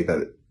in a way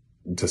that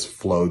just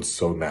flowed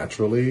so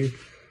naturally.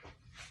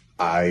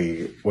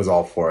 I was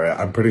all for it.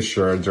 I'm pretty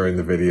sure during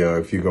the video,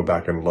 if you go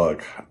back and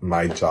look,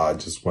 my jaw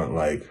just went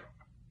like,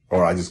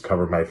 or I just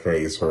covered my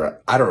face,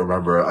 or I don't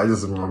remember. I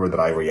just remember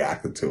that I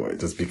reacted to it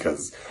just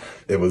because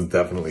it was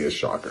definitely a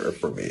shocker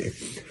for me.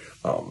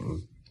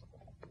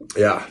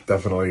 Yeah,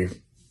 definitely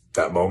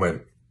that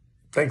moment.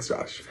 Thanks,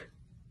 Josh.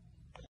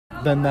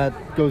 Then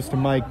that goes to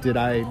Mike. Did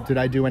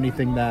I do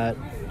anything that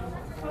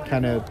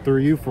kind of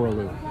threw you for a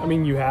loop? I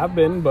mean, you have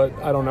been, but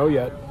I don't know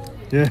yet.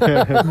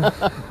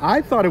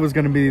 I thought it was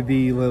going to be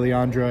the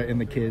Liliandra and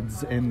the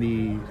kids in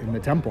the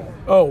temple.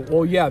 Oh,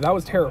 well, yeah, that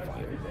was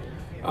terrifying.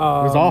 It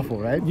was awful,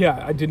 right?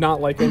 Yeah, I did not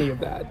like any of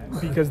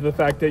that because of the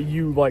fact that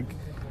you, like,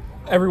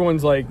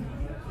 everyone's like,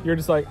 you're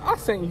just like, I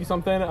sent you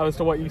something as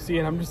to what you see,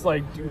 and I'm just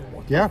like, dude,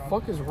 what the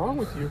fuck is wrong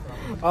with you?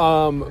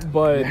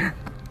 But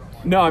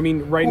no, I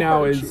mean, right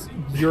now is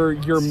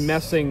you're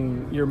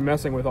messing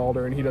with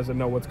Alder, and he doesn't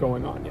know what's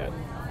going on yet.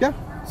 Yeah.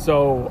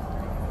 So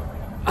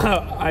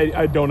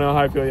I don't know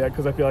how I feel yet,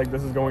 because I feel like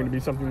this is going to be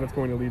something that's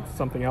going to lead to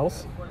something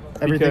else.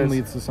 Everything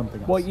leads to something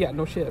else. Well, yeah,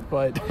 no shit,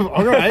 but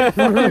all right,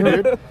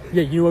 dude.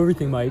 Yeah, you know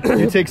everything, Mike.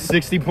 You take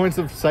 60 points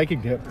of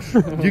psychic dip.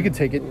 You can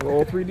take it.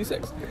 roll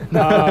 3d6.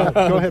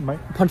 Go ahead, Mike.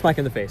 Punch Mike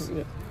in the face.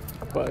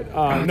 But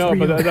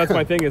that's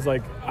my thing is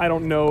like, I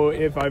don't know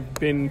if I've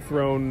been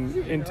thrown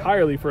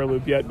entirely for a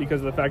loop yet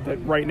because of the fact that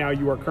right now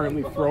you are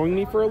currently throwing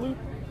me for a loop.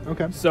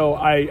 Okay. So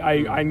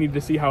I need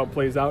to see how it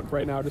plays out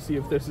right now to see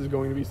if this is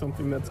going to be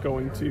something that's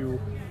going to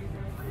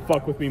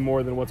fuck with me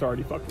more than what's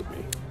already fucked with me.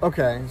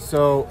 Okay,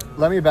 so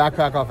let me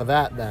backpack off of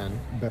that then,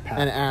 Pat.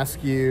 and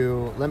ask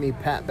you. Let me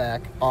pat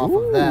back off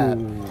of that,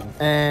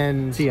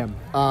 and TM.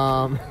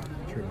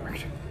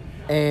 Trademarked.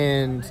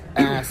 And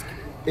ask: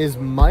 is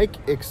Mike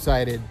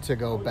excited to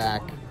go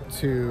back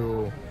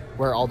to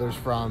where Alder's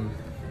from?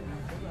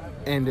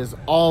 And is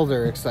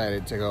Alder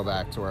excited to go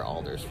back to where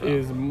Alder's from?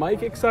 Is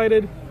Mike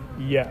excited?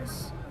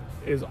 Yes.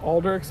 Is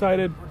Alder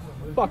excited?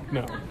 Fuck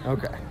no.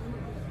 Okay.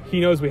 He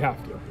knows we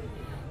have to.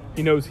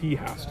 He knows he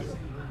has to.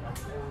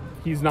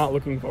 He's not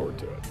looking forward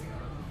to it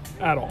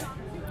at all.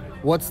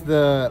 What's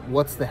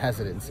the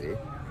hesitancy?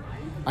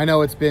 I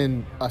know it's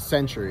been a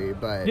century,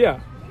 but Yeah.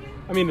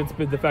 I mean, it's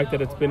been the fact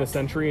that it's been a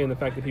century and the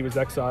fact that he was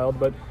exiled,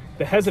 but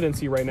the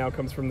hesitancy right now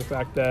comes from the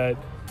fact that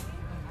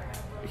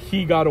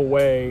he got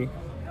away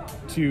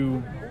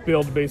to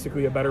build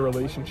basically a better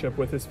relationship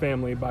with his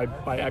family by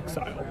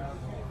exile.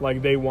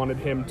 Like, they wanted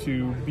him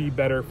to be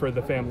better for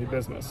the family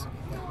business.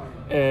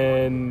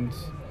 And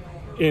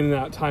in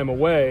that time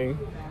away,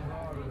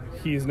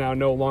 he's now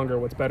no longer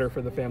what's better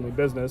for the family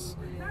business,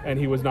 and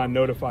he was not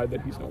notified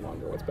that he's no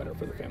longer what's better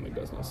for the family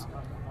business.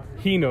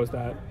 He knows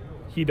that.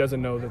 He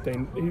doesn't know that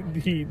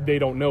they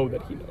don't know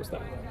that he knows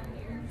that.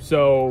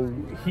 So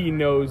he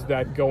knows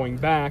that going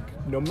back,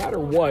 no matter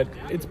what,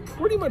 it's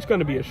pretty much going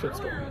to be a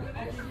shitstorm.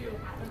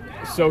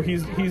 So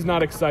he's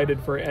not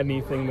excited for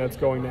anything that's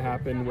going to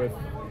happen with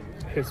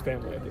his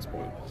family at this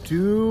point.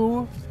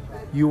 do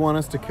you want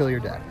us to kill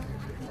your dad?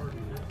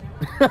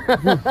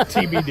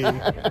 TBD.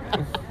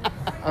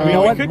 You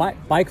know what?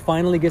 Mike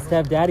finally gets to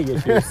have daddy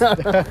issues.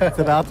 It's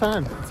about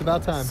time. It's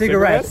about time.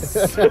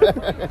 Cigarettes.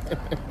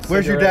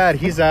 Where's your dad?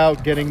 He's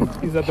out getting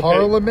He's at the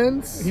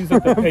parliaments. He's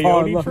at the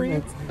peyote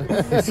tree.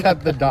 He's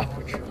at the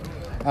Dodge.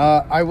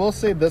 I will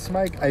say this,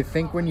 Mike. I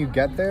think when you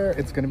get there,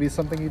 it's going to be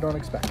something you don't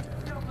expect.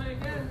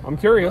 I'm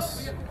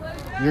curious.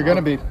 You're going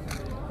to be.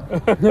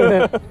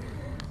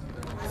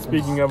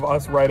 Speaking of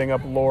us writing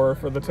up lore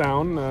for the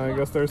town, I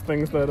guess there's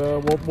things that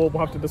we'll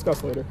have to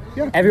discuss later.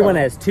 Yeah. Everyone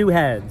has two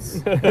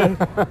heads.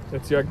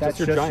 It's your That's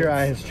your just giants. your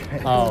eyes.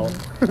 Giants. Oh,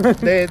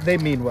 They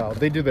mean well.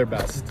 They do their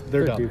best.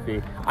 They're dumb.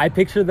 goofy. I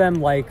picture them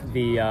like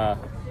the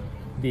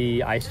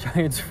ice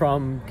giants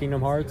from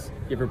Kingdom Hearts.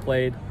 You ever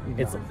played?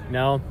 It's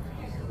no.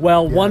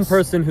 Well, one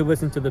person who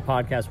listens to the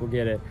podcast will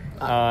get it.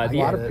 A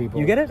lot of people.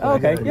 You get it? Oh,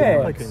 okay.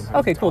 Yeah.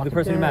 Okay, cool. The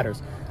person who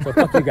matters. So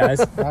fuck you guys.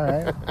 All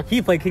right.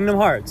 He played Kingdom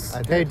Hearts.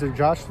 Hey, did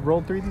Josh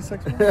roll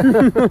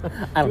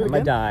 3d6? I don't have my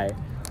die.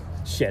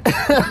 Shit.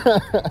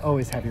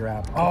 Always have your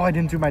app. Oh, I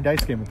didn't do my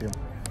dice game with you.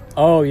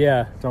 Oh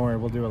yeah. Don't worry,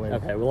 we'll do it later.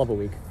 Okay, we'll have a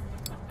week.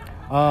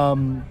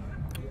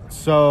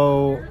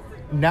 So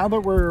now that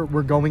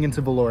we're going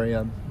into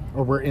Valoria,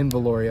 or we're in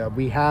Valoria,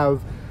 we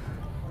have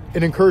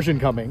an incursion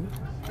coming.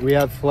 We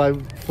have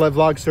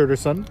Flevlog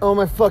Surderson. Oh,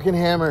 my fucking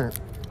hammer.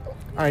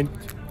 I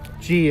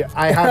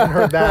haven't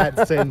heard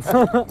that since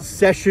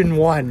session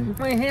 1.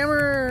 My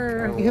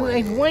hammer.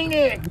 Wing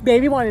it.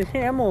 Baby wanted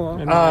hammer.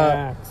 And my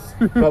axe.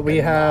 But we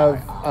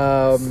have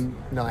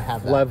No, I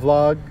have that.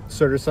 Flevlog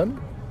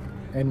Surderson,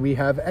 and we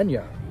have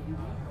Enya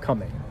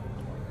coming.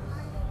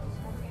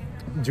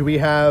 Do we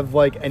have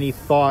like any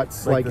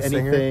thoughts, Like like the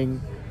singer?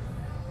 anything?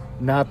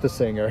 Not the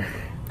singer.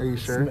 Are you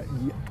sure?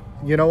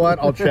 You know what?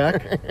 I'll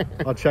check.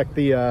 I'll check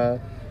the Let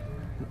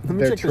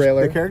me their check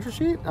trailer. the character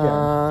sheet.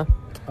 Yeah.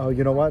 Oh,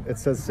 you know what? It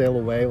says "Sail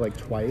Away" like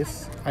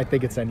twice. I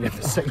think it's Enya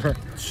the singer.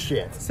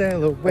 Shit.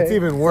 Sail away. That's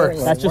even worse.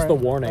 sail That's just the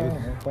away, warning.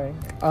 away.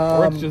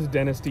 Or it's just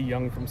Dennis D.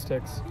 Young from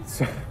Styx.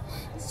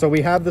 So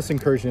we have this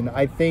incursion.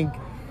 I think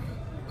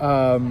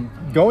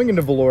going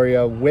into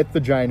Valoria with the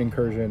giant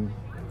incursion,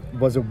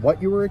 was it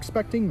what you were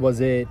expecting?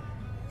 Was it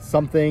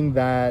something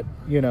that,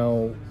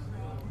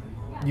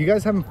 you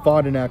guys haven't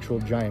fought an actual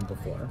giant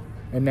before,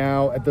 and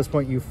now at this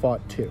point you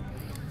fought 2.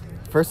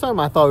 First time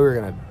I thought we were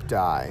gonna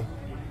die.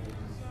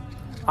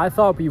 I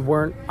thought we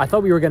were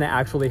going to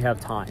actually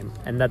have time,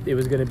 and that it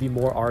was going to be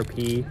more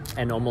RP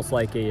and almost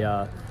like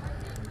a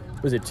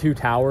was it 2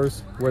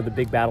 towers where the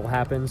big battle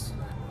happens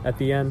at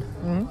the end.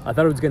 Mm-hmm. I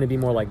thought it was going to be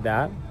more like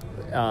that,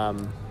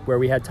 where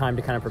we had time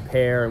to kind of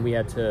prepare and we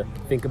had to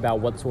think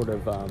about what sort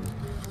of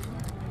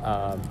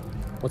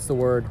what's the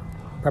word,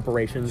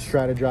 preparations,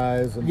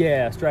 Strategize.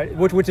 And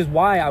which is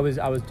why I was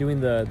doing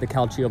the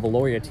Calcio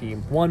Valoria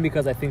team. One,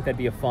 because I think that'd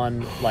be a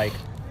fun like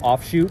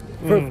offshoot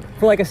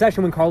for like a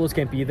session when Carlos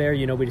can't be there.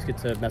 We just get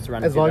to mess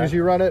around. as long as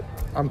you run it,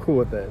 I'm cool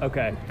with it.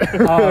 Okay.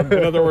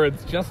 In other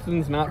words,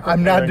 Justin's not.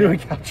 I'm not doing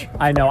preparing catch.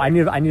 I know. I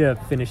need to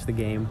finish the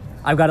game.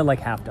 I've got it like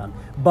half done,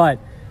 but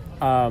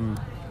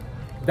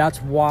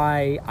that's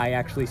why I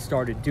actually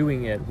started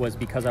doing it, was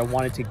because I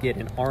wanted to get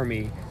an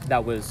army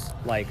that was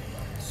like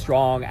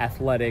strong,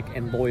 athletic,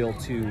 and loyal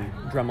to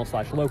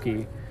Dremel /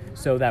 Loki,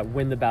 so that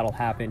when the battle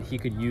happened, he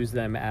could use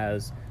them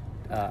as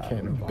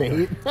Cannon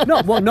fodder. Bait.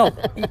 no,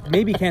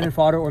 maybe cannon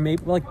fodder, or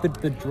maybe like was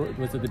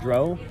it the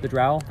drow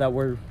that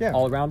were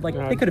all around? Like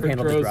they could have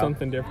handled the drow.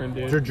 Something different,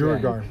 dude. The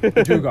Drugar. The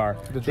Drugar.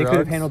 The They could have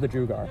drugs? handled the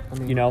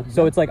Drugar.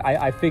 So it's like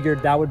I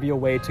figured that would be a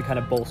way to kind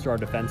of bolster our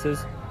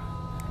defenses.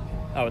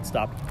 Oh, it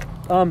stopped.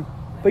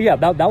 But yeah,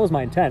 that was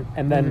my intent,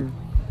 and then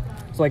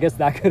so I guess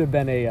that could have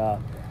been a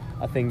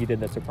thing you did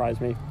that surprised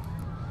me.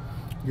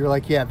 You're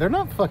like, yeah, they're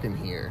not fucking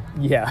here.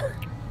 Yeah.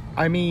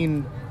 I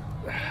mean,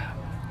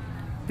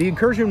 the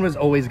incursion was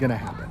always going to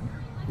happen.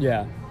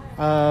 Yeah.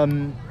 I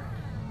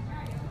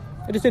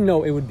just didn't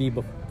know it would be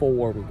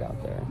before we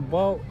got there.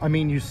 Well, I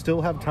mean, you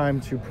still have time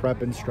to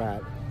prep and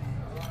strat.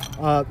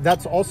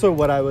 That's also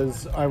what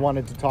I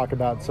wanted to talk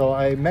about. So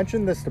I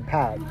mentioned this to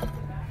Pat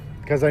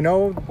because I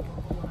know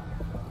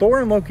Thor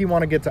and Loki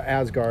want to get to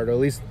Asgard, or at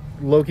least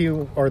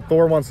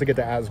Thor wants to get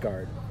to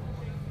Asgard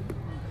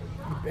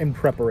in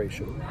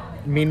preparation.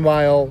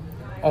 Meanwhile,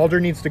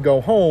 Alder needs to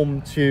go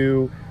home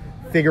to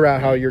figure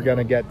out how you're going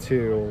to get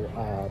to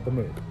the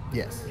moon.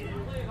 Yes.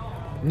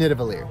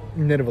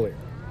 Nidavellir.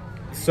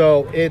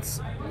 So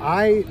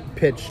I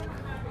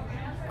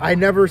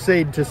never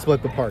say to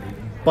split the party,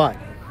 but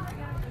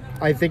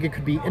I think it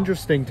could be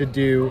interesting to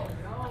do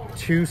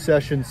 2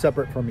 sessions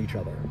separate from each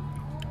other,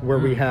 where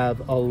we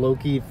have a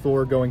Loki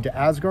Thor going to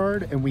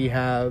Asgard, and we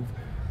have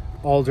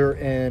Alder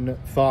and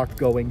Thok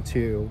going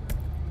to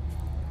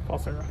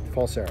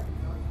Falsera.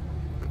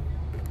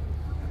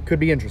 Could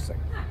be interesting.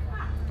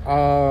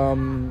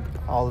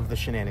 All of the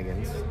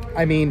shenanigans.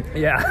 I mean,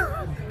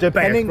 Yeah.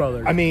 depending.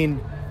 Brothers. I mean,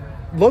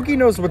 Loki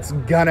knows what's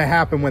gonna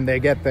happen when they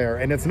get there,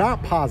 and it's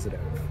not positive,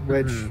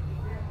 which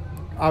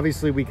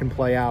obviously we can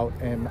play out,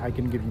 and I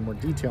can give you more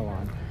detail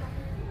on.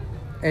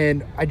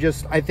 And I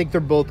think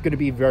they're both going to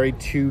be very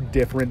 2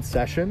 different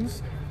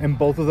sessions, and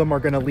both of them are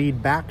going to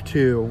lead back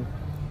to,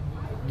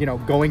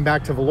 going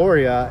back to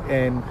Valoria,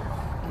 and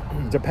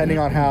depending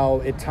on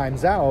how it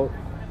times out,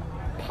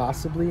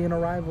 possibly an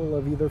arrival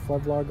of either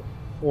Flevlog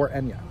or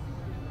Enya.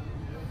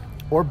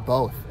 Or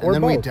both. And Or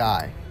then we both.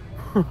 die.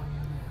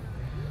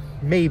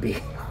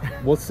 Maybe.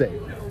 We'll see.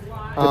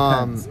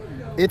 Depends.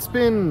 It's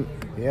been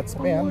It's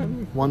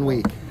been 1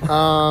 week.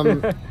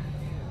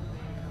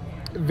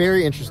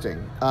 Very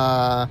interesting.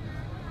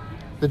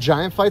 The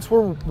giant fights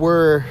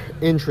were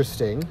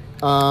interesting.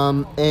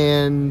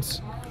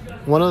 And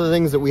one of the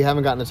things that we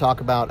haven't gotten to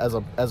talk about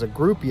as a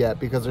group yet,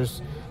 because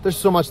there's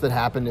so much that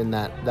happened in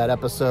that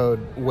episode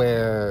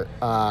where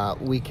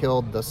we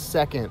killed the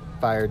second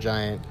fire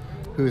giant,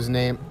 whose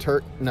name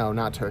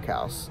not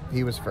Turkhouse.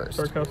 He was first.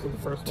 Turkhouse was the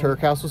first one.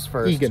 Turkhouse was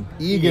first.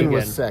 Egan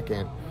was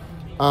second.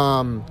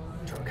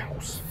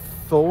 House.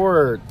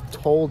 Thor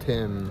told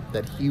him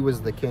that he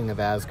was the king of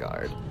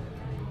Asgard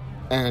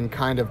and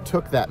kind of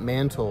took that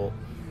mantle,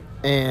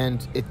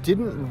 and it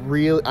didn't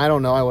really, I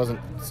don't know, I wasn't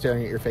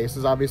staring at your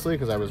faces obviously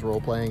because I was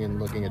role-playing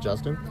and looking at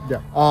Justin. Yeah.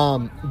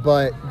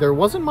 But there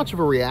wasn't much of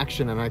a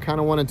reaction, and I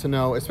kind of wanted to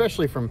know,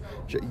 especially from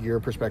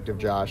your perspective,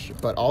 Josh,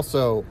 but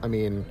also, I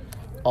mean,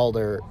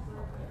 Alder,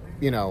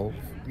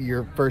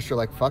 you're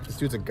like, fuck, this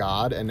dude's a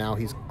god, and now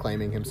he's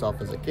claiming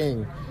himself as a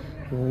king.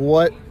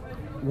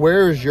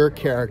 Where's your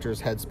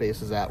character's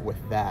headspace at with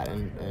that?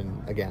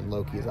 And again,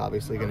 Loki is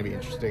obviously going to be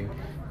interesting,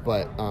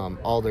 but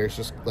Alder's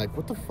just like,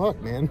 what the fuck,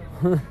 man?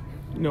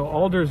 No,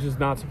 Alder's just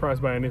not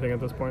surprised by anything at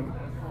this point.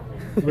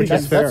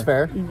 That's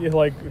fair.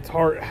 Like, it's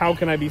hard. How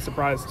can I be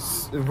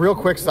surprised? Real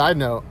quick side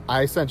note,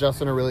 I sent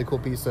Justin a really cool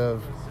piece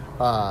of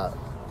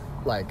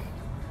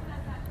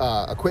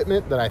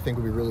equipment that I think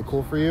would be really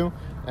cool for you,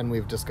 and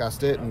we've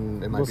discussed it,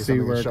 and it might We'll be see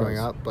something where that's it showing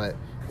goes. up, but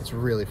it's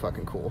really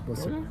fucking cool. We'll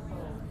see.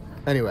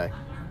 Anyway,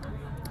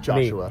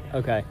 Joshua. Me.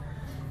 Okay.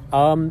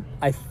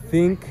 I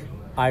think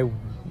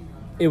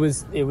it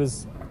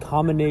was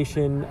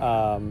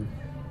combination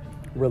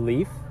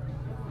relief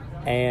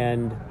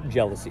and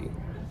jealousy.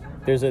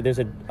 There's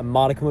a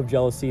modicum of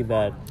jealousy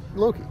that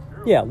Loki.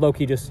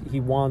 Loki he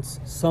wants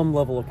some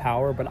level of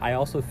power, but I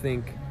also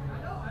think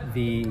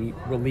the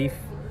relief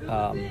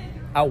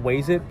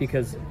outweighs it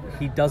because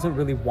he doesn't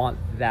really want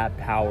that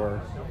power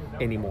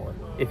anymore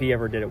if he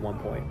ever did at one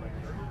point.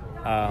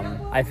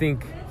 I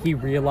think he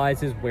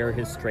realizes where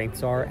his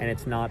strengths are, and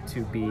it's not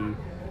to be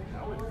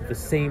the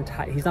same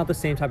type. He's not the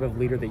same type of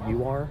leader that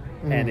you are,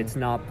 and it's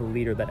not the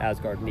leader that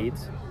Asgard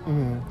needs.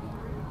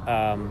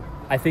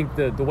 I think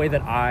the way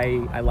that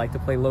I like to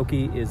play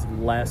Loki is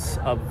less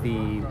of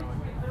a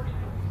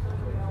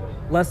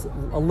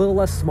little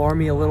less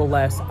smarmy, a little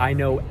less I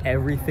know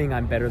everything,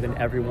 I'm better than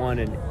everyone,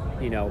 and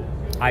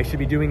I should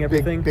be doing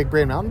everything. Big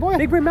brain mountain boy.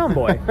 Big brain mountain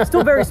boy.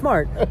 Still very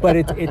smart, but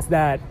it's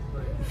that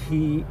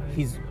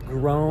he's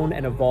grown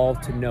and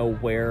evolved to know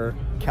where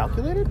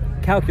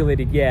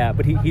calculated, yeah,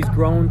 but he's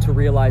grown to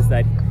realize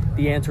that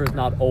the answer is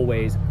not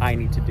always I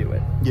need to do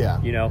it. Yeah.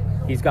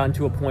 He's gotten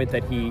to a point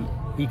that he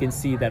can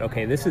see that,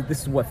 okay, this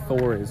is what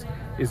Thor is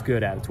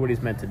good at. It's what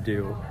he's meant to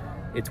do.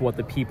 It's what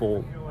the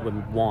people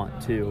would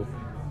want to.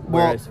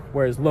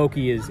 Whereas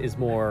Loki is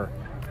more,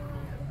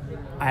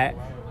 I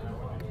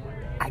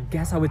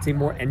guess I would say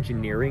more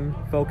engineering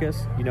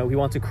focused. He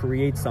wants to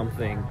create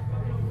something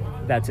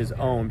that's his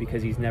own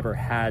because he's never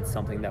had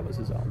something that was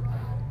his own.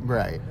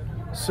 Right.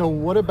 So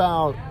what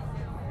about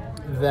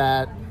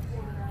that?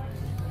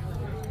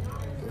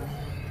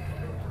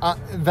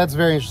 That's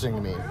very interesting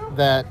to me.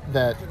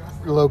 That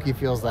Loki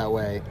feels that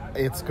way.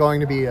 It's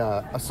going to be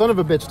a son of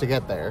a bitch to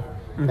get there,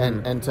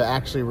 and to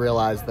actually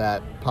realize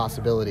that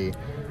possibility.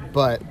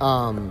 But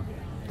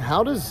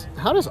how does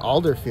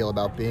Alder feel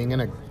about being in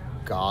a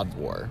God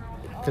war?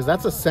 Because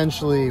that's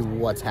essentially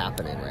what's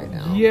happening right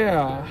now.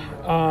 Yeah.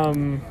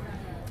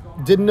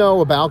 Didn't know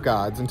about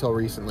gods until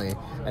recently,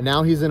 and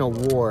now he's in a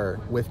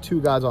war with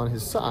two gods on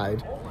his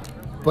side,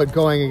 but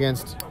going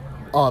against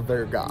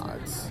other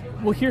gods.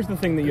 Well, here's the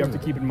thing that you have to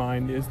keep in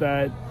mind is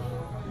that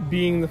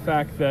being the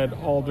fact that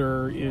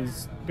Alder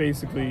is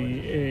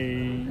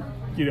basically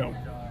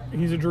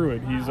he's a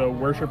druid, he's a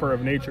worshiper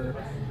of nature,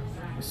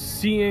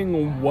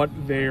 seeing what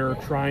they're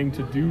trying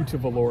to do to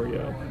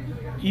Valoria,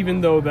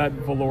 even though that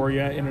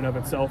Valoria in and of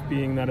itself,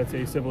 being that it's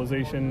a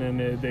civilization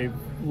and they've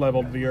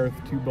leveled the earth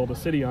to build a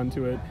city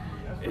onto it,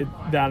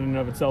 that in and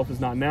of itself is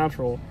not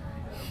natural,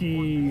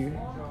 he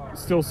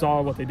still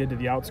saw what they did to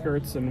the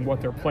outskirts and what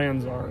their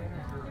plans are.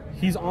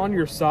 He's on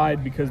your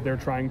side because they're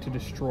trying to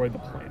destroy the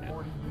planet.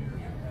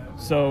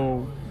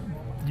 So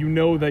you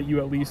know that you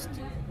at least,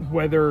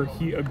 whether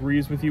he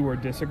agrees with you or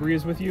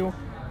disagrees with you,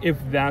 if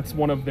that's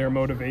one of their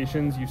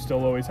motivations, you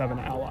still always have an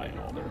ally in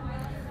Alder.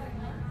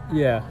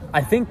 Yeah,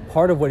 I think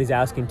part of what he's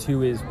asking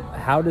too is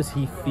how does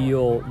he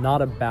feel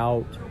not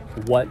about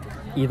what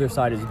either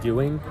side is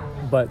doing,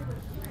 but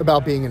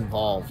About being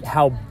involved.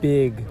 how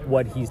big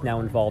what he's now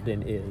involved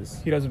in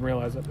is. He doesn't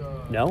realize it.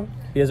 No?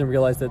 He doesn't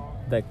realize that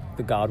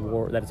the God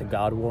war, that it's a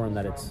God war and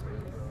that it's...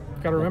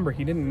 Gotta remember,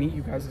 he didn't meet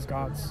you guys as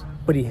gods.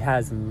 But he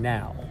has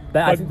now.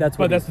 I think But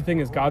what that's the thing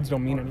is gods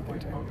don't mean anything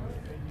to him.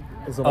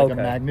 Is it like Okay. a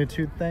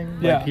magnitude thing?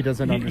 Yeah. Like he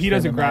doesn't understand He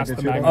doesn't the grasp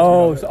the magnitude. magnitude.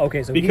 Oh, of it. so,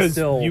 okay, so he's because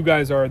still... you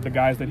guys are the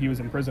guys that he was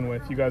in prison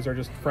with. You guys are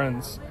just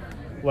friends.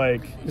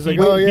 Like, he's like,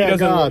 Oh, he yeah,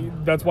 doesn't.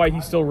 God. That's why he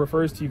still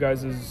refers to you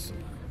guys as.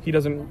 He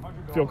doesn't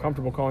feel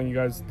comfortable calling you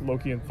guys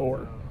Loki and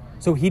Thor.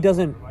 So he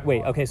doesn't...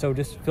 Wait, okay, so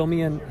just fill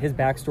me in his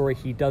backstory.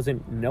 He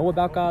doesn't know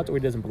about gods or he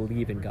doesn't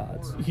believe in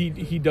gods? He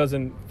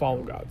doesn't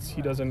follow gods.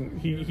 He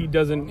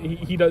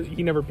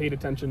never paid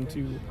attention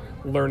to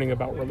learning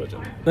about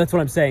religion. That's what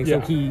I'm saying.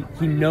 Yeah. So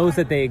he knows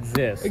that they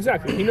exist.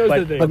 Exactly. He knows But-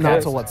 that they But not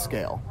exist. to what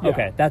scale. Yeah.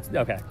 Okay, that's...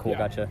 Okay, cool, Yeah.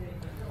 gotcha.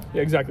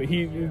 Yeah,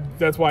 exactly.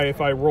 That's why if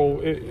I roll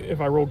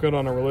good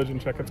on a religion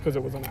check, it's because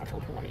it was a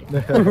natural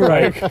 20.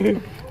 Right.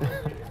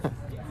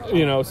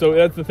 So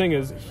that's the thing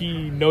is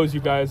he knows you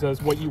guys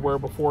as what you were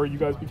before you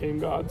guys became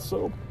gods.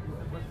 So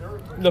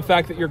the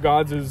fact that you're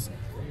gods is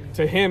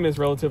to him is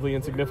relatively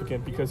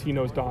insignificant because he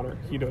knows Donner,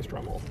 he knows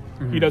Dremel.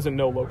 He doesn't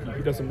know Loki,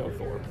 he doesn't know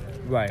Thor.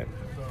 Right.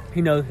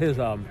 He knows his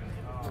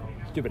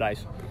stupid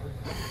ice.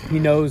 He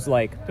knows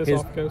like Piss his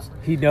off Ghost.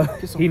 he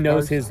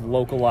knows his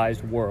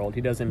localized world.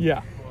 He doesn't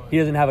Yeah. He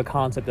doesn't have a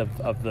concept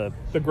of the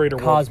greater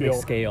world cosmic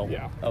scale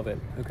Yeah. of it.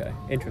 Okay.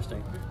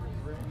 Interesting.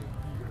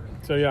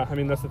 So yeah, I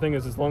mean that's the thing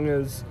is as long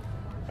as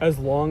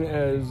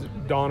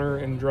Donner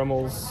and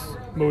Dremel's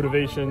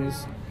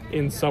motivations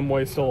in some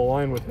way still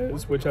align with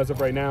his, which as of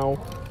right now,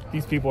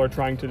 these people are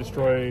trying to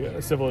destroy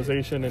a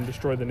civilization and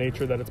destroy the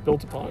nature that it's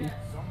built upon.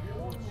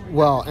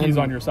 Well, He's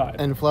on your side.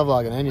 And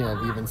Flevlog and Enya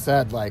have even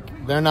said, like,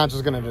 they're not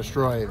just going to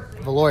destroy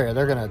Valoria,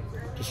 they're going to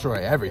destroy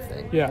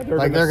everything. Yeah, they're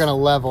going to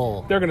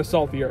level They're gonna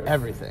salt the earth.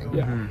 everything.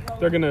 Yeah,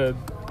 they're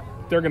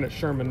gonna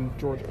Sherman,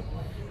 Georgia.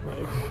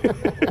 Like,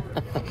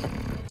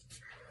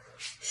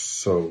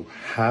 So,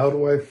 how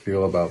do I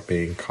feel about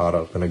being caught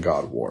up in a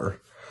God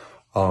war?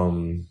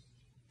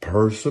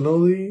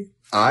 Personally,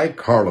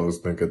 Carlos,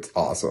 think it's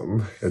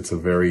awesome. It's a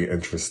very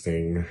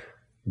interesting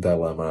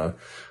dilemma,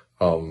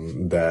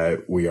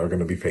 that we are going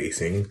to be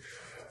facing.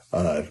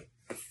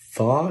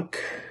 Thok,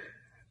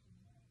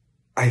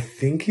 I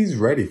think he's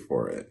ready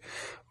for it.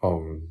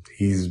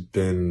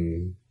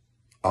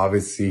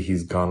 Obviously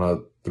he's gone up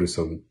through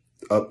some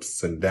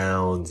ups and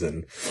downs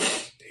and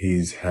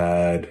he's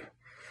had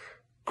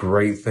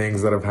great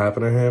things that have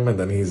happened to him, and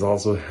then he's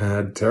also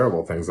had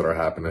terrible things that are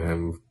happening to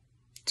him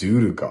due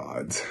to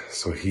gods.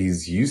 So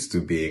he's used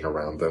to being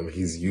around them.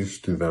 He's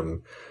used to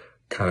them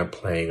kind of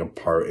playing a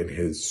part in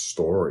his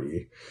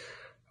story.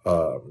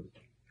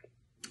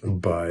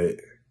 But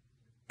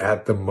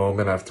at the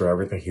moment, after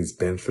everything he's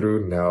been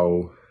through,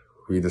 now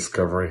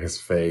rediscovering his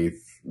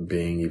faith,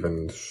 being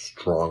even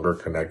stronger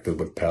connected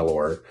with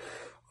Pelor,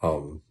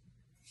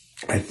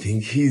 I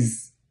think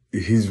he's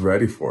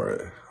ready for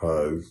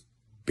it.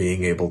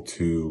 Being able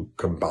to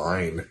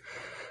combine,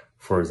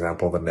 for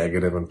example, the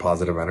negative and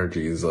positive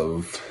energies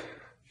of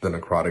the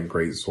Necrotic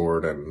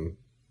Greatsword and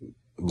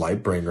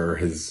Lightbringer,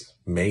 his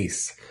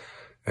mace,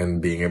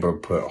 and being able to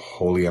put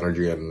holy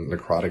energy and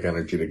necrotic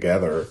energy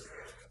together,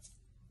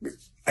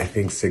 I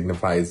think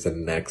signifies the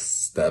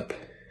next step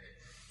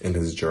in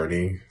his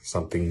journey,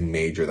 something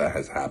major that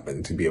has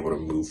happened to be able to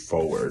move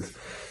forward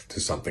to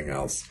something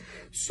else.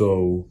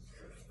 So,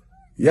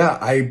 yeah,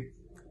 I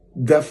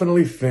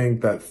definitely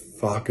think that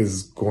Thok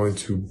is going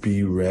to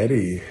be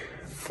ready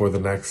for the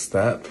next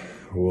step.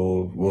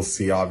 we'll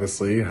see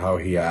obviously how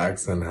he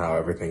acts and how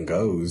everything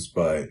goes,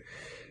 but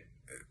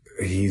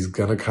he's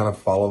gonna kind of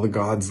follow the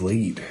God's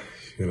lead.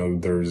 You know,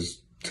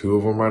 there's two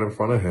of them right in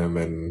front of him,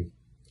 and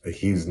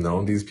he's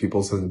known these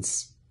people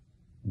since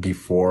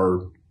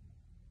before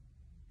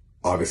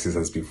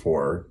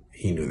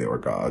he knew they were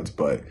gods,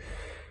 but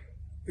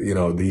you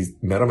know, he's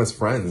met them as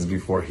friends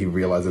before he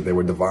realized that they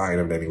were divine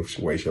in any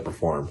way, shape, or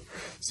form.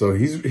 So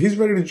he's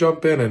ready to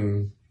jump in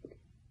and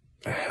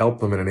help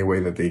them in any way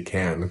that they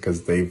can,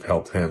 because they've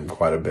helped him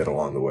quite a bit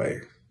along the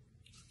way.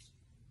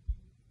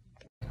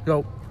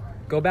 So,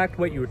 go back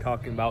to what you were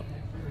talking about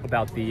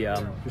the... You're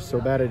so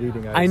bad at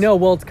eating ice. I know,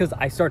 well, it's because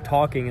I start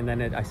talking and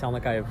then I sound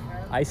like I have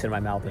ice in my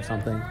mouth or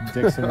something.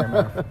 Dicks in your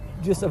mouth.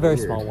 Just a very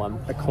small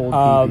one. A cold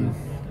BB.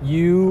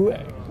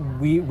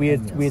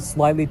 We had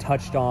slightly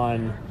touched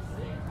on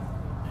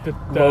The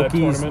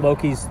tournament.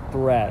 Loki's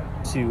threat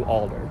to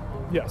Alder.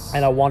 Yes.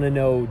 And I want to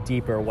know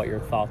deeper what your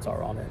thoughts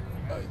are on it.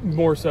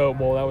 More so,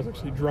 well, that was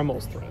actually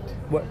Dremel's threat.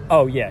 What?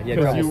 Oh, yeah.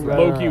 Because Dremel's threat.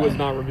 Loki was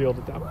not revealed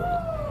at that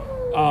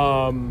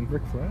point.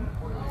 Ric Flair?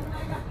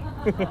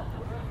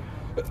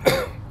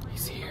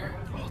 He's here.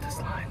 Hold this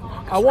line.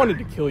 I wanted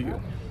to kill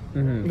you.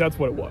 Mm-hmm. That's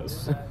what it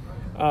was.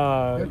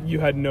 You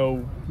had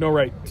no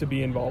right to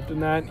be involved in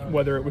that,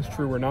 whether it was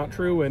true or not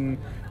true, and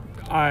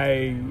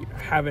I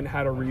haven't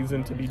had a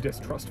reason to be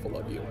distrustful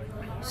of you.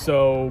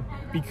 So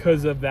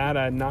because of that,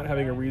 and not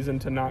having a reason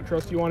to not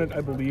trust you on it,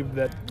 I believe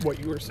that what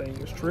you were saying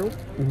was true.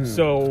 Mm-hmm.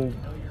 So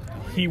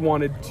he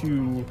wanted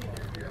to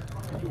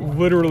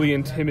literally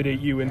intimidate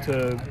you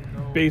into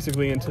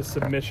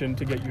submission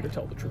to get you to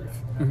tell the truth.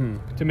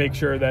 Mm-hmm. To make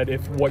sure that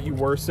if what you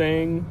were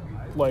saying,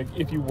 like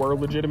if you were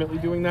legitimately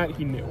doing that,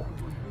 he knew,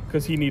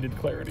 because he needed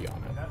clarity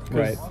on it.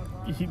 Right.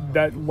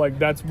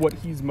 That's what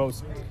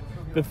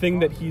the thing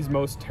that he's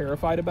most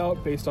terrified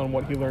about, based on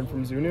what he learned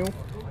from Zunu,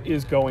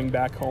 is going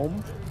back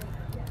home.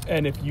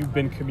 And if you've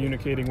been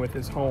communicating with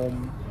his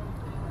home,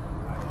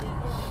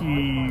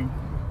 he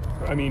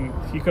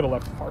could have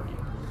left the party.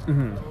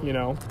 Mm-hmm. You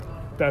know,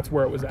 that's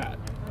where it was at.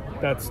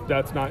 That's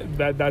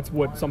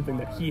what something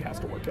that he has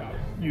to work out.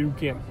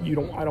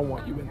 I don't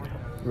want you in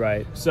there.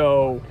 Right.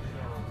 So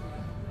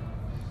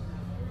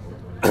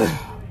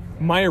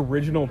my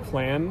original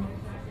plan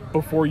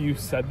before you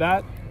said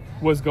that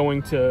was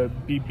going to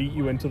beat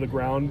you into the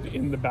ground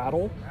in the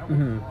battle,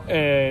 Mm-hmm.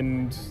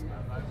 and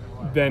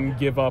then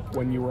give up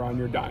when you were on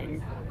your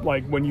dying,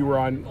 like when you were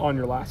on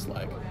your last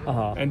leg,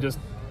 Uh-huh. and just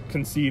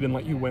concede and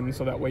let you win,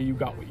 so that way you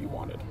got what you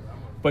wanted,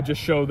 but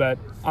just show that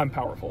I'm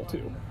powerful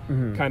too,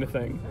 Mm-hmm. kind of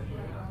thing.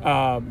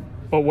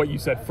 But what you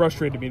said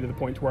frustrated me to the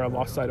point where I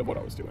lost sight of what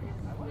I was doing.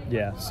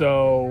 Yeah.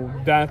 So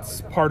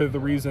that's part of the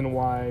reason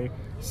why,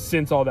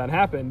 since all that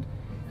happened,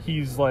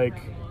 he's like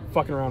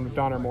fucking around with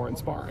Donner more and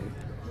sparring.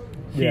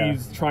 Yeah.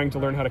 He's trying to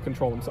learn how to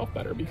control himself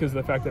better, because of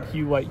the fact that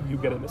he let you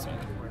get in his head.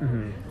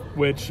 Mm-hmm.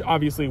 Which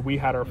obviously we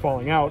had our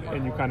falling out,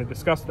 and you kind of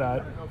discussed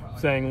that,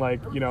 saying like,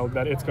 you know,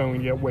 that it's going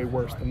to get way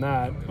worse than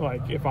that.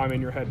 Like, if I'm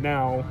in your head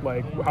now,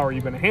 like, how are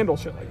you going to handle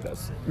shit like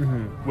this?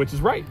 Mm-hmm. Which is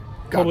right.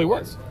 Totally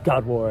was.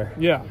 God War.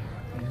 Yeah.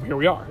 Here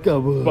we are.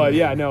 God War. But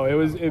yeah, no,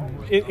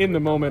 in the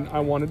moment, I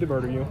wanted to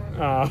murder you.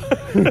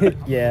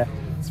 Yeah.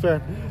 It's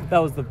fair. That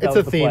was the It's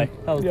a the theme. play.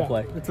 That was Yeah. the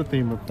play. It's a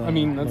theme of I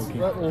mean, that's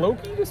Loki.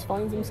 Loki just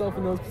finds himself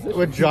in those positions.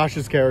 With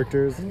Josh's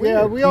characters.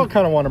 Yeah, we all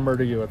kind of want to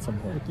murder you at some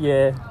point.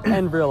 Yeah.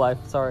 And real life.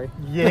 Sorry.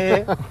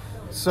 Yeah.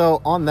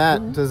 So on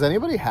that, does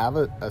anybody have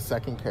a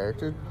second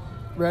character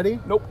ready?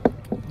 Nope.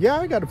 Yeah,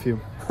 I got a few.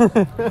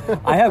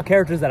 I have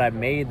characters that I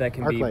made that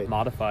can be Arclight.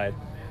 modified.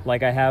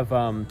 Like I have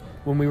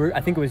when we were,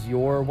 I think it was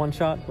your one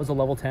shot was a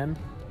level 10.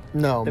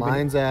 No, That'd be-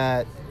 mine's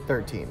at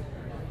 13.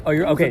 Oh,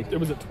 you're okay. It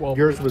was at 12.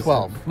 Yours was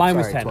 12. Mine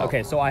was Sorry, 10. 12.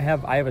 Okay, so I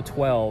have a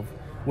 12,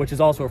 which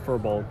is also a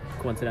furbolg,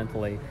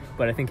 coincidentally,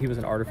 but I think he was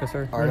an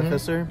artificer.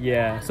 Artificer?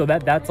 Yeah, so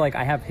that's like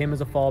I have him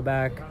as a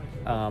fallback.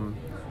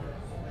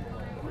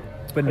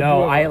 But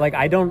no,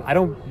 I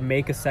don't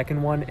make a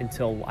second one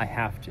until I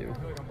have to,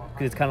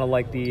 because it's kind of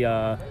like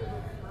the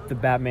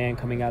Batman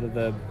coming out of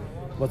the,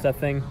 what's that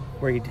thing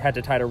where he had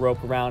to tie the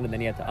rope around and then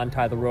he had to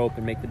untie the rope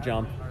and make the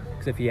jump,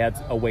 because if he had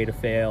a way to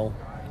fail,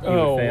 he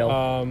would fail.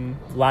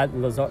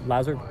 Lazarus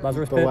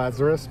The pit.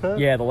 Lazarus pit?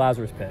 Yeah, the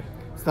Lazarus pit.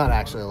 It's not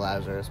actually a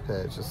Lazarus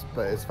pit,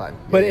 but it's fine.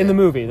 But Yeah, in the yeah.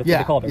 movie, that's Yeah,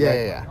 what they called it,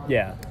 yeah, right?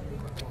 yeah.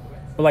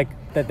 But like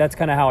that's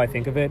kind of how I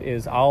think of it.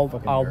 Is I'll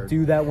nerd.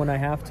 do that when I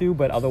have to,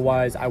 but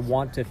otherwise I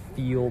want to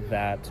feel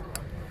that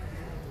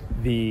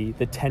the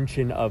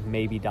tension of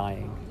maybe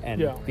dying, and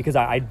Yeah. because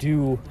I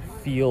do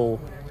feel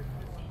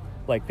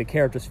like the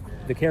characters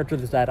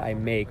that I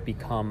make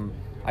become,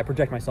 I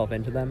project myself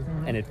into them,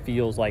 and it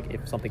feels like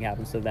if something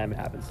happens to them, it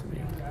happens to me.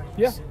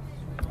 Yeah.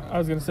 I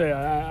was going to say,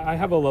 I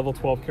have a level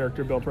 12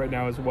 character built right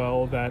now as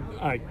well that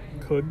I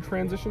could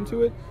transition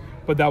to it,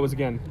 but that was,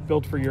 again,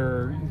 built for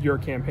your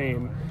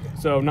campaign.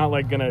 So not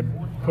like going to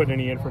put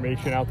any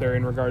information out there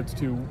in regards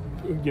to,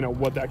 you know,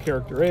 what that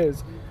character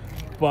is,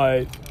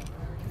 but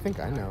I think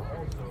I know.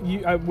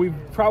 we've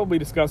probably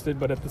discussed it,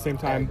 but at the same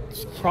time,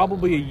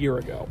 probably a year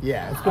ago.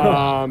 Yeah, it's been a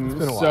while. Um, It's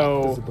been a while.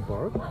 so, Is it the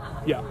Bard?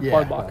 yeah, Yeah.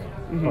 Bard Lock.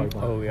 Bard.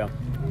 Oh yeah.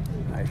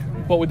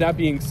 But with that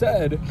being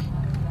said,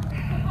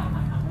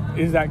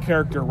 is that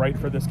character right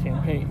for this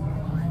campaign?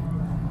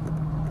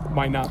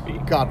 Might not be.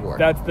 God War.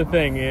 That's the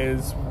thing,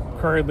 is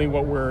currently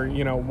what we're,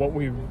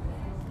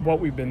 what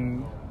we've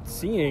been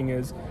seeing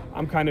is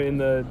I'm kind of in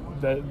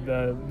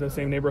the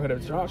same neighborhood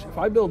as Josh. If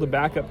I build a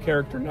backup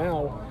character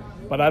now,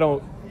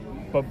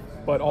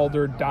 but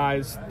Alder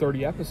dies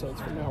 30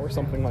 episodes from now or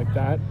something like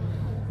that,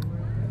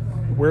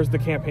 where's the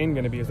campaign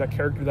going to be? Is that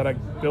character that I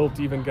built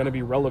even going to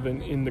be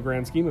relevant in the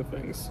grand scheme of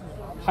things?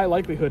 High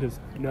likelihood is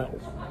no.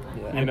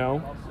 Yeah.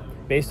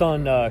 Based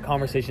on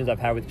conversations I've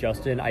had with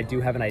Justin, I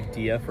do have an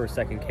idea for a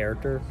second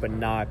character, but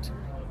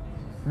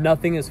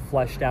nothing is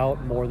fleshed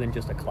out more than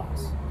just a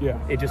class. Yeah.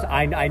 It just,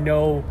 I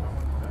know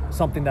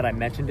something that I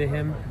mentioned to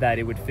him that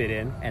it would fit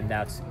in, and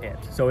that's it.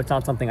 So it's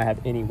not something I have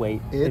any weight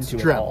It's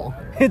into Dremel. at all.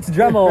 It's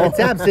Dremel. It's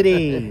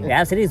Absidy.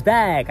 Absidy's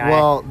back.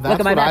 Well, that's look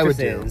at my what I would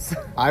do. mattresses.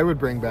 I would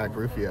bring back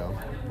Rufio.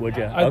 Would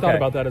you? I thought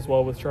about that as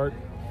well with Chart.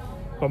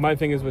 But my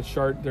thing is with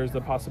Chart, there's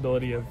the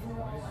possibility of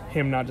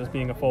him not just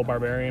being a full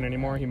barbarian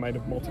anymore. He might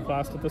have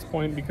multi-classed at this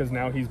point, because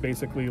now he's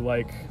basically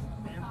like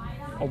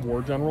a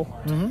war general.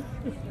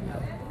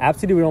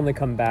 Absidy would only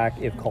come back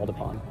if called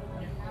upon.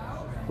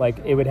 Like,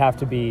 it would have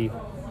to be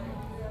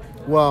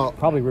Well,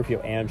 probably Rufio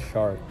and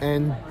Sharp.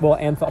 and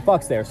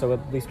Fuck's there, so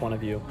at least one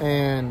of you.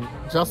 And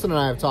Justin and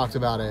I have talked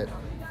about it.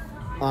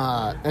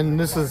 And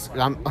this is,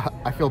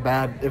 I feel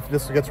bad if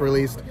this gets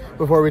released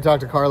before we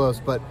talk to Carlos,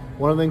 but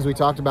one of the things we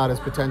talked about is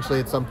potentially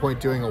at some point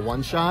doing a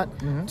one-shot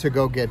to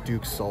go get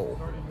Duke's soul.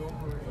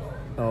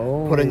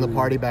 Oh. Putting the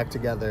party back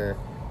together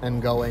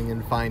and going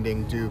and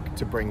finding Duke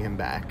to bring him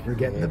back. We're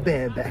getting the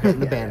band back. Getting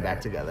the band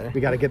back together.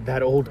 We got to get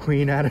that old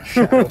queen out of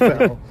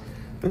Shadowfell.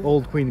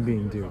 Old queen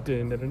being Duke.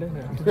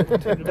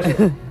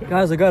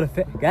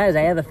 Guys,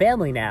 I have a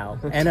family now,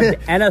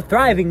 and a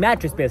thriving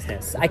mattress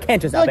business. I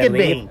can't just Look up at and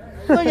leave. me.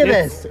 Look at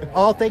this.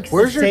 All thanks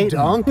Where's to your Satan.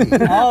 donkey?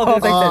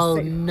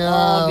 Oh, no.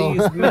 All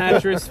these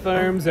mattress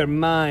firms are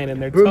mine,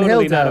 and they're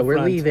totally not Broomhilda, a we're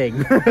front. leaving.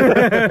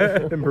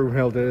 And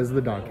Broomhilda is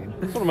the donkey.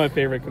 It's one of my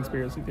favorite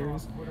conspiracy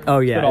theories. Oh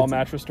yeah, That all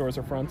mattress stores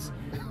are fronts.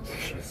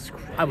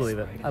 I believe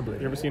it. I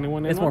believe You ever it. seen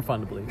anyone? It's more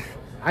fun to believe.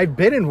 I've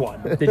been in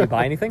one. Did you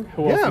buy anything?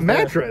 Who else Yeah, is there?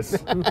 mattress.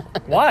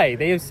 Why?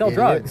 They sell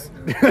drugs.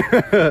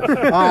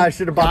 I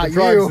should have bought the Not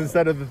drugs you.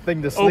 instead of the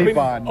thing to sleep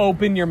on.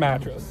 Open your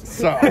mattress.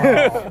 So,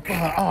 So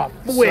how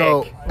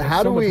so much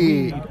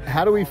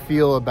how do we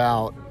feel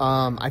about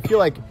I feel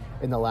like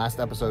in the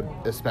last episode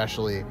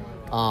especially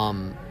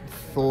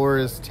Thor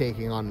is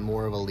taking on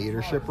more of a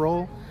leadership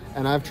role,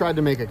 and I've tried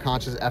to make a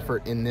conscious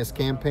effort in this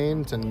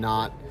campaign to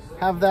not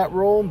have that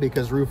role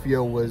because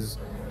Rufio was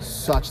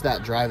such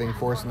that driving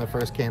force in the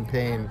first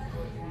campaign.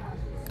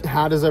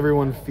 How does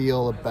everyone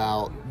feel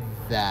about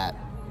that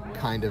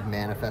kind of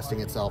manifesting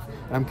itself?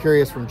 And I'm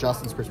curious from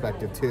Justin's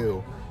perspective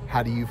too,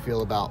 how do you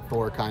feel about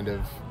Thor kind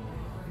of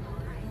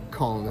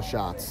calling the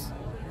shots?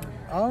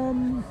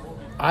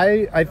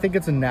 I think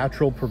it's a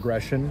natural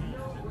progression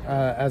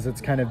as it's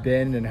kind of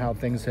been and how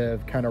things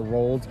have kind of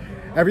rolled.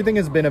 Everything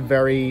has been a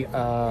very,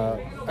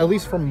 at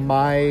least from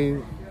my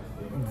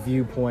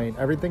viewpoint,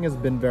 everything has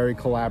been very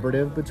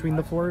collaborative between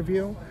the four of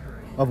you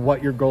of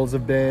what your goals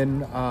have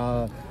been.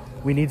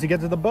 We need to get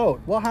to the boat.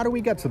 Well, how do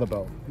we get to the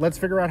boat? Let's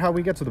figure out how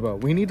we get to the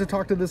boat. We need to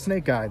talk to the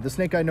snake guy. The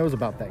snake guy knows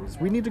about things.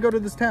 We need to go to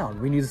this town.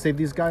 We need to save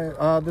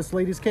this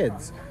lady's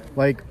kids.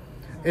 Like,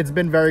 it's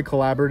been very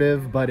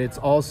collaborative, but it's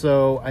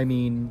also, I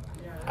mean,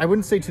 I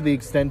wouldn't say to the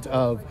extent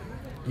of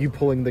you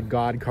pulling the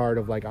God card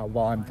of like,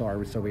 well, I'm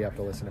Thor, so we have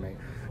to listen to me.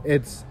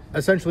 It's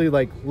essentially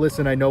like,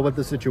 listen, I know what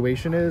the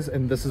situation is,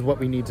 and this is what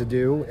we need to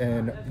do,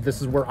 and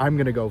this is where I'm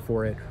going to go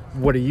for it.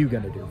 What are you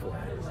going to do for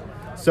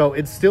it? So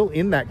it's still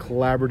in that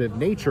collaborative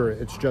nature.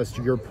 It's just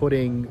you're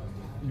putting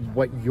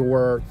what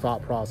your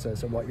thought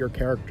process and what your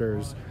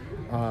character's,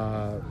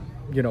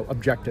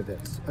 objective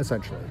is,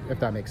 essentially,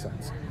 if that makes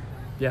sense.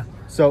 Yeah.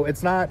 So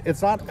it's not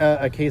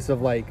a case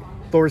of like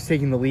Thor's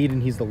taking the lead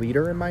and he's the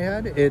leader in my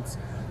head. It's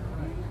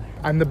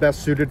I'm the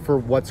best suited for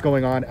what's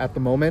going on at the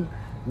moment.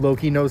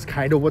 Loki knows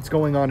kind of what's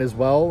going on as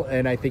well,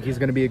 and I think he's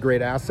going to be a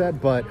great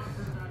asset, but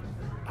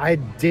I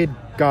did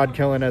God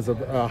killing as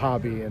a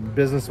hobby, and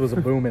business was a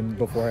booming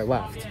before I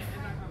left.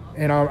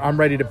 And I'm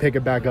ready to pick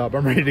it back up.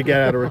 I'm ready to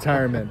get out of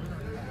retirement,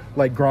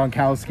 like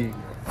Gronkowski.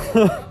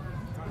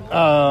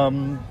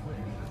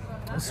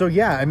 So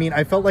yeah, I mean,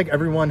 I felt like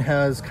everyone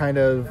has kind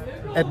of,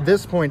 at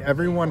this point,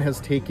 everyone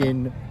has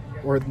taken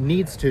or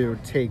needs to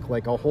take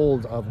like a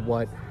hold of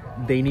what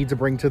they need to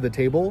bring to the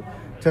table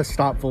to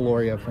stop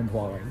Valoria from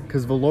falling.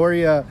 Because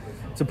Valoria,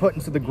 to put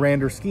into the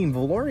grander scheme,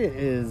 Valoria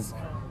is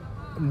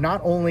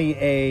not only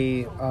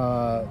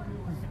the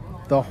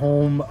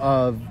home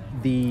of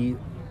the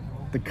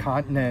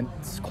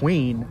continent's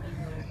queen,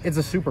 it's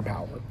a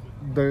superpower.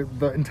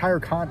 The entire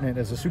continent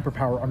is a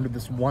superpower under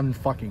this one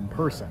fucking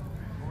person,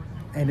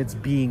 and it's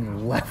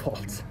being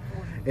leveled.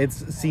 It's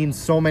seen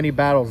so many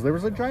battles. There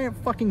was a giant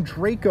fucking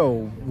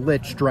Draco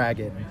Lich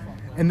dragon,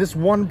 and this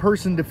one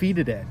person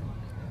defeated it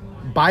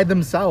by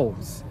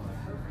themselves,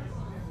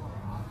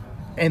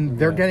 and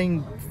they're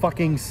getting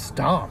fucking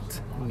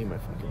stomped. I need my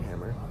fucking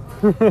hammer.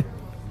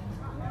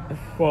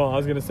 Well, I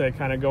was gonna say,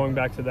 kind of going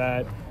back to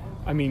that.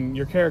 I mean,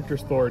 your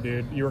character's Thor,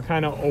 dude. You were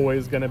kind of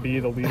always gonna be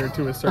the leader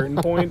to a certain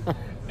point,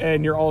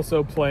 and you're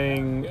also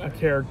playing a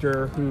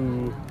character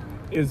who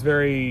is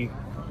very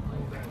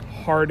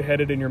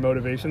hard-headed in your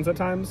motivations at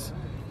times.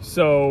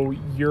 So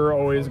you're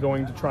always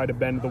going to try to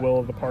bend the will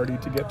of the party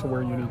to get to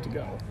where you need to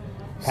go.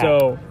 Pat.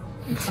 So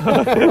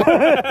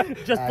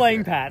Just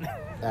playing Pat.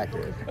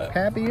 Accurate.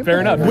 Happy. Fair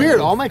enough. Weird.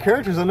 All my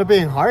characters end up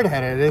being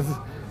hard-headed.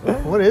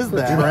 What is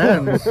that?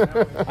 Trends.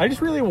 I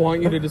just really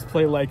want you to just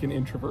play like an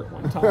introvert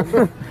one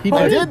time.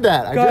 I did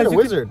that. I did a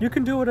wizard. You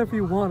can do whatever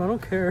you want. I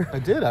don't care. I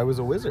did. I was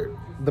a wizard.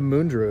 The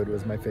Moon Druid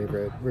was my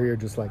favorite, where you're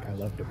just like, I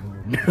love the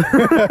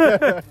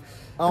moon.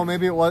 Oh,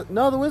 maybe it was.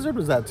 No, the wizard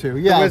was that too.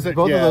 Yeah, wizard,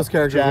 both yeah. of those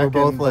characters Jack were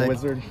both and the like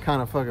wizard.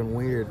 kind of fucking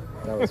weird.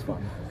 That was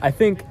fun. I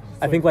think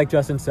like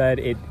Justin said,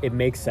 it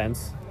makes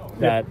sense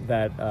that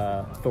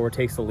Thor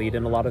takes the lead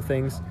in a lot of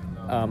things.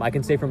 I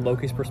can say from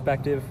Loki's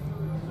perspective,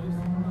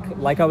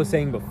 like I was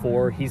saying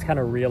before, he's kind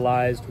of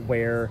realized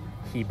where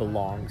he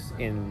belongs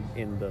in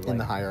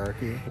the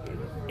hierarchy.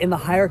 In the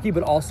hierarchy,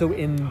 but also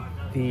in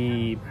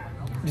the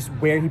just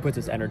where he puts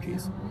his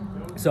energies.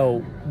 So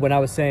when I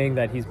was saying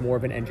that he's more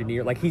of an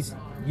engineer, like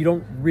you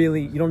don't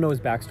know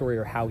his backstory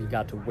or how he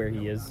got to where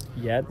he is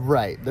yet.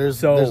 Right.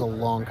 There's a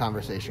long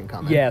conversation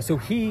coming. Yeah. So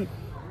he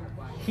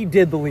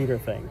did the leader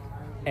thing,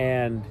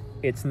 and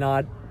it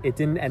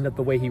didn't end up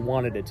the way he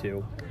wanted it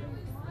to.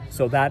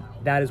 So that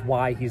is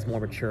why he's more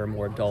mature,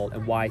 more adult,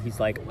 and why he's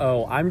like,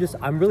 oh, I'm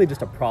really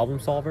just a problem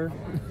solver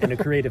and a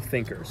creative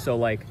thinker. So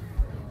like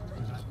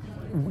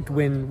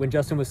when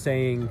Justin was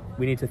saying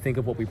we need to think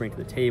of what we bring to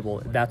the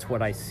table, that's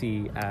what I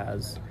see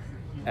as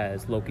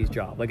Loki's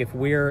job. Like if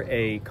we're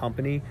a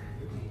company,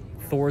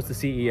 Thor's the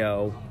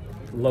CEO,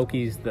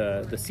 Loki's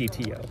the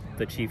CTO,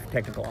 the chief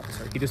technical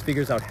officer. He just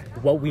figures out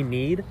what we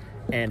need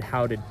and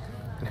how to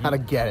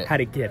get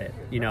it.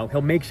 You know,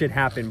 he'll make shit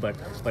happen, but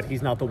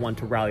he's not the one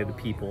to rally the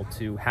people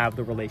to have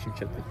the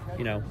relationship that,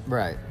 you know.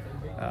 Right.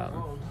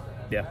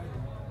 Yeah.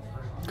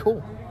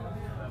 Cool.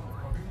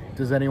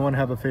 Does anyone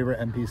have a favorite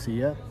NPC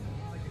yet?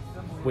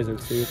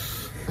 Wizard Steve.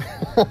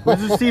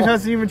 Wizard Steve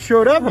hasn't even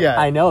showed up yet.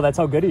 I know, that's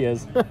how good he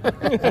is.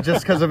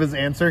 Just because of his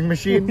answering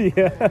machine?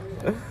 Yeah.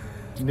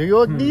 New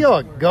York, New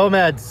York.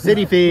 Gomad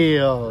City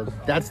Field.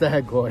 That's the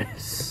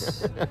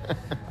headquarters.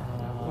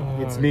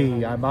 It's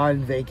me. I'm on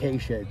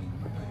vacation.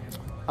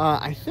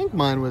 I think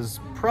mine was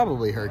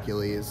probably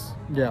Hercules.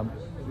 Yeah.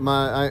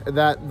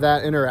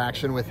 That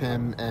interaction with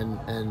him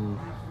and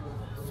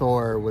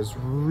Thor was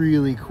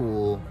really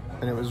cool,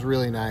 and it was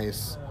really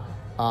nice.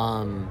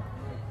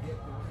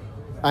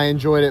 I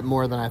enjoyed it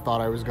more than I thought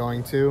I was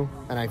going to,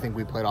 and I think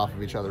we played off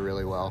of each other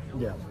really well.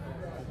 Yeah.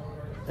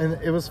 And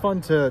it was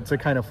fun to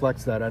kind of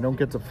flex that. I don't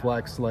get to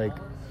flex like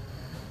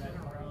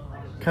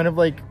kind of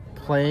like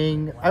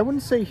playing. I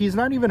wouldn't say he's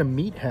not even a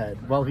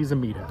meathead. Well, he's a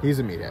meathead. He's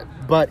a meathead.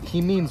 But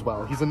he means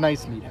well. He's a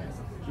nice meathead.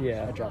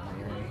 Yeah. I dropped my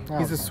earring.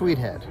 He's a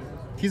sweethead.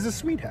 He's a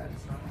sweethead.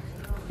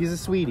 He's a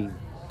sweetie.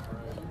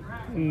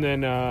 And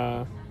then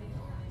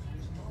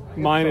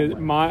mine is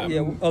my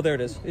there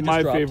it is. It my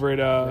just dropped.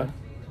 favorite.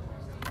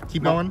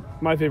 Keep going.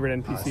 My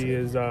favorite NPC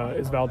is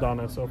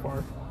Valdana so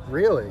far.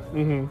 Really?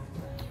 Mm-hmm.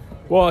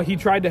 Well, he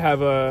tried to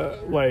have a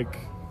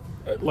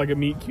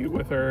meet cute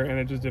with her, and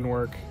it just didn't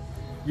work.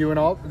 You and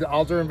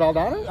Alder and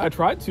Valdana? I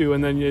tried to,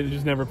 and then it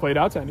just never played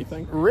out to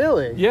anything.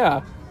 Really?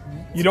 Yeah.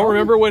 You don't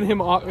remember when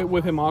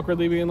with him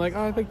awkwardly being like,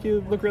 "Oh, I think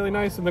you look really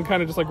nice," and then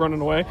kind of just like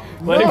running away.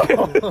 Like,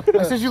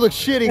 I said you look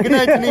shitty. Good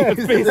night,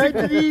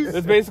 Denise.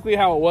 That's basically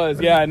how it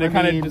was. Yeah, and it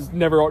kind of just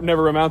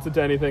never amounted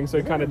to anything. So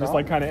it kind of just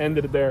like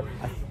ended it there.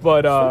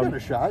 But Still got a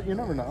shot. You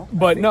never know.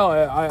 But no,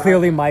 I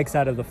Clearly Mike's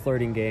out of the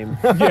flirting game.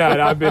 yeah,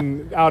 and I've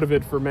been out of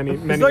it for many.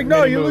 He's like,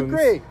 no, many you moons. look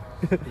great.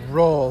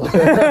 Roll.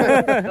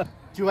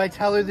 Do I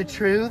tell her the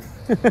truth?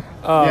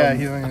 Yeah,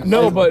 he's like,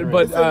 No, but you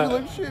look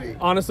shitty.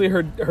 honestly,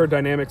 her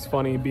dynamic's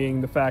funny,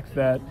 being the fact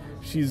that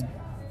she's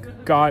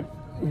got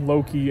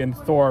Loki and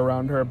Thor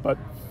around her, but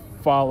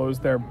follows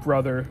their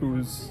brother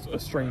who's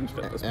estranged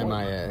at this point.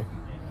 MIA.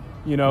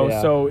 You know,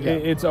 Yeah. so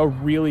it's a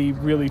really,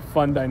 really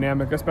fun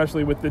dynamic,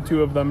 especially with the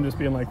two of them just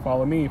being like,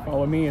 follow me,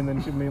 and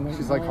then she's being like,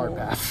 she's like hard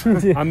pass.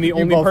 I'm the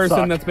only both person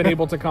suck. that's been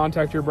able to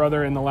contact your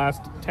brother in the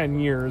last 10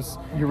 years.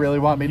 You really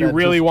want me to You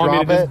really just want me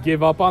to drop just it?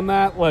 give up on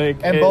that? Like,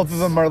 And both of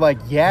them are like,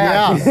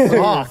 yeah, he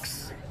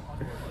sucks.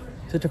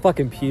 Such a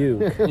fucking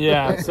puke.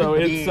 Yeah, so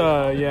it's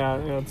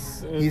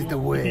He's the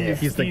witch.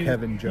 He's the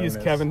Kevin Jonas.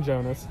 He's Kevin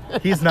Jonas.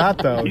 He's not,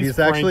 though. He's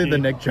actually the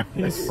Nick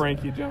Jonas. He's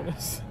Frankie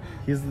Jonas.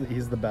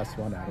 He's the best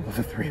one out of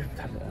the three of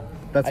them.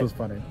 That's what's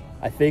funny.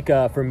 I think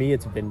for me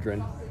it's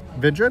Vindrin.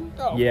 Vidrin?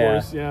 Oh, Yeah.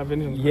 Of course, yeah,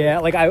 Vengeance. Yeah,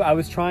 like I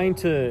was trying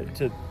to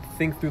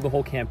think through the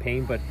whole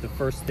campaign, but the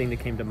first thing that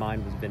came to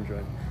mind was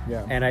Vindrin.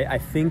 Yeah. And I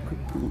think,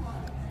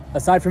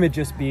 aside from it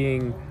just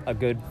being a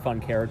good, fun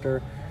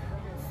character,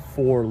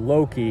 for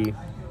Loki,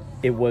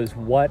 it was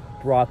what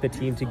brought the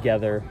team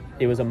together.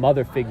 It was a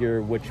mother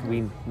figure, which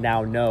we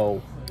now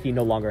know he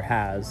no longer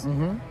has.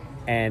 Mm-hmm.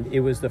 And it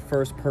was the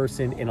first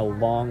person in a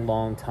long,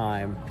 long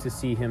time to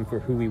see him for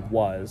who he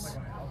was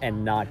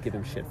and not give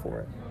him shit for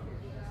it.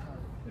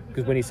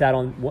 Because when he sat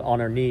on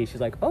her knee,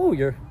 she's like, "Oh,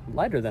 you're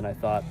lighter than I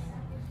thought,"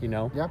 you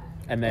know. Yep.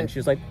 And then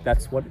she's like,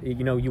 "That's what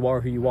you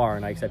are, who you are,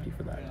 and I accept you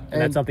for that."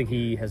 And that's something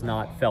he has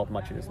not felt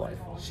much in his life.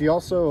 She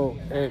also,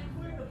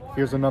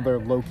 here's another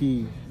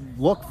low-key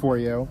look for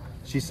you.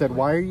 She said,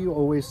 "Why are you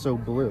always so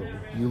blue?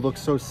 You look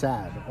so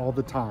sad all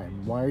the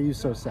time. Why are you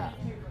so sad?"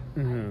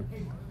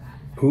 Mm-hmm.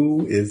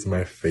 Who is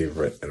my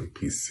favorite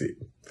NPC?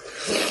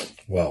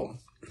 Well,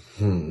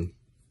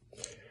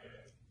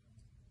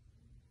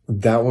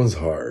 that one's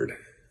hard,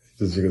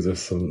 just because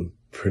there's some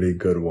pretty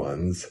good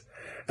ones.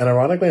 And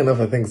ironically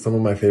enough, I think some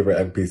of my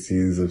favorite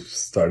NPCs have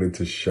started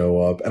to show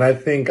up. And I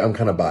think I'm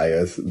kind of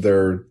biased.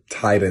 They're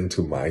tied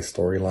into my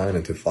storyline,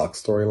 into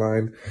Fox's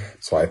storyline.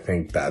 So I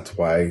think that's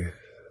why,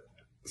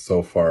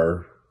 so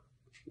far,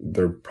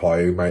 they're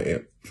probably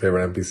my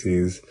favorite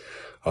NPCs.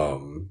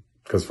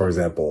 Because, for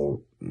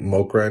example,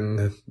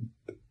 Mokren,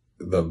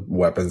 the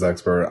weapons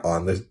expert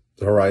on the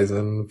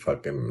horizon,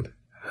 fucking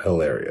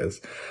hilarious.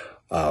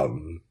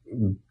 One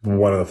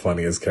of the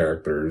funniest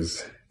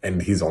characters.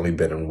 And he's only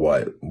been in,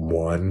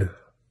 one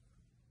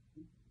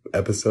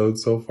episode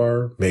so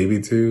far?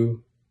 Maybe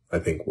two? I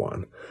think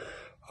one.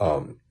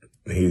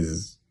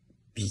 He's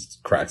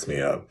just cracks me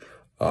up.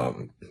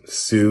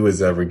 Sue is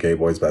every gay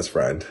boy's best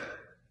friend.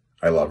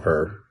 I love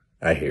her.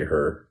 I hate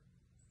her.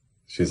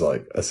 She's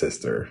like a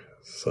sister.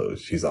 So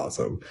she's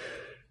awesome.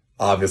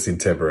 Obviously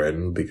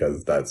Tiburon,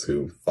 because that's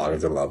who Fox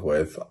is in love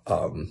with.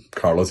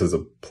 Carlos as a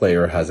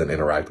player hasn't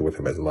interacted with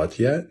him as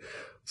much yet.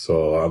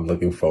 So I'm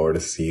looking forward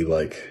to see,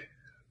 like,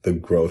 the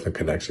growth and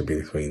connection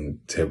between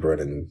Tiburon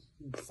and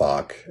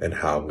Fox and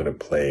how I'm going to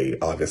play.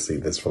 Obviously,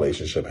 this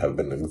relationship have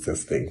been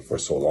existing for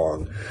so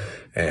long,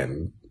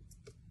 and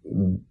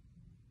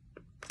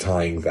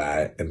tying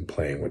that and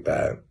playing with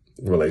that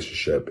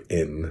relationship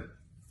in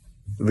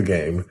the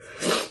game.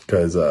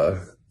 Because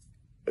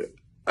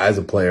as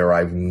a player,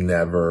 I've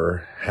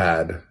never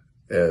had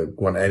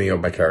when any of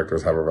my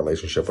characters have a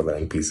relationship with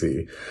an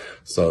NPC.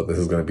 So this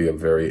is going to be a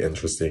very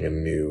interesting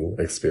and new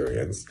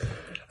experience.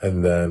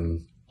 And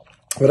then,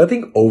 but I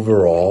think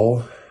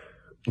overall,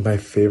 my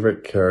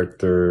favorite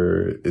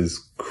character is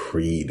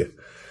Creed.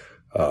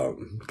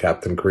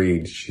 Captain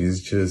Creed.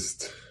 She's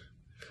just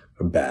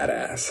a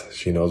badass.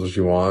 She knows what she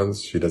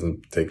wants. She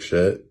doesn't take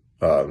shit.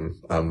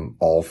 I'm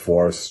all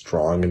for a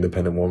strong,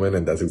 independent woman,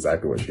 and that's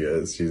exactly what she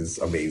is. She's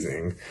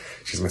amazing.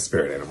 She's my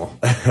spirit animal.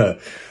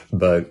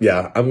 But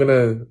yeah, I'm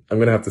gonna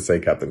have to say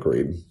Captain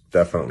Creed.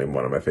 Definitely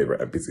one of my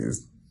favorite NPCs.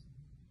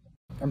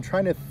 I'm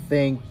trying to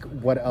think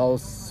what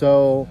else.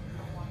 So,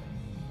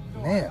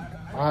 man,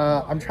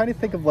 I'm trying to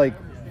think of, like,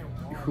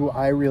 who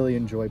I really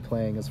enjoy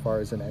playing as far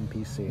as an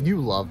NPC. You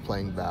love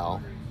playing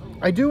Val.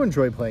 I do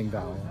enjoy playing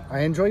Val. I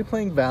enjoy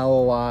playing Val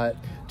a lot.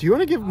 Do you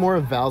want to give more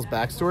of Val's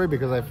backstory?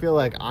 Because I feel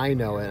like I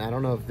know it. I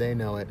don't know if they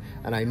know it.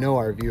 And I know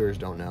our viewers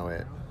don't know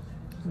it.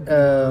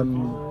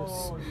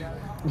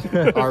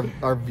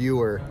 Our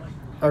viewer.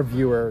 Our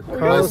viewer.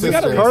 Carlos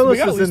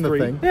is in the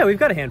thing. Yeah, we've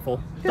got a handful.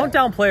 Don't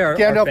downplay our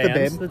Gandalf the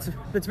fans. Babe.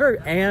 That's very...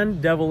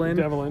 And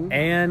Devlin.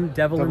 And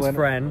Devlin's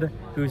friend,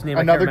 whose name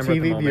Another I can't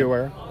remember TV at the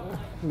viewer.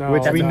 No,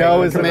 Which we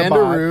know is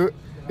Commander Root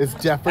is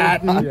Jeffrey.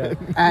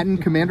 Atten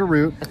Commander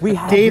Root. We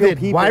have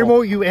David, real why people.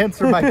 won't you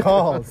answer my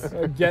calls?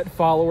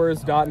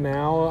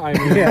 Getfollowers.now. I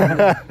mean,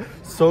 Yeah.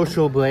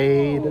 Social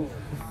Blade.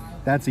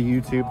 That's a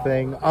YouTube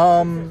thing.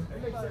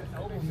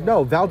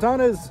 No,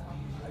 Valdana's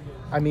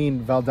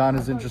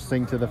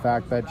interesting to the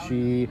fact that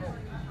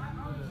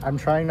I'm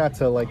trying not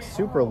to, like,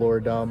 super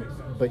lore dump,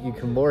 but you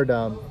can lore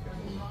dump.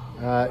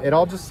 It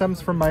all just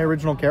stems from my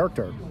original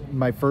character.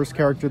 My first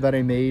character that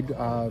I made,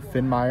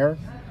 Finn Meyer.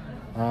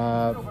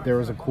 There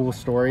was a cool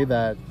story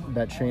that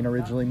Shane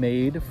originally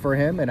made for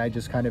him, and I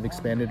just kind of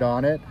expanded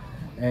on it.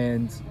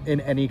 And in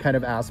any kind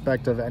of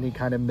aspect of any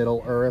kind of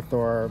Middle Earth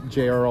or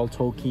J.R.R.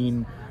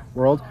 Tolkien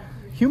world,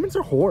 humans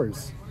are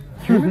whores.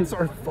 Humans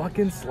are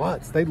fucking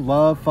sluts. They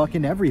love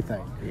fucking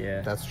everything.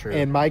 Yeah, that's true.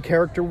 And my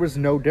character was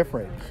no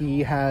different.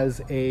 He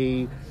has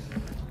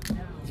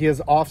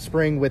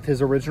offspring with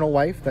his original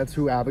wife. That's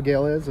who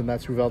Abigail is, and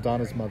that's who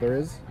Valdana's mother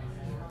is,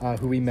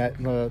 who we met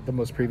in the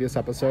most previous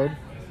episode.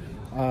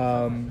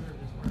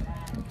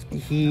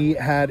 He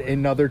had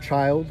another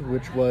child,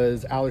 which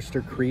was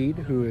Alistair Creed,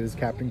 who is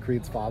Captain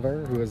Creed's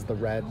father, who is the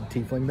red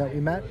tiefling that we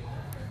met.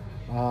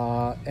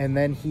 And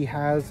then he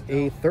has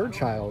a third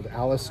child,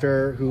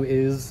 Alistair, who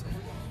is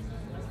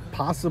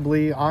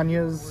possibly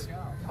Anya's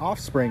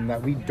offspring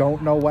that we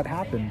don't know what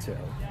happened to.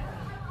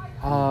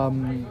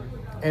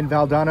 And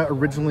Valdana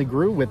originally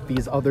grew with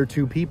these other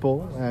two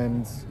people,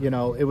 and,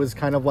 it was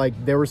kind of like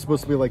they were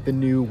supposed to be like the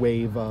new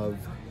wave of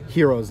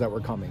heroes that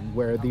were coming,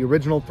 where the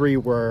original three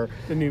were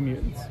the New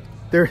Mutants.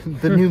 They're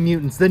the New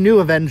Mutants, the New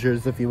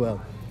Avengers, if you will.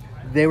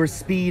 They were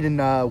Speed and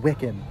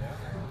Wiccan.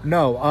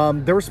 No,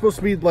 they were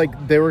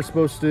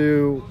supposed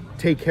to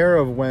take care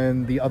of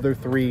when the other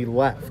three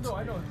left.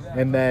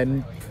 And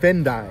then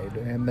Finn died,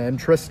 and then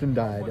Tristan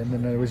died, and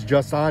then it was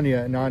just Anya,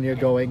 and Anya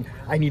going,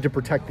 I need to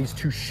protect these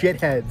two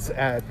shitheads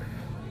at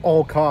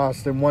all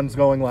costs, and one's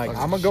going like,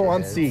 I'm gonna go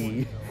on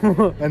sea.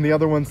 and the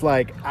other one's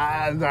like,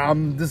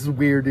 this is a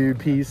weird dude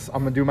piece.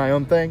 I'm gonna do my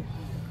own thing.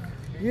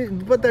 Yeah,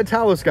 but that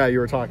Talos guy you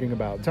were talking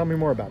about, tell me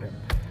more about him.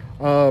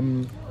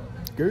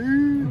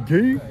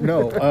 Gay?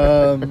 No.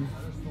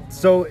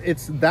 So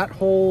it's that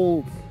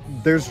whole.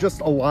 There's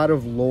just a lot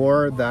of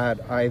lore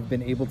that I've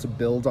been able to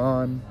build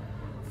on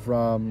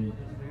from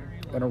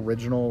an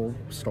original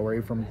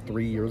story from 4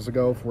 years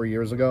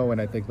ago,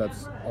 and I think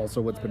that's also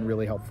what's been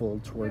really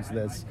helpful towards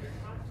this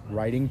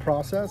writing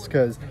process,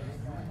 because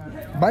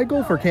my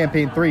goal for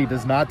campaign 3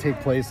 does not take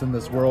place in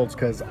this world,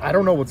 because I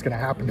don't know what's going to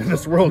happen in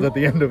this world at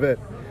the end of it.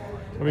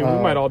 I mean,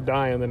 we might all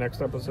die in the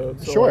next episode.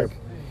 So Sure.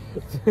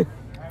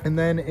 And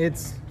then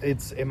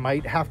it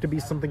might have to be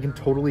something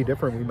totally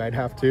different. We might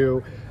have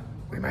to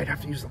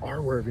use the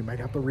R word. We might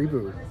have to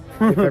reboot.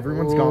 If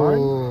everyone's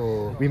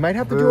gone, we might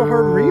have to do a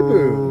hard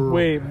reboot.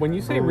 Wait, when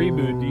you say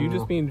reboot, do you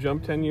just mean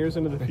jump 10 years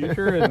into the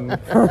future and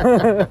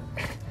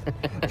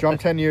Jump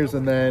 10 years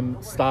and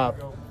then stop,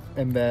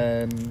 and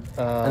then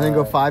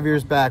go 5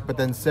 years back, but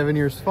then 7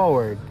 years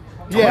forward.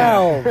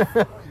 Yeah.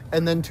 12.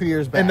 And then 2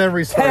 years back. And then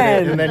restart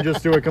 10. it, and then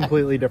just do a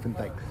completely different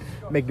thing.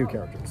 Make new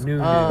characters. New.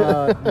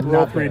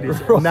 Not pretty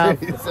bitter.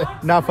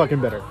 Not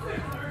fucking bitter.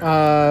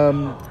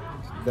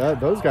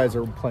 Those guys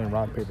are playing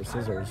rock, paper,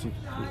 scissors.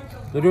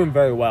 They're doing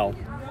very well.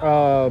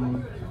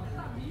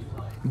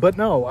 But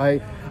no,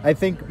 I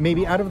think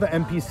maybe out of the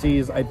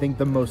NPCs, I think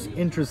the most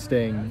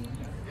interesting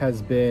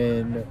has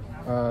been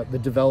the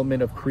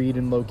development of Creed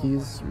and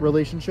Loki's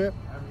relationship,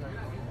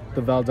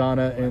 the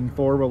Valdana and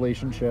Thor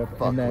relationship,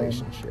 and then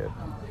relationship.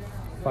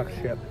 Fuck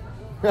shit.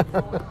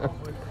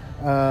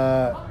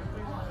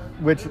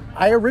 which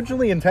I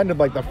originally intended,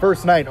 like, the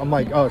first night, I'm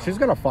like, oh, she's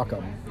gonna fuck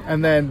him.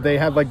 And then they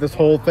had, like, this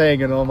whole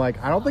thing, and I'm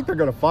like, I don't think they're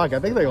gonna fuck. I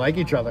think they like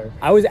each other.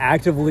 I was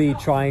actively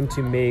trying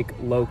to make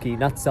Loki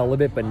not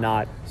celibate, but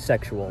not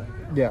sexual.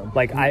 Yeah.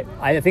 Like,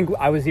 I think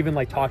I was even,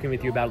 like, talking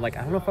with you about it, like,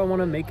 I don't know if I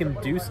want to make him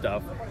do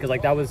stuff. Because,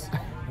 like, that was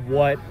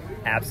what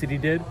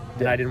Absidy did,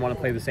 and I didn't want to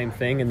play the same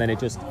thing. And then it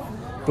just,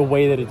 the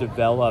way that it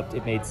developed,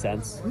 it made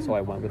sense. So I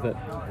went with it.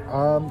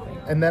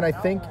 And then I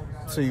think...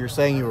 So you're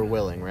saying you were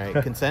willing, right?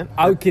 Consent?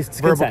 Verbal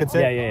Verbal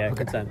consent? Yeah, Okay.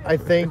 consent. I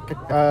think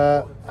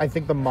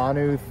the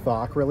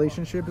Manu-Thok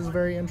relationship is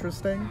very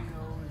interesting.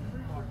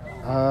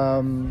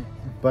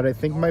 But I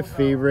think my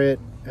favorite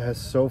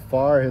so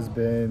far has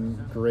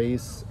been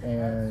Grace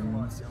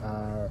and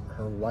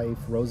her wife,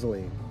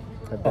 Rosalie.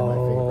 Have been my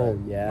favorite.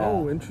 Yeah.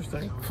 Oh,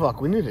 interesting.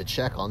 Fuck, we need to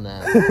check on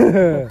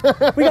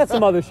that. We got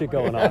some other shit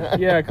going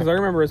on. Yeah, because I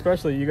remember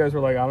especially you guys were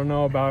like, I don't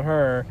know about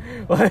her.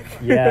 Like,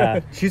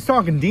 Yeah. She's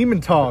talking demon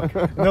talk.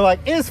 And they're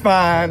like, it's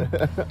fine.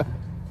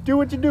 Do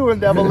what you're doing,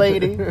 devil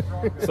lady.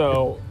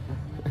 so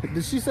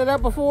Did she say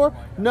that before?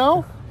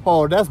 No?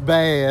 Oh, that's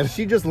bad.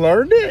 She just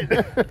learned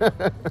it.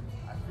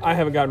 I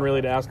haven't gotten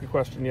really to ask a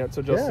question yet.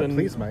 So Justin,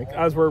 please, Mike.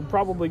 as we're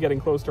probably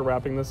getting close to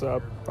wrapping this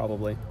up,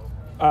 Probably.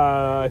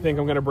 I think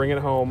I'm going to bring it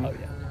home. Oh,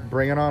 yeah.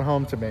 Bring it on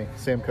home to me,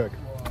 Sam Cooke.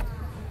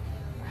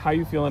 How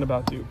you feeling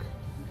about Duke?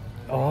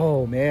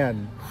 Oh,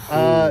 man.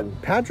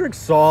 Patrick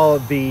saw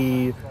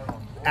the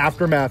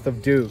aftermath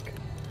of Duke.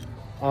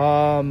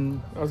 I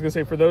was going to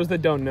say, for those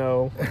that don't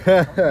know,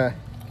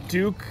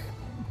 Duke,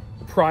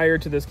 prior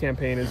to this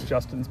campaign, is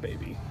Justin's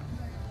baby.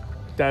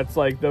 That's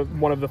like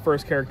one of the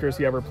first characters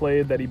he ever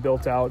played that he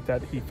built out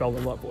that he fell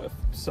in love with.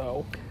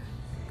 So,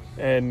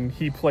 and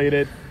he played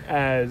it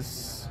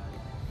as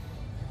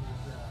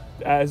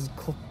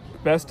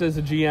best as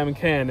a GM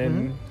can.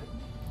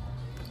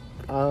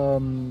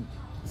 And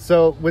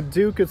So with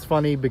Duke, it's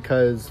funny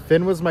because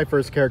Finn was my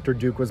first character,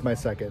 Duke was my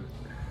second.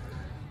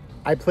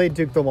 I played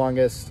Duke the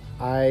longest.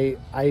 I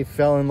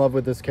fell in love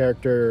with this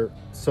character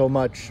so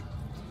much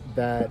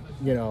that,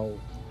 you know,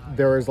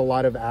 there was a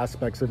lot of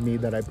aspects of me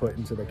that I put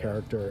into the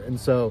character. And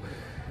so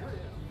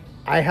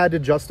I had to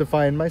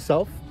justify in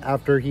myself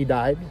after he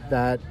died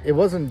that it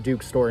wasn't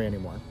Duke's story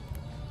anymore.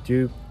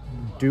 Duke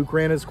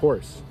ran his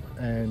course,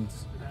 and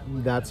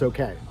that's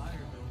okay.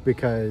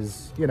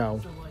 Because, you know,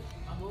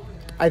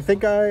 I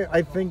think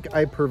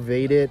I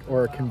purveyed it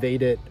or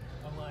conveyed it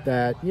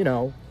that, you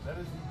know,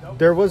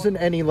 there wasn't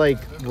any, like,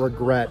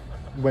 regret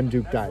when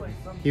Duke died.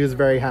 He was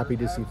very happy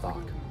to see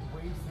Thok.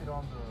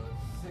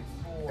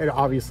 It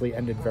obviously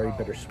ended very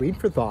bittersweet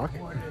for Thok,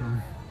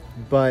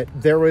 but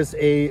there was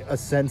a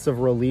sense of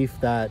relief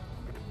that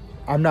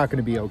I'm not going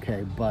to be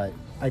okay, but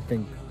I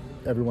think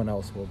everyone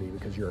else will be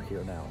because you're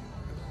here now.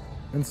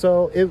 And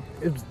so it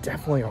was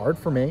definitely hard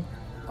for me.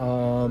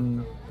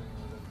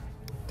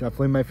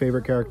 Definitely my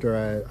favorite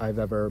character I've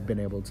ever been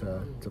able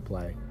to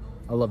play.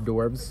 I love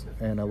dwarves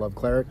and I love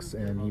clerics,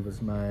 and he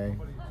was my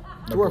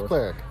Dwarf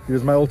cleric. He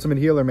was my ultimate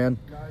healer, man.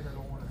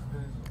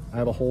 I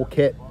have a whole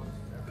kit.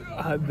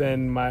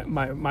 then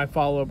my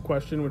follow-up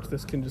question, which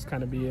this can just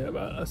kind of be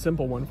a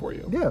simple one for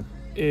you, Yeah.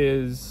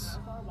 is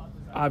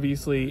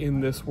obviously in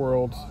this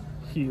world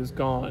he is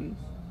gone.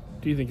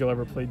 Do you think you'll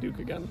ever play Duke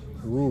again?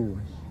 Ooh.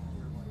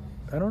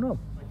 I don't know.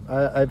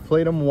 I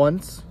played him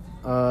once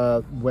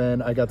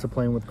when I got to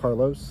playing with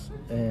Carlos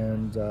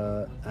and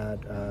at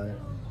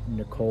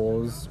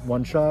Nicole's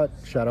one shot.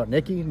 Shout out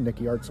Nikki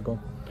Artsicle.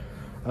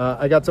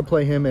 I got to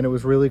play him, and it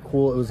was really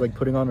cool. It was like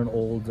putting on an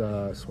old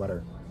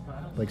sweater,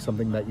 like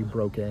something that you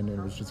broke in, and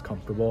it was just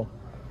comfortable.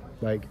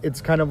 Like, it's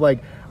kind of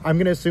like, I'm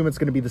going to assume it's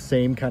going to be the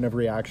same kind of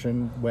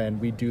reaction when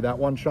we do that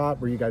one shot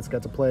where you guys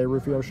get to play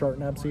Rufio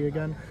Shartnapsy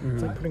again.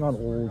 It's like putting on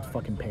old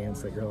fucking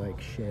pants that you're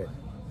like, shit,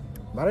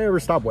 why did I ever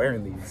stop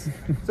wearing these?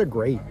 They're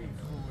great.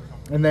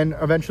 And then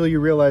eventually you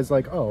realize,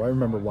 like, oh, I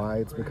remember why.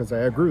 It's because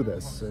I grew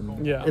this.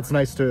 And it's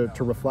nice to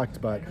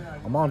reflect, but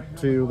I'm on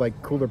to,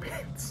 like, cooler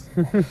pants.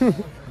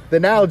 The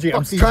analogy,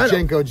 I'm These trying to...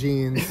 Jenko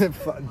jeans.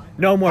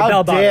 No more How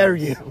bell bottoms. dare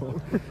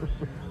you?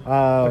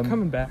 They're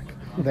coming back.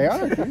 They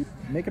are, dude.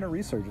 Making a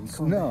resurgence.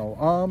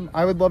 No,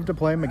 I would love to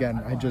play him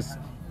again.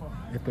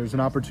 If there's an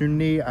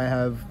opportunity, I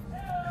have...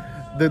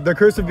 The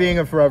curse of being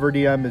a forever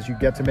DM is you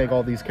get to make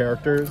all these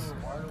characters,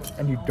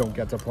 and you don't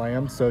get to play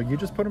them, so you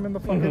just put them in the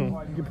fucking...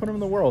 You put them in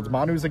the worlds.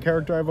 Manu's a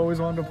character I've always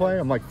wanted to play.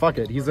 I'm like, fuck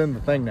it, he's in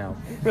the thing now.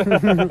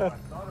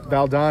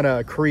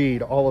 Valdana,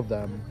 Creed, all of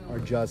them are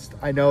just...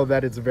 I know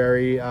that it's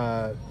very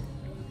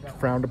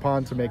frowned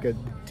upon to make a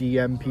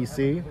DM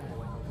PC.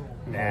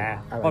 Nah,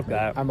 I fuck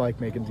that. I'm like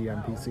making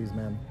DM PCs,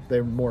 man.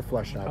 They're more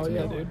fleshed out Oh, to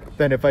yeah, me. dude.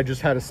 Than if I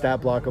just had a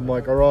stat block. I'm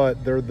like, all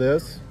right, they're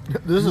this.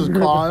 This is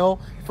Kyle.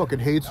 He fucking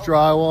hates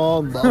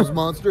drywall and loves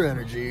Monster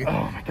Energy.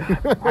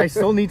 I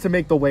still need to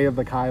make the way of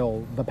the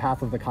Kyle, the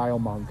path of the Kyle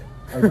monk.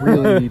 I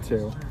really need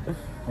to.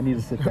 I need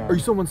to sit down. Are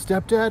you someone's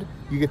stepdad?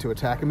 You get to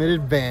attack him at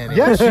advantage.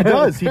 Yes, he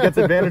does. He gets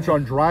advantage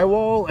on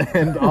drywall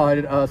and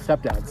on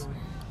stepdads.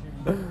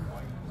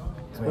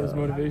 That's what his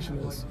motivation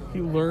is.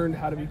 He learned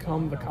how to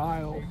become the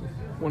Kyle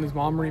when his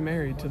mom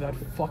remarried to that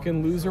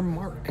fucking loser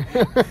Mark.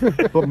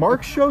 But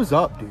Mark shows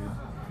up, dude.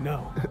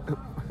 No.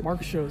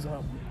 Mark shows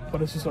up.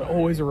 But it's just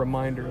always a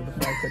reminder of the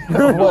fact that he's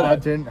What I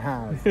not. didn't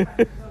have.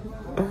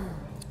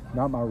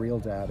 Not my real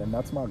dad, and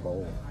that's my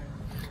goal.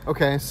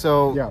 Okay,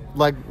 so Yeah.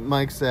 like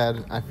Mike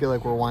said, I feel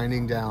like we're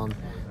winding down.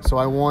 So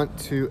I want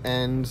to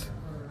end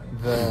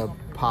the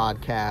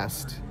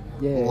podcast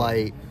Yeah.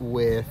 light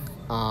with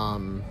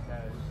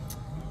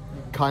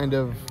kind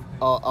of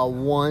a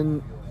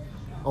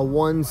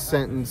one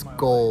sentence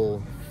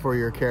goal for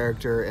your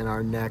character in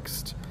our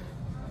next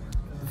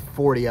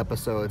 40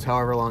 episodes,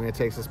 however long it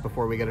takes us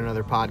before we get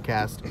another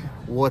podcast.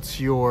 What's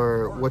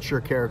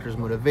your character's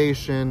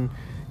motivation?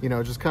 You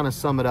know, just kind of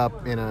sum it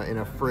up in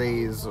a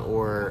phrase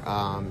or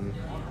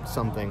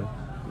something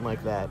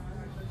like that.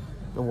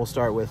 And we'll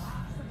start with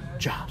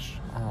Josh.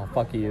 Oh,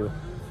 fuck you.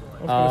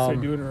 I was going to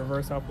say do it in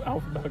reverse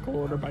alphabetical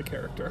order by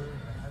character.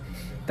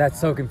 That's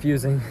so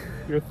confusing.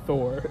 You're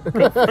Thor.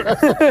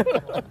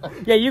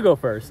 Yeah, you go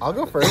first. I'll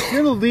go first.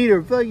 You're the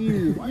leader. Fuck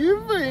you.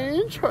 You're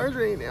in charge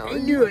right now.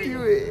 You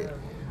do it.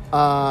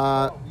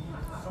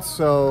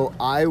 So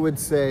I would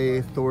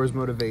say Thor's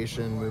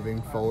motivation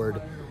moving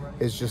forward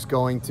is just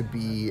going to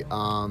be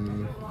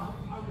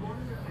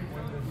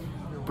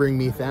bring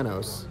me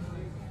Thanos.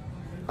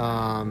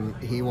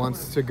 He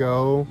wants to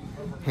go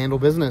handle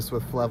business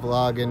with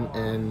Flevlog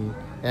and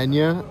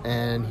Enya,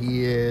 and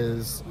he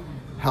is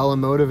hella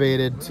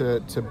motivated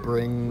to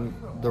bring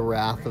the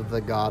wrath of the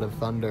God of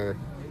Thunder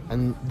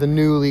and the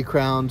newly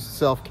crowned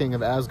self-king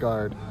of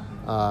Asgard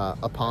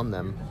upon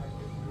them.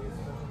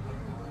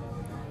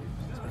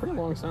 It's a pretty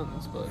long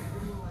sentence, but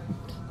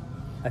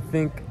I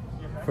think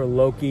for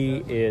Loki,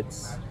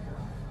 it's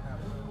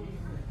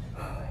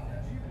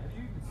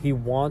he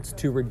wants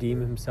to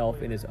redeem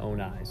himself in his own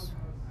eyes.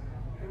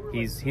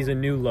 He's a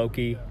new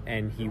Loki,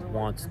 and he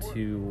wants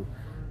to,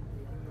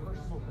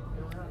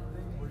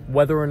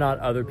 whether or not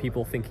other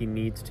people think he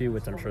needs to,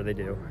 which I'm sure they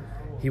do,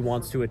 he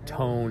wants to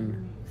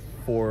atone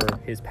for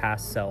his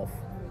past self,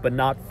 but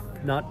not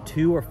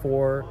to or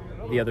for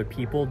the other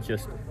people,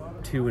 just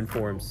to and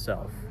for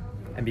himself,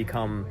 and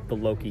become the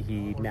Loki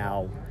he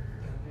now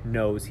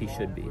knows he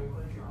should be.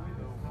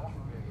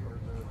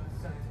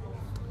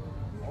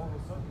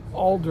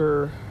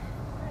 Alder.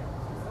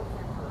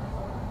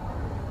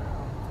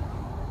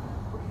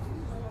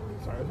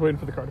 Sorry, I was waiting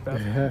for the card to pass.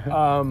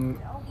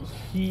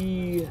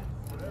 He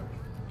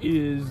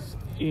is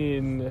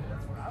in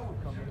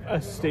a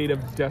state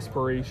of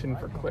desperation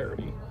for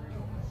clarity.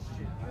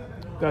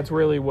 That's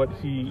really what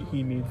he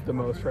needs the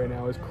most right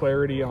now, is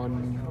clarity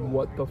on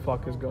what the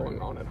fuck is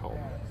going on at home.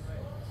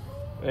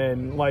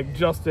 And like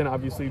Justin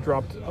obviously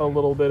dropped a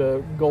little bit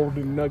of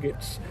golden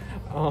nuggets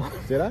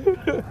Did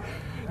I?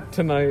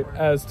 tonight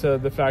as to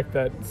the fact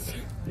that,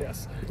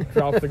 yes,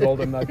 dropped the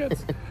golden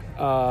nuggets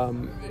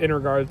in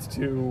regards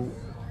to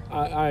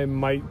I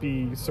might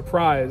be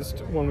surprised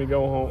when we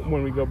go home,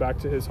 when we go back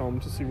to his home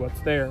to see what's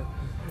there,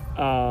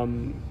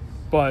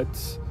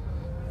 but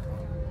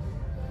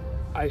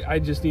I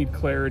just need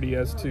clarity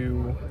as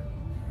to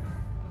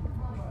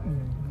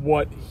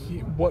what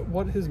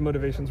his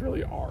motivations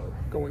really are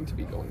going to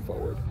be going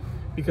forward,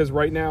 because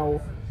right now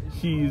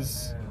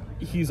he's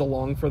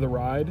along for the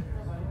ride,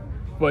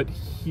 but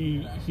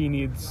he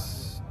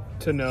needs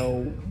to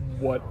know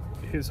what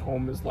his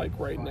home is like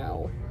right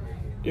now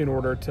in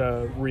order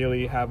to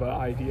really have an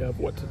idea of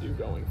what to do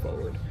going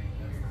forward.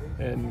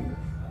 And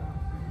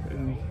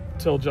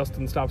until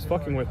Justin stops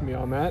fucking with me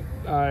on that,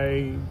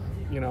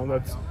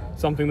 that's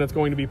something that's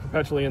going to be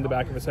perpetually in the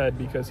back of his head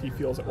because he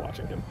feels it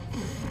watching him.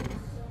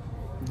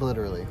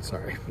 Literally.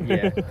 Sorry.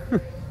 Yeah.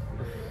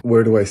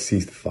 Where do I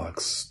see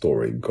Fox's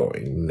story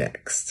going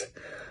next?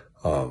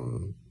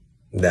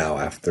 Now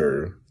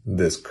after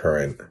this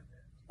current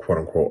quote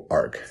unquote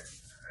arc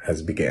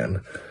has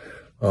began,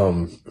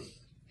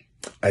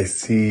 I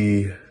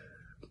see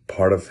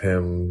part of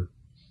him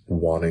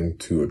wanting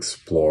to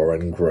explore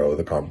and grow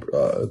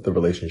the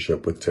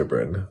relationship with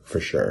Tibrin for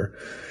sure.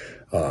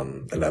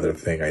 Another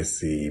thing I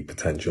see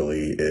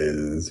potentially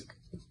is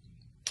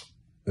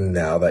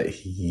now that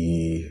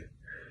he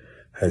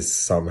has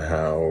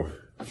somehow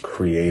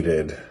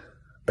created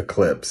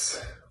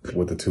Eclipse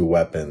with the two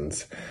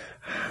weapons,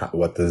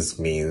 what this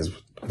means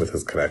with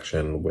his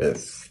connection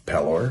with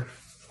Pelor.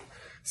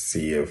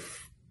 See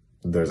if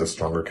there's a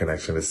stronger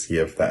connection, to see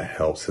if that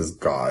helps his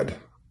god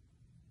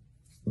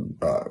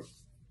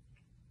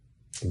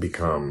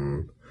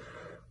become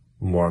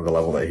more on the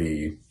level that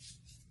he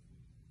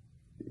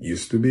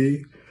used to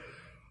be.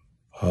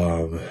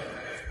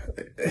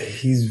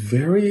 He's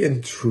very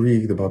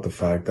intrigued about the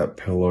fact that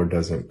Pelor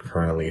doesn't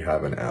currently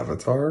have an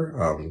avatar.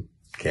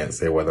 Can't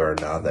say whether or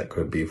not that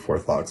could be for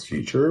Thok's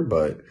future,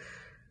 but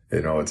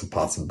it's a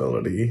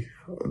possibility.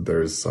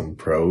 There's some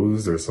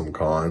pros, there's some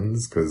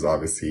cons, because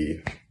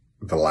obviously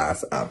the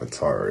last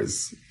avatar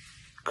is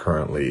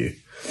currently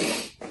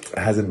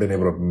hasn't been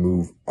able to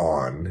move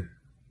on.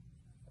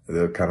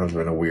 They're kind of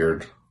in a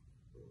weird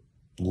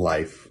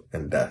life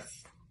and death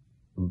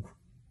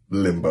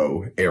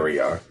limbo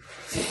area,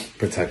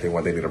 protecting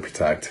what they need to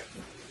protect.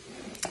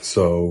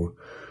 So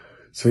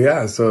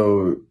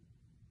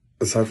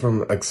aside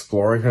from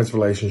exploring his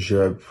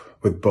relationship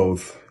with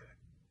both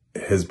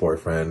his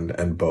boyfriend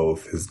and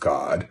both his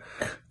god,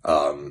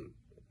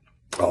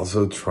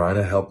 also trying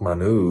to help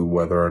Manu,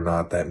 whether or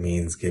not that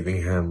means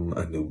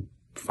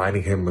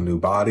finding him a new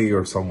body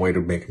or some way to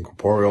make him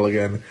corporeal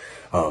again,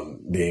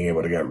 being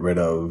able to get rid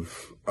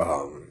of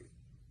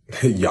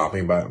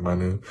Yami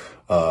Manu,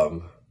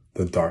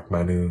 the Dark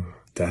Manu,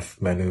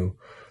 Death Manu,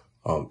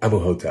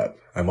 Amuhotep.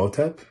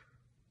 Amhotep?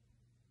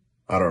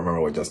 I don't remember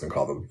what Justin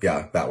called him.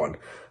 Yeah, that one.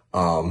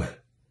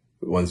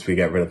 Once we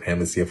get rid of him,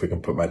 to see if we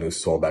can put Manu's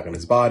soul back in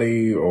his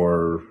body,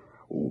 or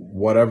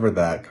whatever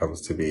that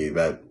comes to be.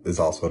 That is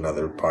also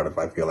another part of,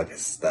 I feel like,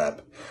 his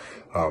step.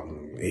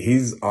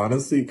 He's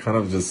honestly kind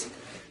of just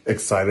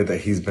excited that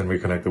he's been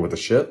reconnected with the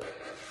ship.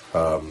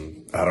 I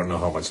don't know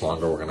how much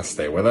longer we're going to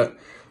stay with it,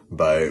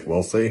 but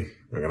we'll see.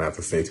 We're going to have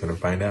to stay tuned and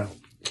find out.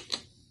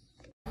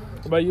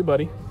 What about you,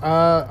 buddy?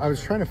 I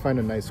was trying to find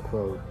a nice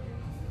quote.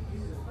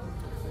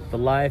 The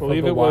life of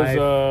the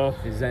wife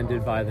is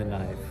ended by the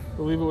knife. I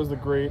believe it was the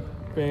great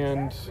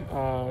band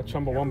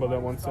Chumbawamba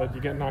that once said,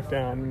 you get knocked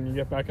down and you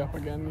get back up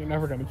again. You're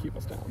never going to keep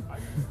us down.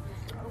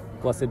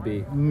 Blessed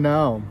be.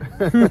 No.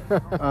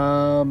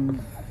 I'm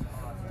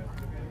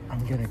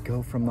going to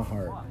go from the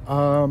heart.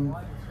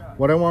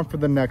 What I want for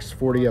the next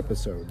 40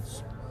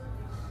 episodes.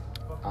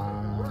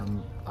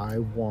 I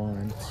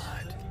want...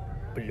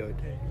 Blood.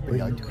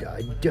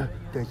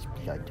 There's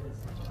blood.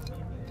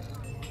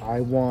 I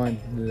want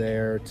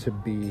there to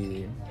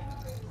be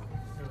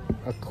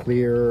a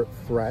clear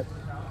threat,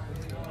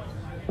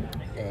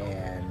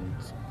 and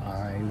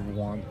I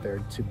want there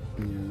to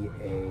be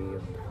a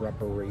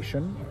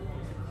preparation.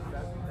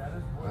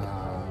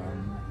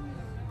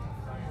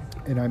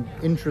 And I'm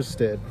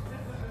interested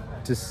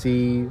to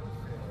see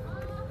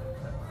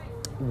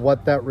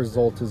what that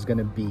result is going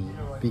to be,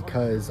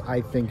 because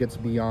I think it's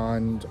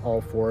beyond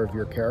all four of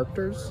your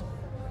characters,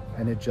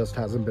 and it just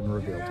hasn't been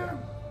revealed yet.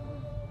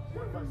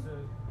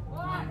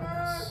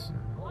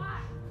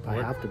 I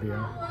have to be.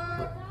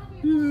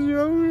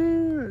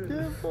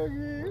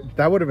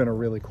 That would have been a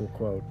really cool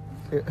quote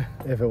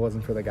if it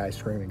wasn't for the guy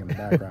screaming in the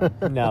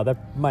background. No,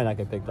 that might not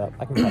get picked up.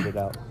 I can cut it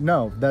out.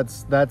 No,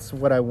 that's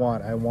what I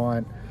want. I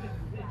want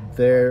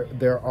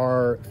there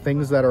are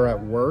things that are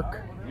at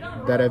work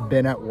that have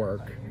been at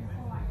work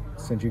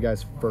since you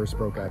guys first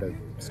broke out of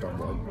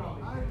Stormblood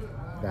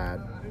that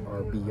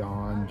are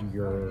beyond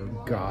your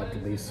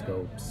godly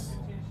scopes.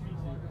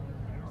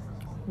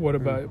 What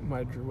about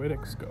my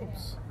druidic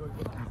scopes?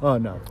 Oh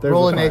no!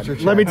 Roll a nature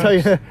check. Let me tell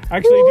you.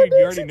 Actually, dude,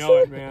 you already know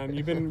it, man.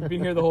 You've been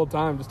here the whole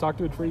time. Just talk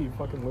to a tree, you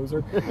fucking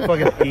loser.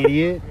 Fucking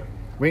idiot.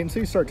 Wait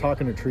until you start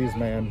talking to trees,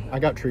 man. I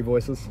got tree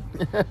voices.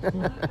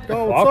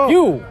 Yo, what's up?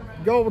 You!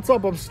 Yo, what's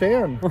up? I'm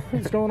Stan.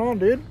 What's going on,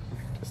 dude?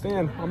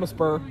 Stan, I'm a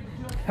spur.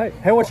 Hey,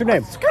 what's your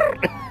name?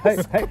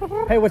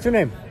 Hey, what's your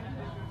name?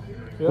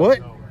 Yep. What?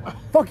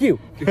 Fuck you!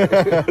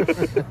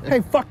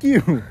 Hey, fuck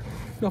you.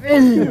 No, fuck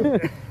you.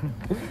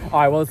 All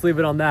right, well, let's leave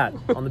it on that.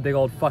 On the big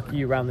old fuck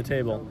you around the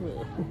table.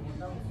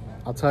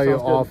 I'll tell you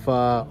Sounds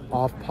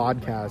off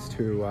podcast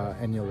who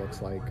Enya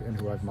looks like and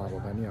who I've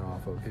modeled Enya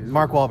off of.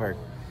 Mark Wahlberg.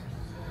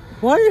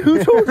 What?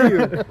 Who told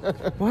you?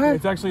 What?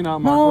 It's actually not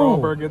Mark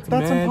Wahlberg. It's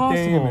that's Matt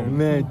impossible. Damon.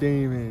 Matt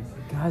Damon.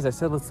 Guys, I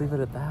said let's leave it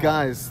at that.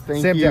 Guys,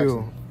 thank Sam you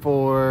Jackson.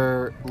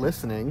 for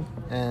listening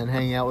and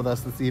hanging out with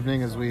us this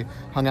evening as we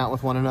hung out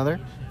with one another.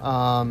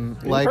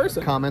 Like,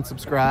 person. comment,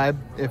 subscribe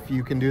if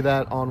you can do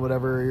that on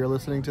whatever you're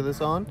listening to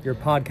this on. Your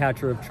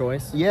podcatcher of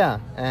choice. Yeah,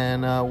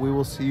 and we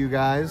will see you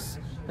guys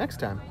next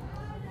time.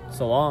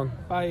 So long.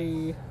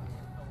 Bye.